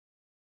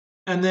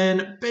 And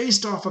then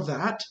based off of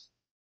that,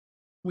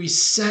 we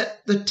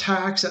set the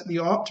tax at the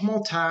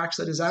optimal tax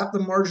that is at the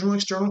marginal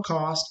external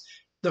cost.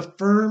 The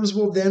firms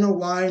will then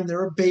align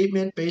their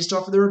abatement based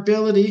off of their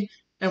ability,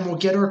 and we'll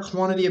get our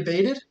quantity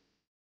abated.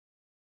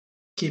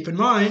 Keep in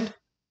mind,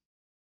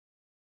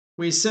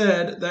 we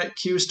said that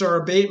Q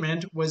star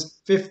abatement was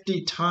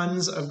 50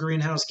 tons of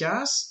greenhouse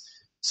gas.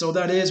 So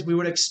that is, we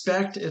would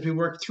expect as we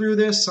work through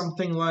this,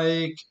 something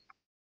like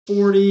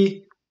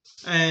 40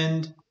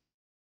 and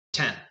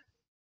 10,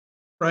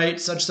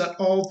 right? Such that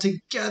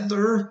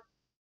altogether,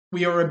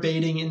 we are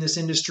abating in this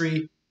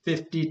industry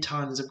 50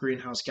 tons of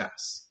greenhouse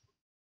gas.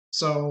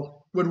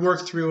 So would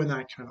work through in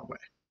that kind of way.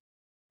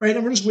 Right,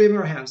 and we're just waving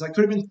our hands. That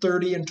could have been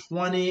 30 and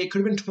 20. It could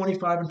have been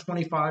 25 and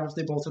 25 if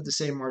they both had the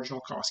same marginal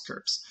cost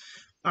curves.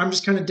 I'm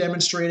just kind of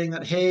demonstrating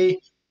that, hey,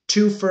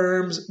 two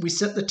firms, we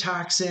set the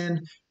tax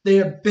in, they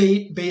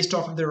abate based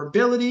off of their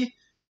ability,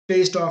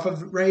 based off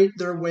of, right,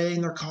 their weighing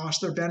their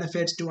costs, their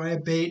benefits. Do I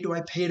abate? Do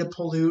I pay to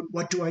pollute?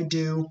 What do I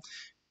do?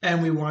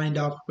 And we wind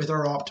up with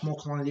our optimal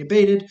quantity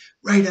abated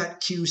right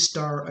at Q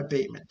star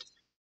abatement.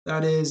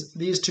 That is,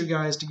 these two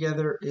guys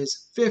together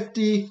is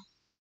 50,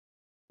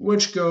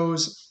 which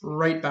goes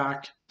right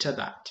back to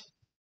that.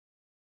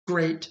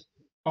 Great,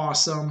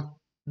 awesome,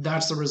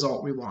 that's the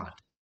result we wanted.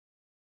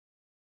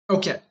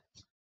 Okay,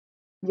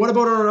 what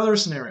about our other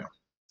scenario?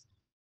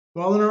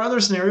 Well, in our other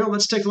scenario,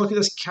 let's take a look at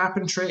this cap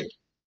and trade.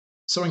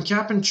 So in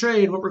cap and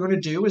trade, what we're going to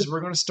do is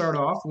we're going to start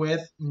off with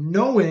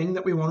knowing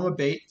that we want to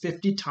abate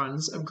 50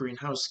 tons of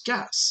greenhouse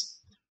gas.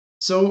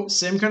 So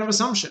same kind of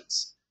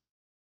assumptions.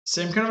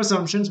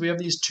 We have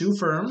these two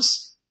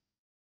firms.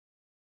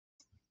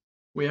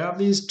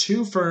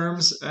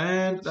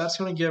 And that's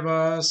going to give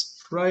us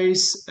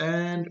price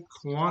and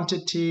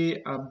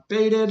quantity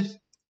abated.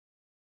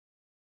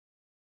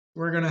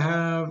 We're going to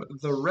have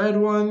the red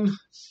one.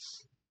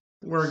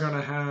 We're going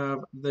to have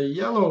the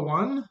yellow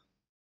one.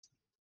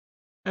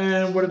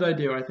 And what did I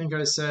do? I think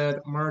I said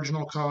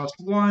marginal cost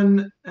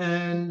 1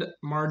 and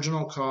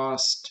marginal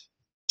cost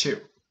 2.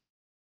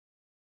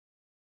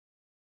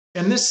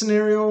 In this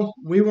scenario,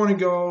 we want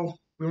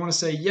to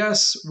say,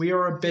 yes, we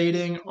are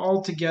abating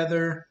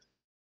altogether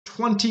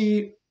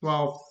 50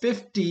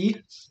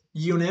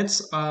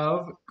 units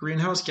of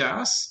greenhouse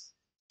gas.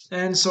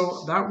 And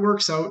so that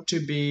works out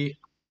to be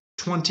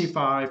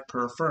 25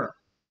 per firm.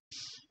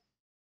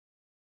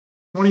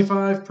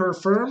 25 per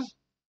firm,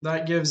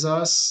 that gives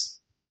us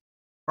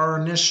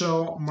our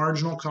initial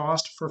marginal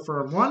cost for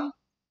firm 1.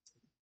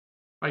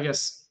 I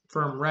guess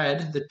firm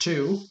red, the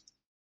 2.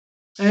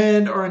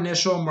 And our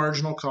initial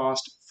marginal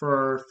cost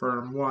for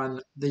firm 1,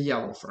 the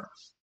yellow firm.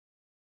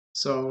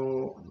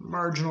 So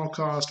marginal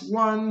cost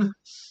 1,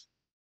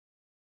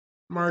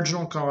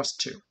 marginal cost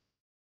 2.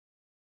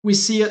 We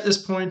see at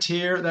this point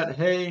here that,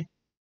 hey,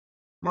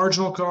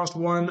 marginal cost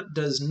 1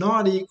 does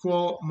not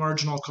equal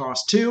marginal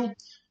cost 2.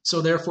 So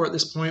therefore, at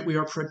this point, we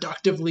are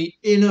productively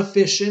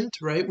inefficient,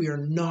 right? We are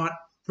not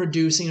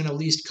producing in a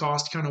least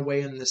cost kind of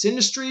way in this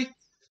industry.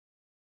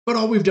 But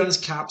all we've done is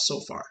cap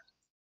so far.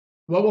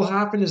 What will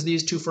happen is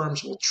these two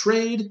firms will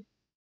trade.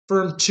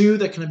 Firm 2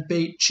 that can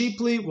abate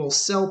cheaply will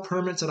sell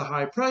permits at a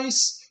high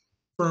price.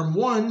 Firm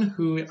 1,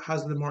 who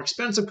has the more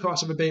expensive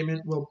cost of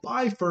abatement, will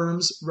buy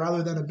firms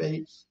rather than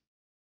abate.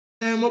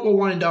 And what we'll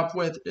wind up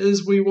with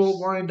is we will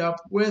wind up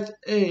with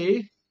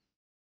a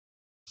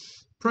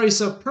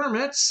price of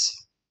permits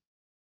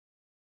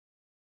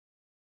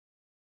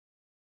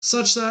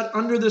such that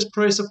under this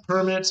price of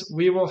permits,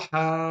 we will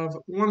have,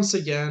 once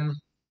again,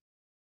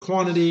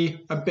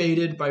 quantity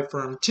abated by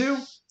firm 2,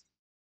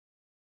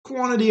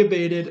 quantity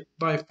abated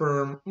by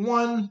firm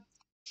 1,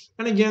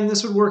 and again,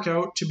 this would work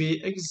out to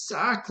be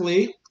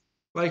exactly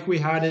like we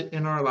had it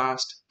in our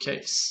last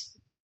case.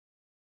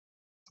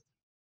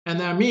 And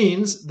that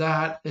means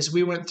that as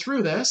we went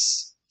through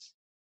this,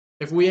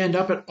 If we end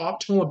up at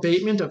optimal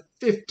abatement of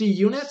 50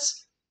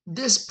 units,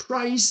 this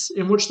price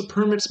in which the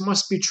permits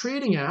must be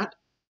trading at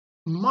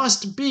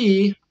must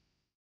be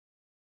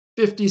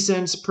 50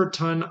 cents per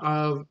ton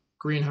of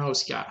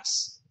greenhouse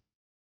gas,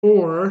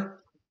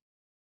 or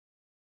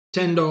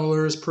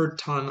 $10 per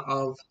ton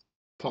of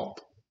pulp.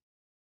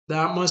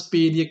 That must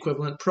be the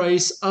equivalent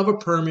price of a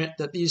permit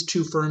that these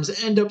two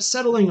firms end up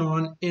settling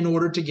on in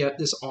order to get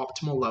this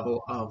optimal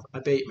level of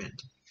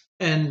abatement.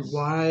 And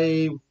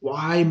why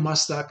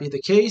must that be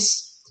the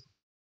case?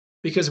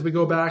 Because if we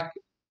go back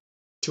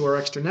to our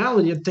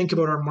externality and think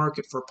about our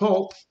market for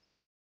pulp,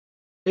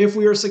 if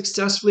we are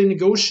successfully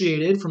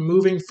negotiated from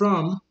moving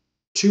from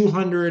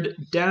 200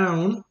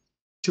 down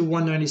to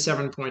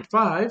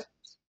 197.5,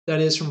 that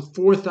is from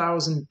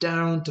 4,000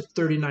 down to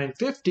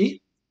 39.50,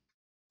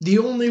 the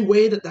only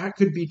way that that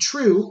could be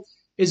true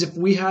is if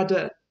we had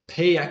to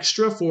pay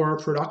extra for our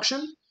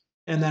production,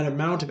 and that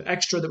amount of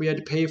extra that we had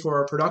to pay for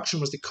our production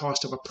was the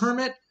cost of a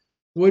permit,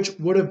 which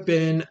would have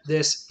been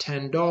this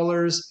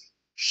 $10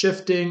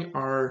 shifting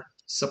our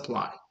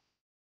supply.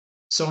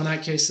 So in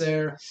that case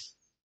there,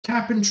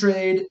 cap and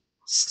trade,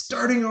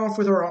 starting off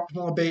with our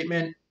optimal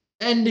abatement,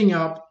 ending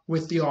up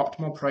with the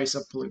optimal price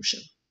of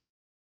pollution.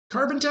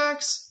 Carbon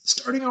tax,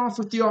 starting off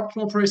with the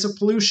optimal price of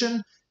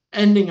pollution,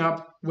 ending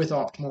up with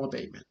optimal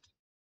abatement.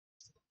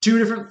 Two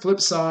different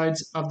flip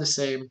sides of the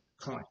same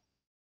coin.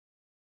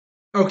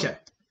 Okay,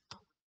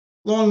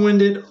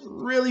 long-winded,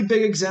 really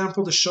big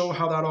example to show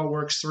how that all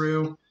works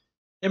through.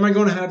 Am I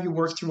going to have you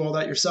work through all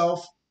that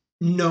yourself?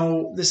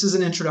 No, this is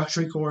an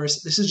introductory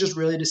course. This is just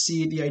really to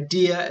see the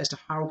idea as to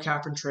how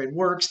cap and trade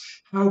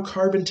works, how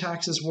carbon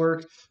taxes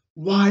work,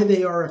 why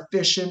they are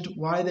efficient,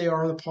 why they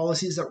are the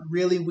policies that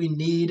really we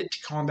need to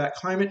combat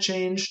climate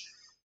change.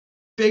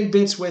 Big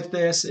bits with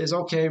this is,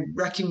 okay,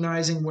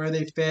 recognizing where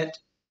they fit,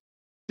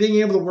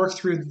 being able to work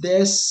through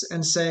this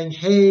and saying,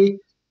 hey,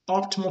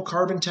 optimal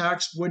carbon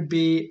tax would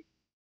be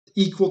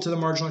equal to the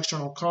marginal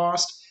external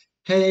cost.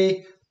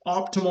 Hey,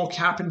 optimal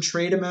cap and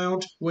trade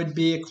amount would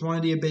be a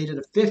quantity abated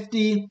of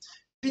 50.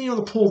 Being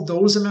able to pull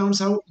those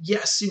amounts out,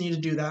 yes, you need to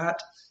do that.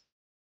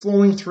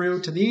 Flowing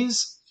through to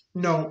these,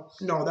 no,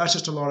 that's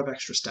just a lot of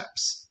extra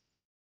steps.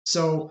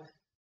 So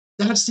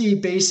that's the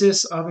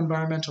basis of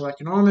environmental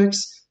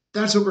economics.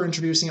 That's what we're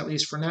introducing, at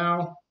least for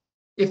now.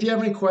 If you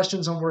have any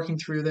questions on working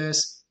through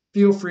this,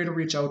 feel free to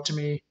reach out to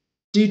me,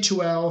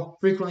 D2L,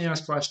 frequently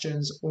asked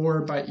questions,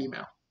 or by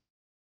email.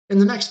 In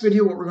the next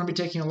video, what we're going to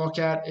be taking a look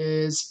at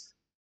is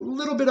a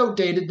little bit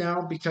outdated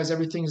now because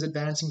everything is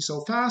advancing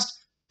so fast,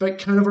 but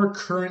kind of our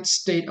current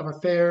state of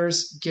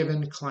affairs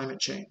given climate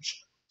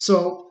change.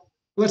 So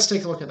let's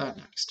take a look at that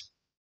next.